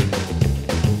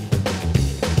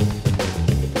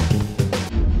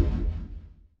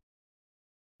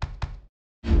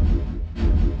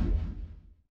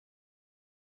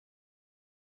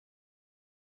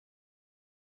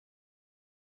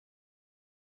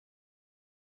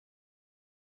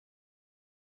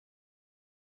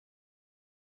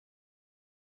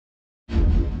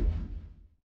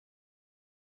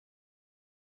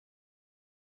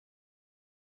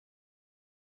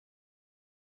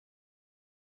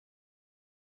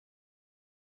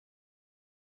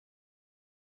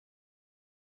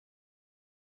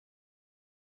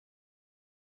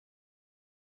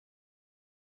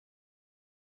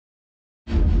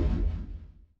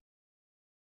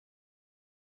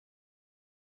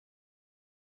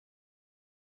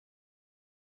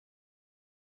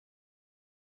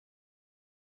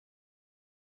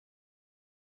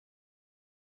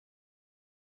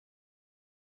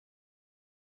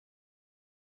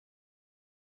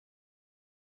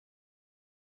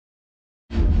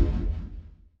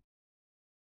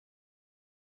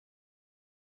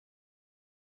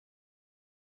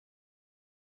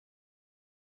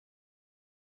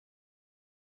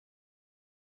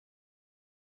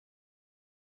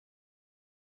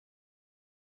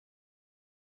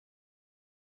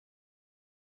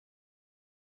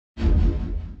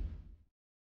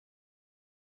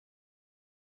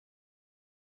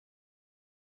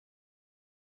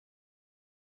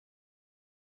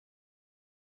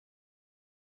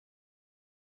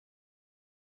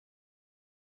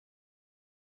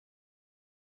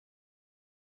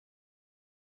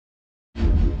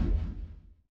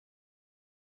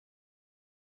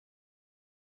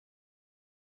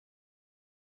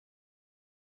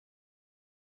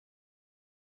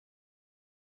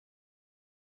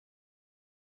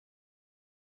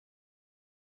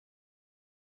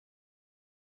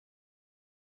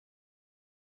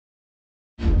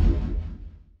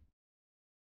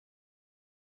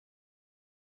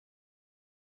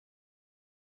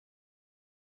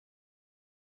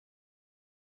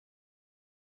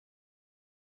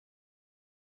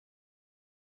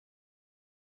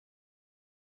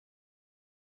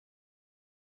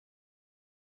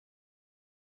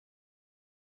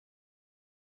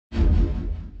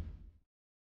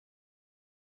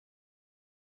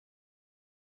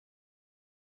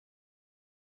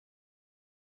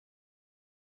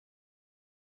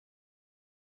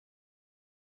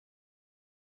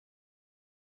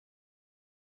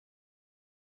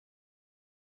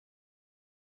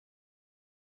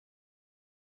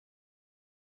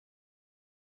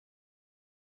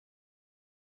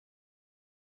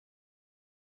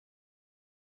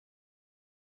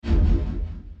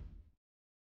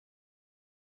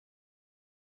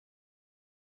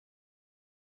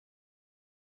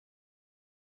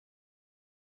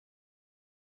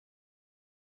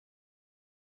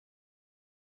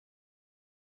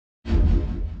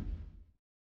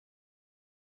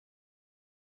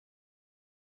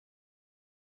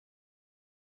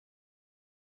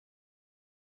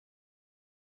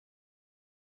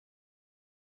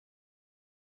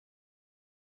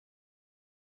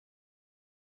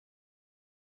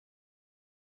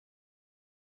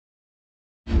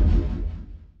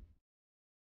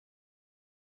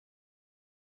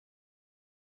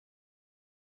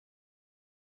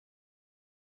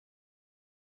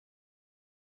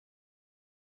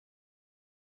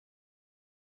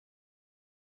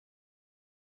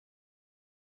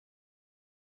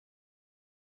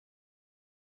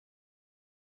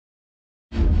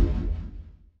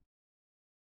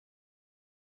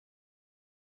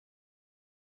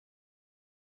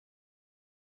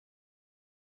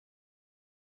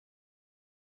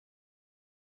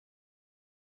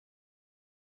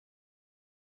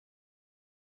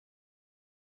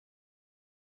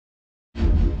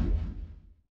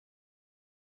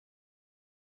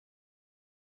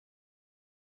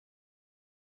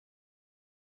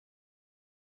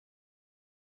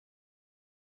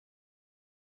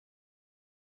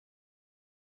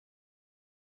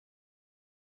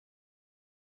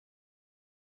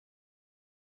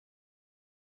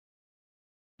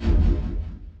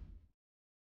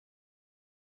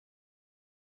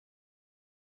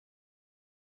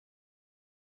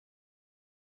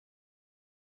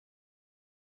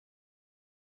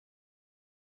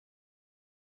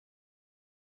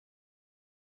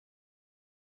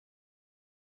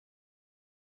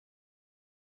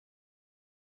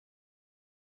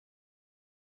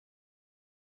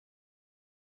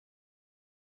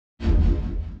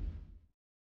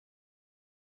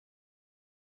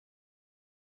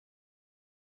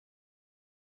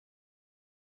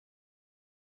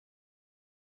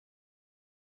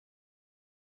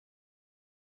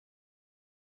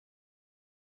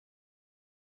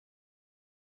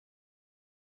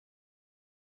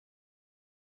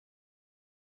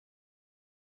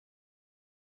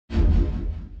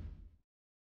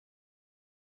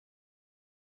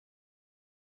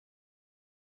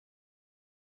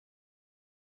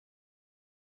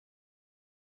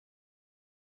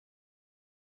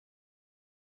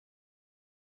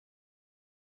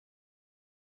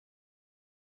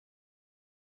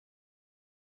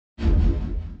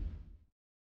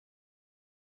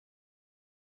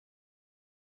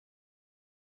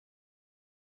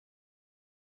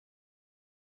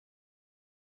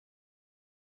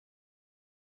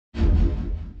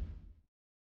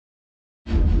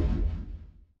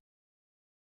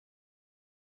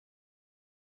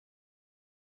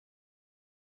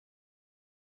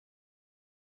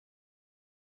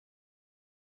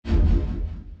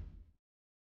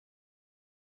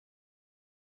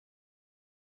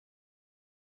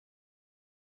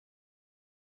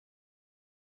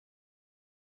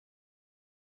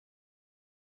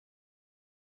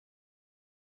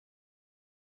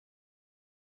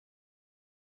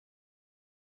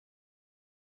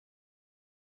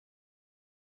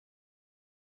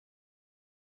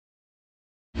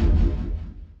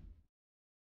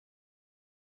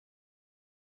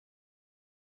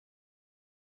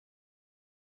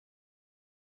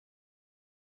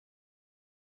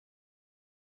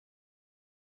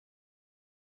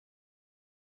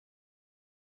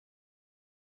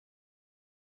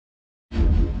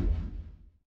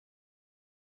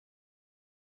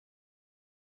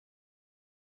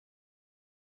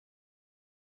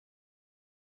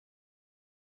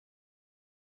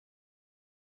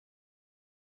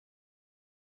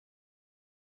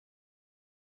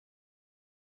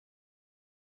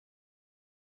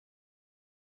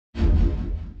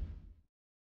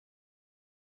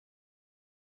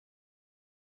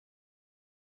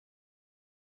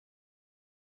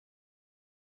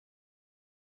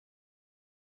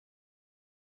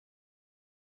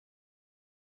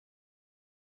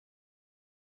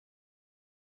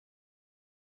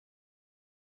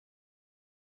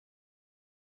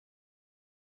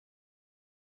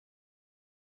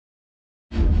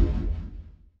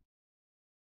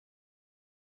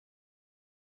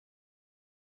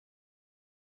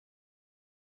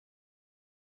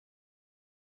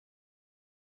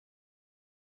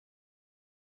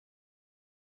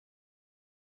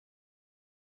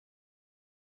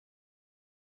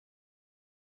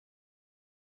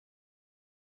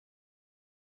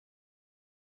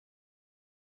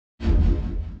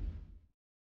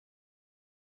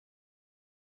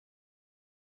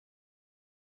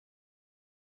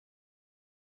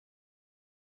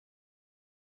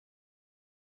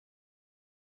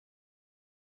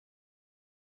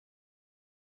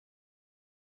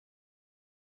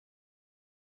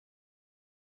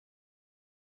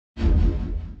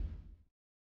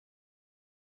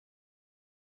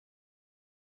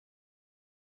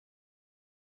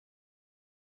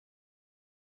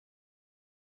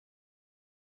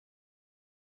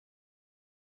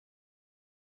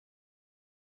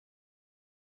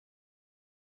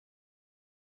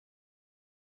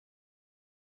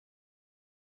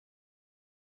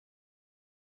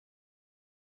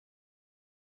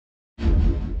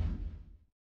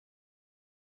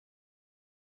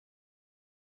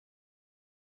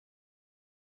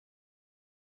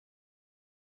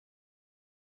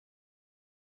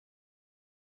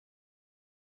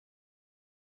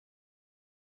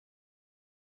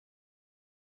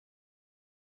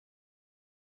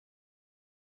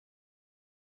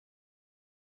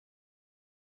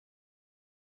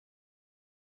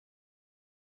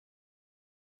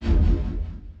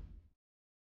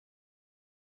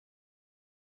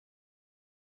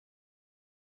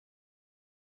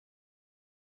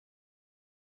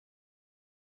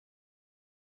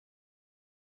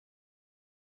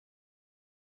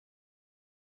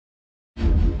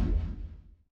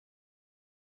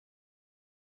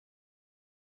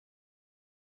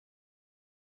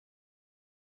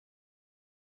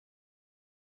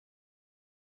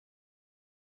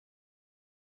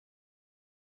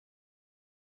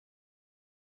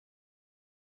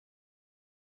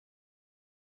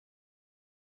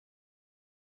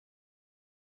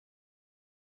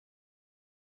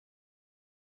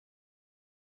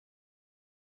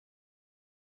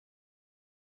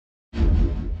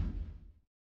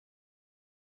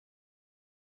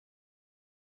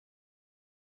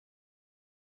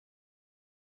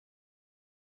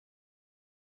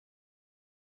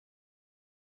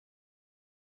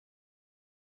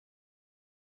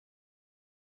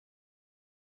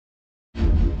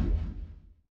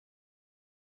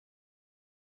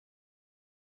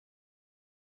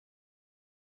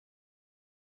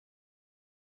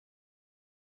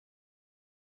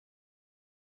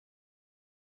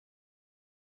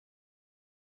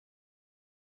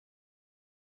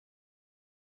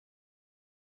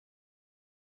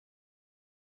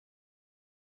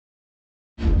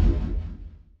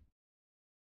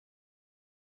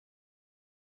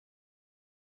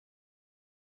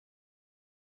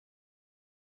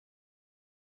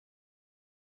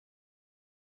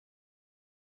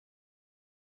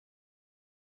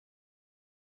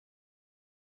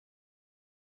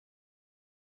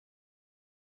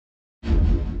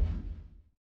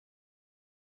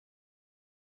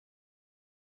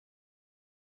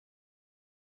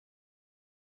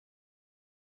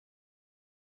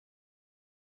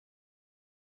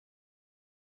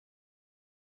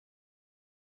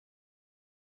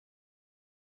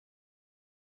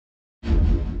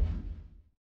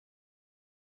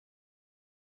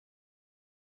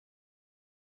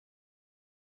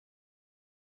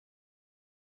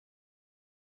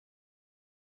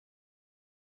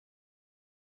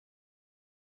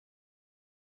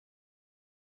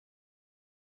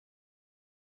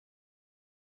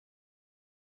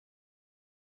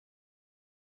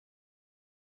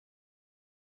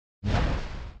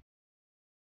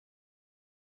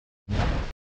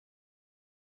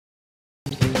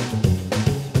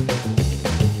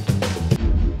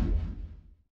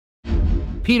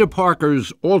 Peter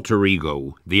Parker's alter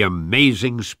ego, the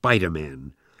amazing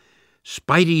Spider-Man.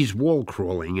 Spidey's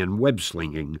wall-crawling and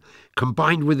web-slinging,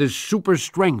 combined with his super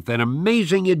strength and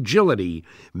amazing agility,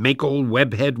 make old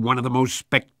Webhead one of the most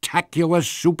spectacular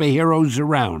superheroes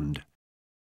around.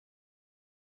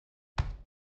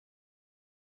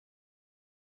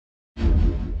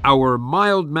 Our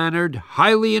mild-mannered,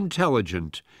 highly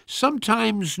intelligent,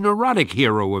 sometimes neurotic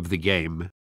hero of the game.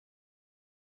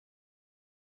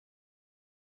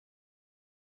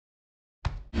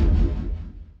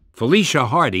 Felicia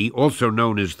Hardy, also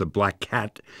known as the Black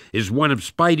Cat, is one of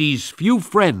Spidey's few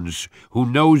friends who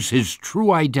knows his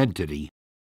true identity.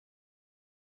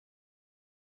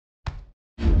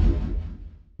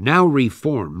 Now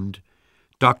reformed,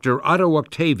 Dr. Otto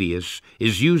Octavius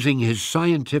is using his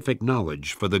scientific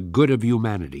knowledge for the good of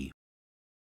humanity.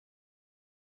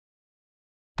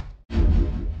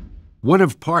 One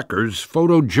of Parker's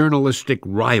photojournalistic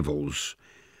rivals,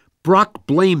 Brock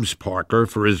blames Parker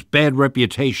for his bad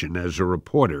reputation as a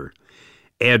reporter.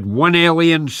 Add one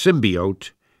alien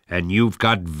symbiote, and you've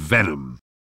got Venom.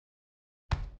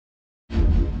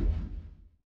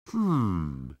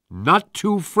 Not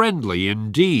too friendly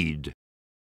indeed.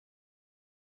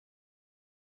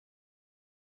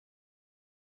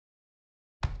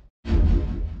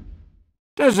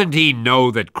 Doesn't he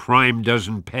know that crime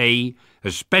doesn't pay,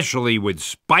 especially with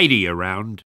Spidey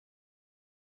around?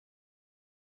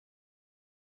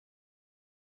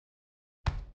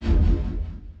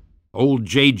 Old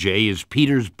JJ is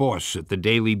Peter's boss at the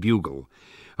Daily Bugle.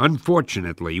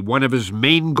 Unfortunately, one of his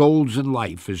main goals in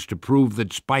life is to prove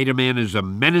that Spider-Man is a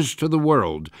menace to the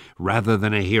world rather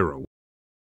than a hero.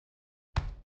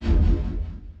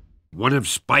 One of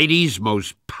Spidey's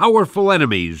most powerful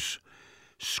enemies,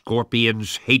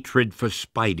 Scorpion's hatred for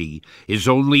Spidey, is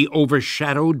only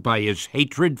overshadowed by his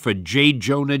hatred for J.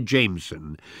 Jonah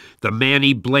Jameson, the man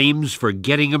he blames for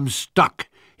getting him stuck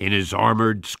in his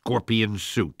armored Scorpion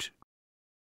suit.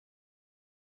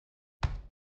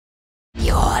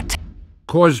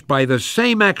 Caused by the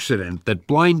same accident that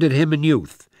blinded him in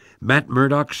youth, Matt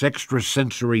Murdock's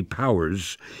extrasensory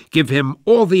powers give him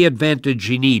all the advantage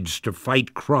he needs to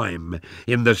fight crime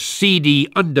in the seedy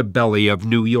underbelly of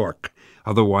New York,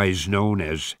 otherwise known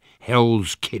as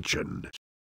Hell's Kitchen.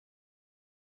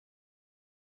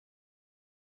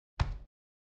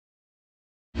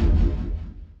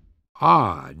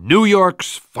 Ah, New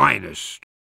York's finest.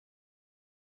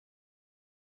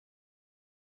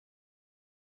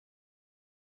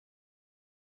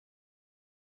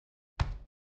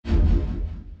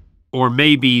 Or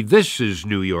maybe this is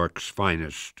New York's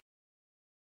finest.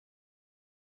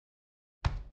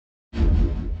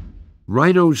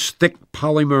 Rhino's thick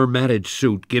polymer-matted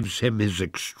suit gives him his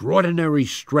extraordinary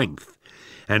strength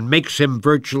and makes him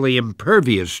virtually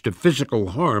impervious to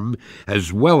physical harm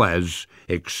as well as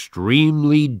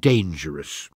extremely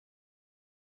dangerous.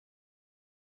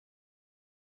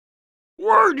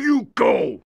 Where'd you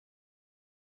go?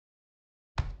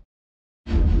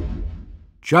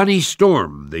 Johnny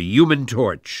Storm, the Human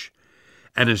Torch,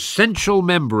 an essential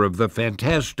member of the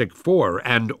Fantastic Four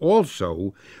and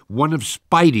also one of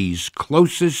Spidey's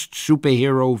closest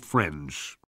superhero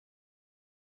friends.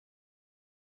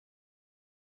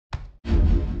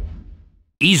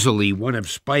 Easily one of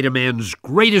Spider-Man's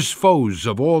greatest foes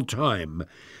of all time,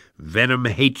 Venom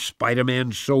hates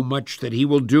Spider-Man so much that he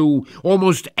will do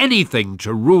almost anything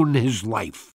to ruin his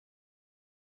life.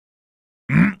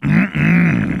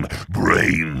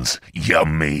 Brains,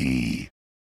 yummy.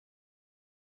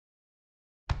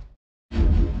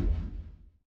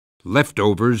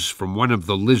 Leftovers from one of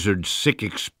the lizard's sick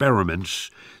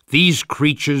experiments, these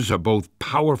creatures are both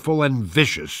powerful and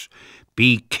vicious.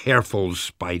 Be careful,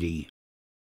 Spidey.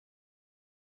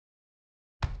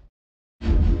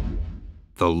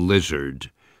 The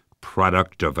lizard,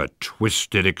 product of a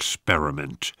twisted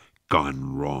experiment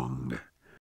gone wrong.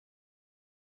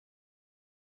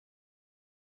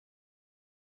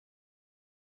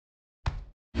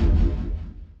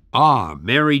 Ah,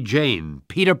 Mary Jane,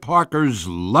 Peter Parker's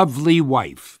lovely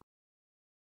wife.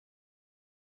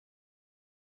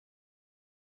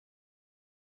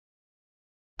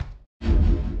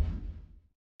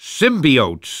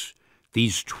 Symbiotes.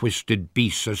 These twisted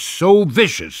beasts are so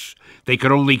vicious, they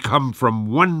could only come from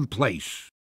one place.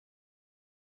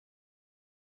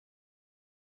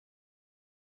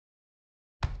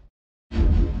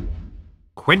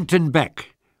 Quentin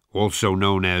Beck, also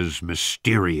known as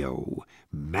Mysterio,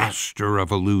 Master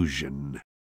of Illusion.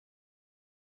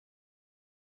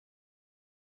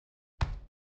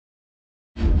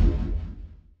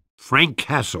 Frank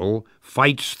Castle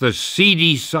fights the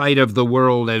seedy side of the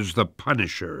world as the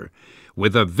Punisher,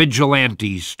 with a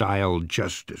vigilante-style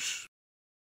justice.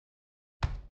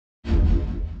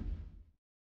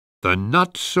 The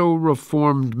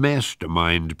not-so-reformed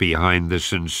mastermind behind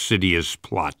this insidious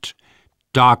plot,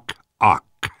 Doc Ock.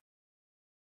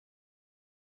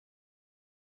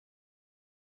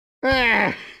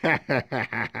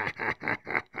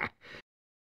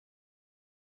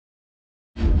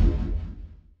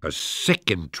 A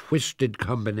sick and twisted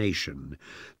combination,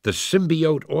 the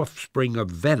symbiote offspring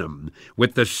of Venom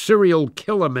with the serial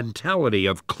killer mentality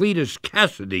of Cletus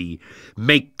Cassidy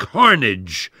make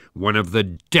Carnage one of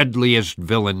the deadliest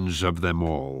villains of them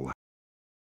all.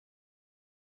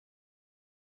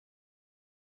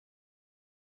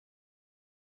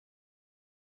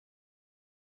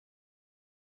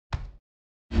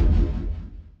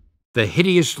 The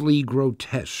hideously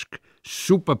grotesque,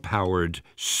 superpowered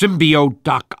symbiote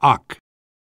Doc Ock.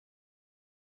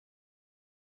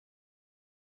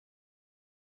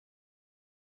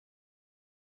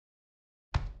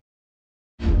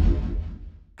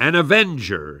 An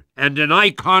avenger and an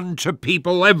icon to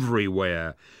people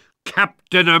everywhere,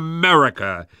 Captain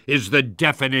America is the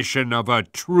definition of a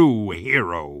true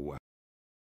hero.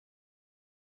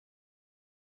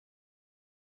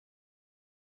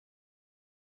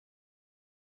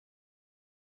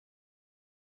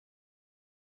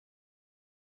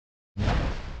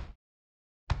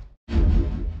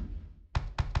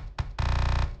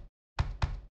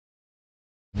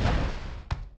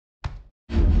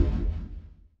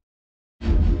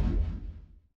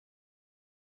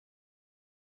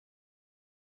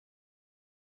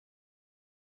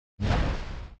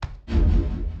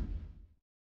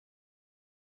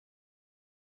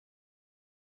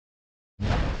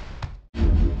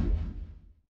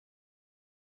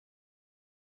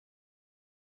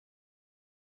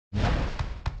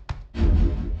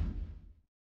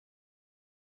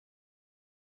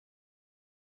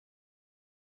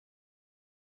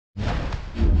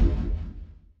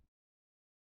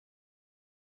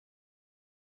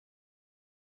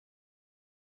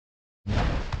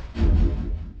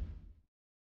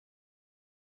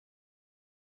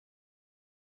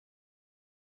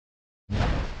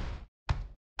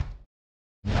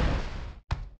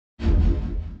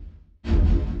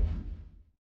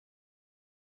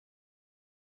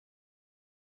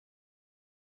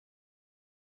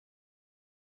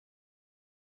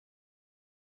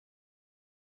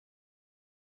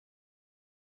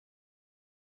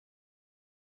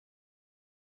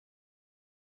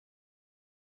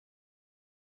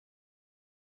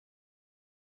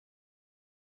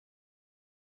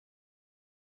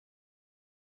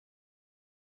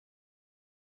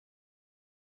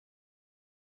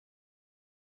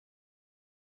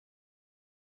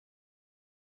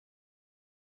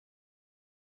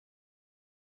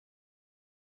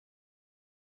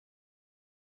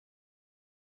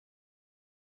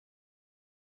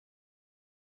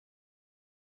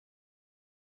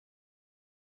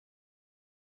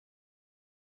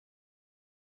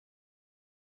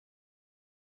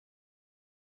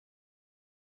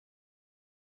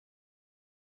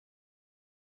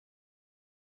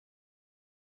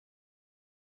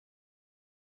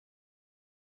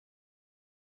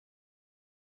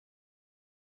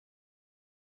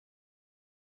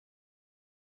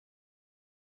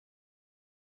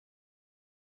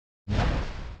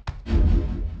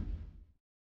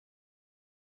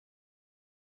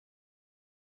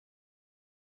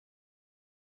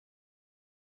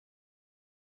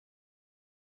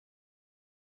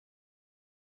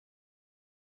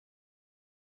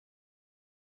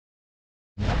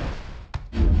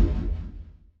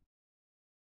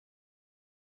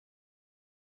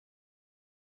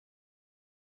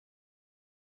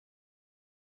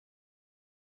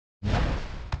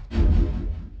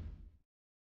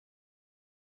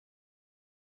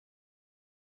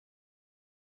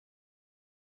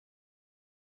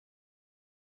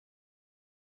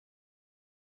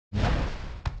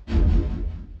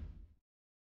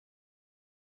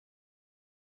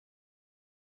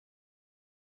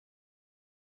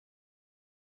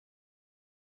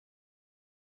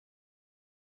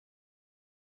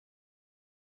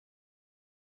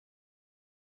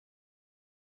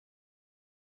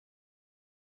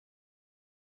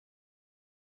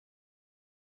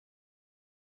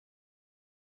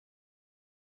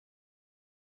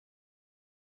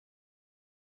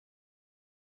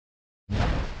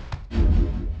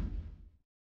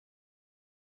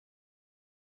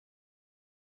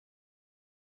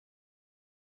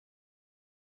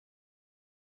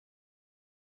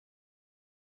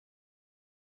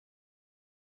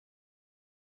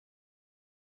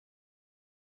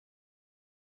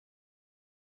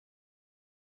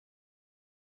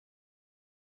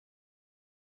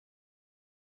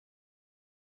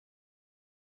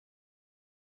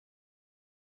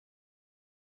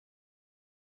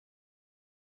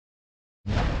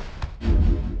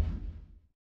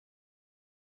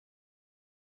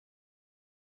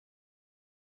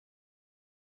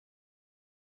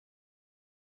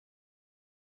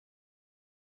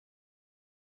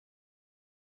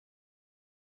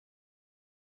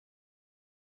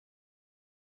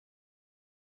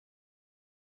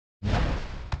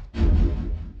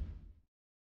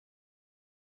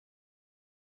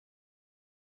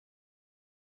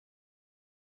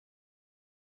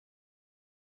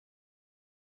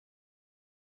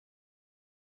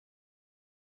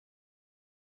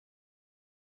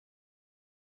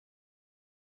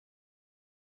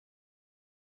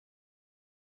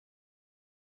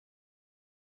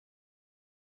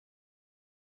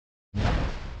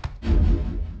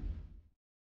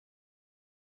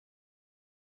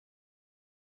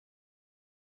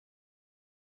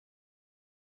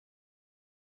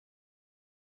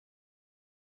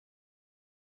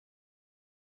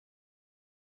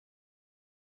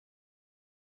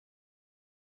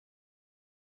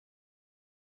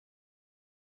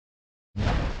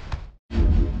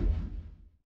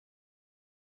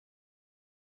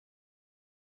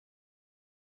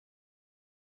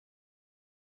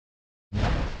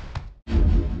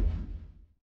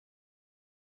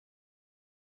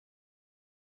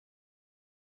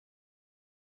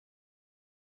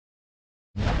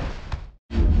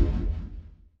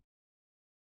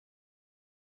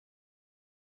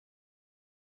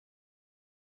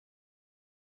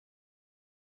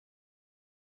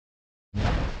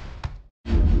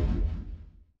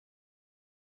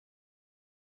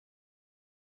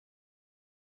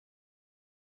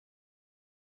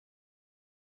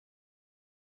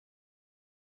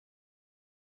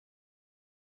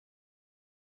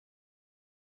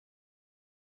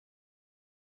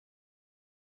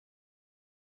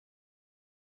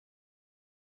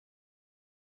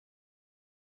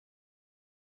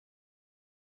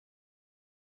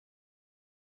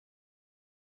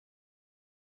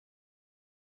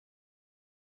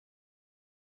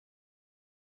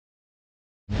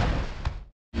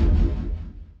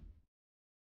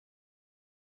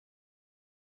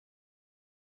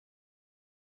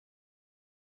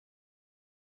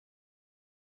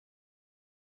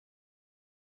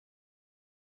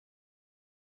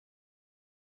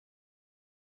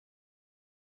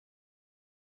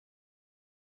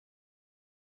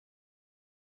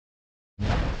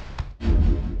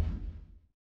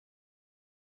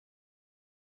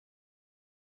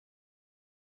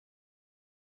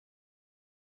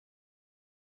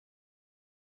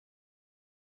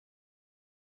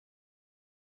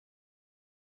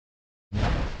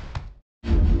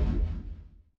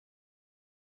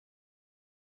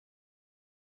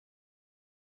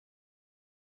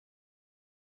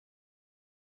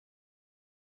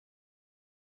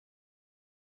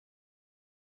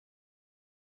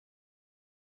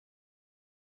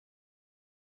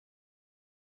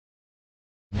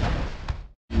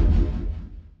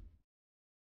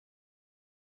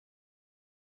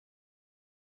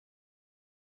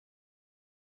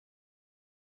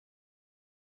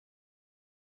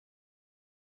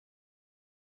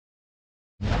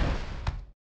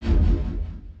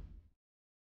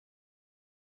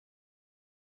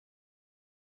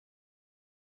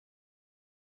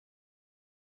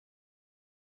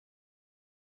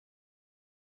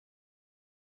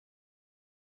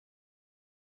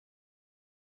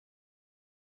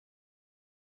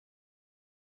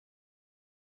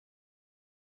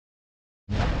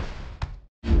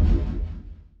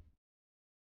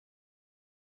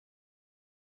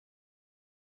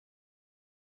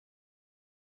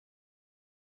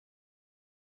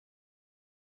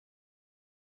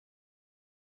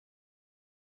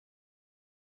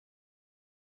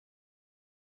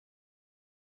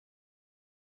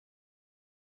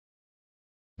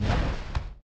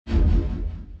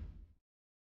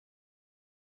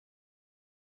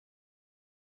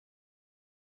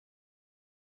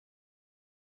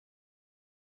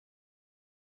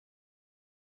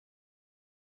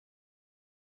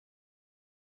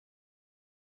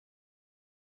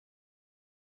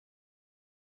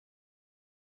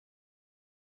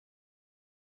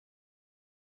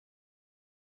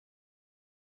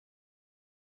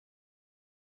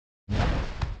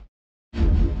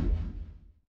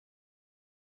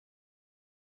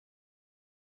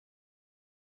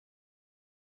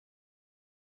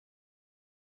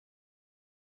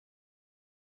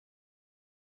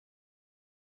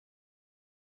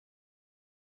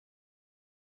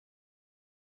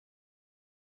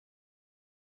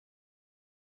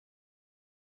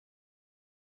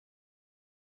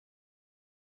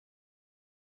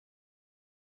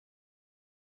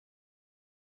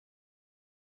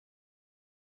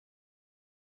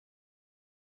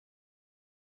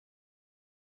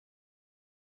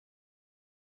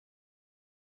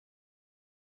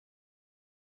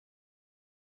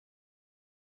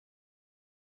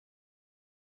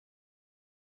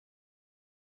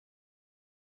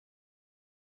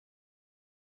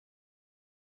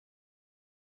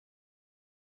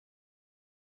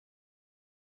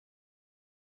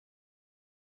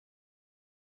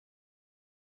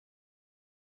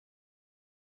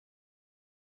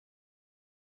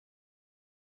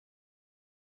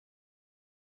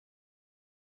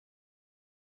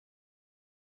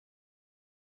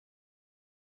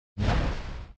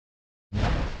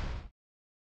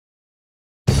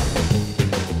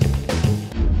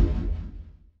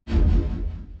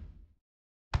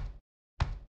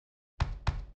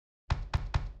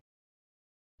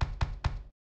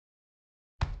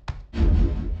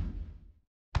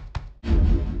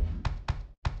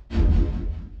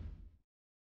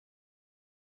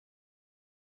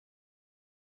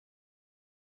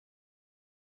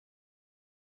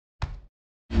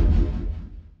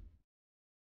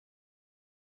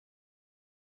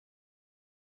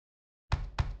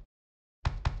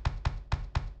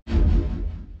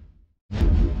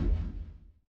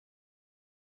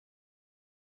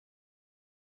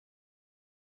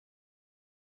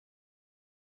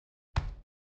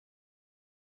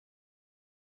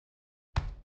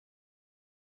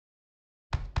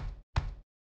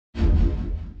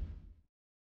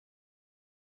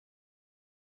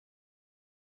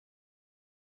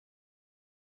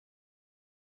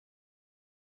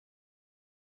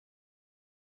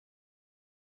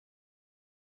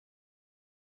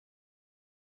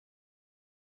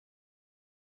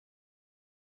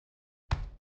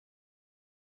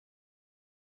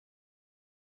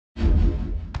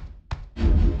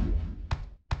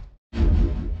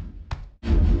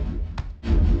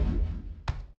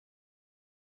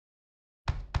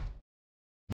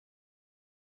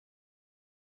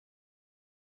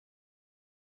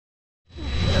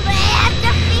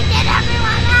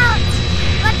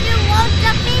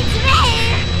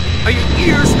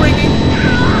 ears ringing.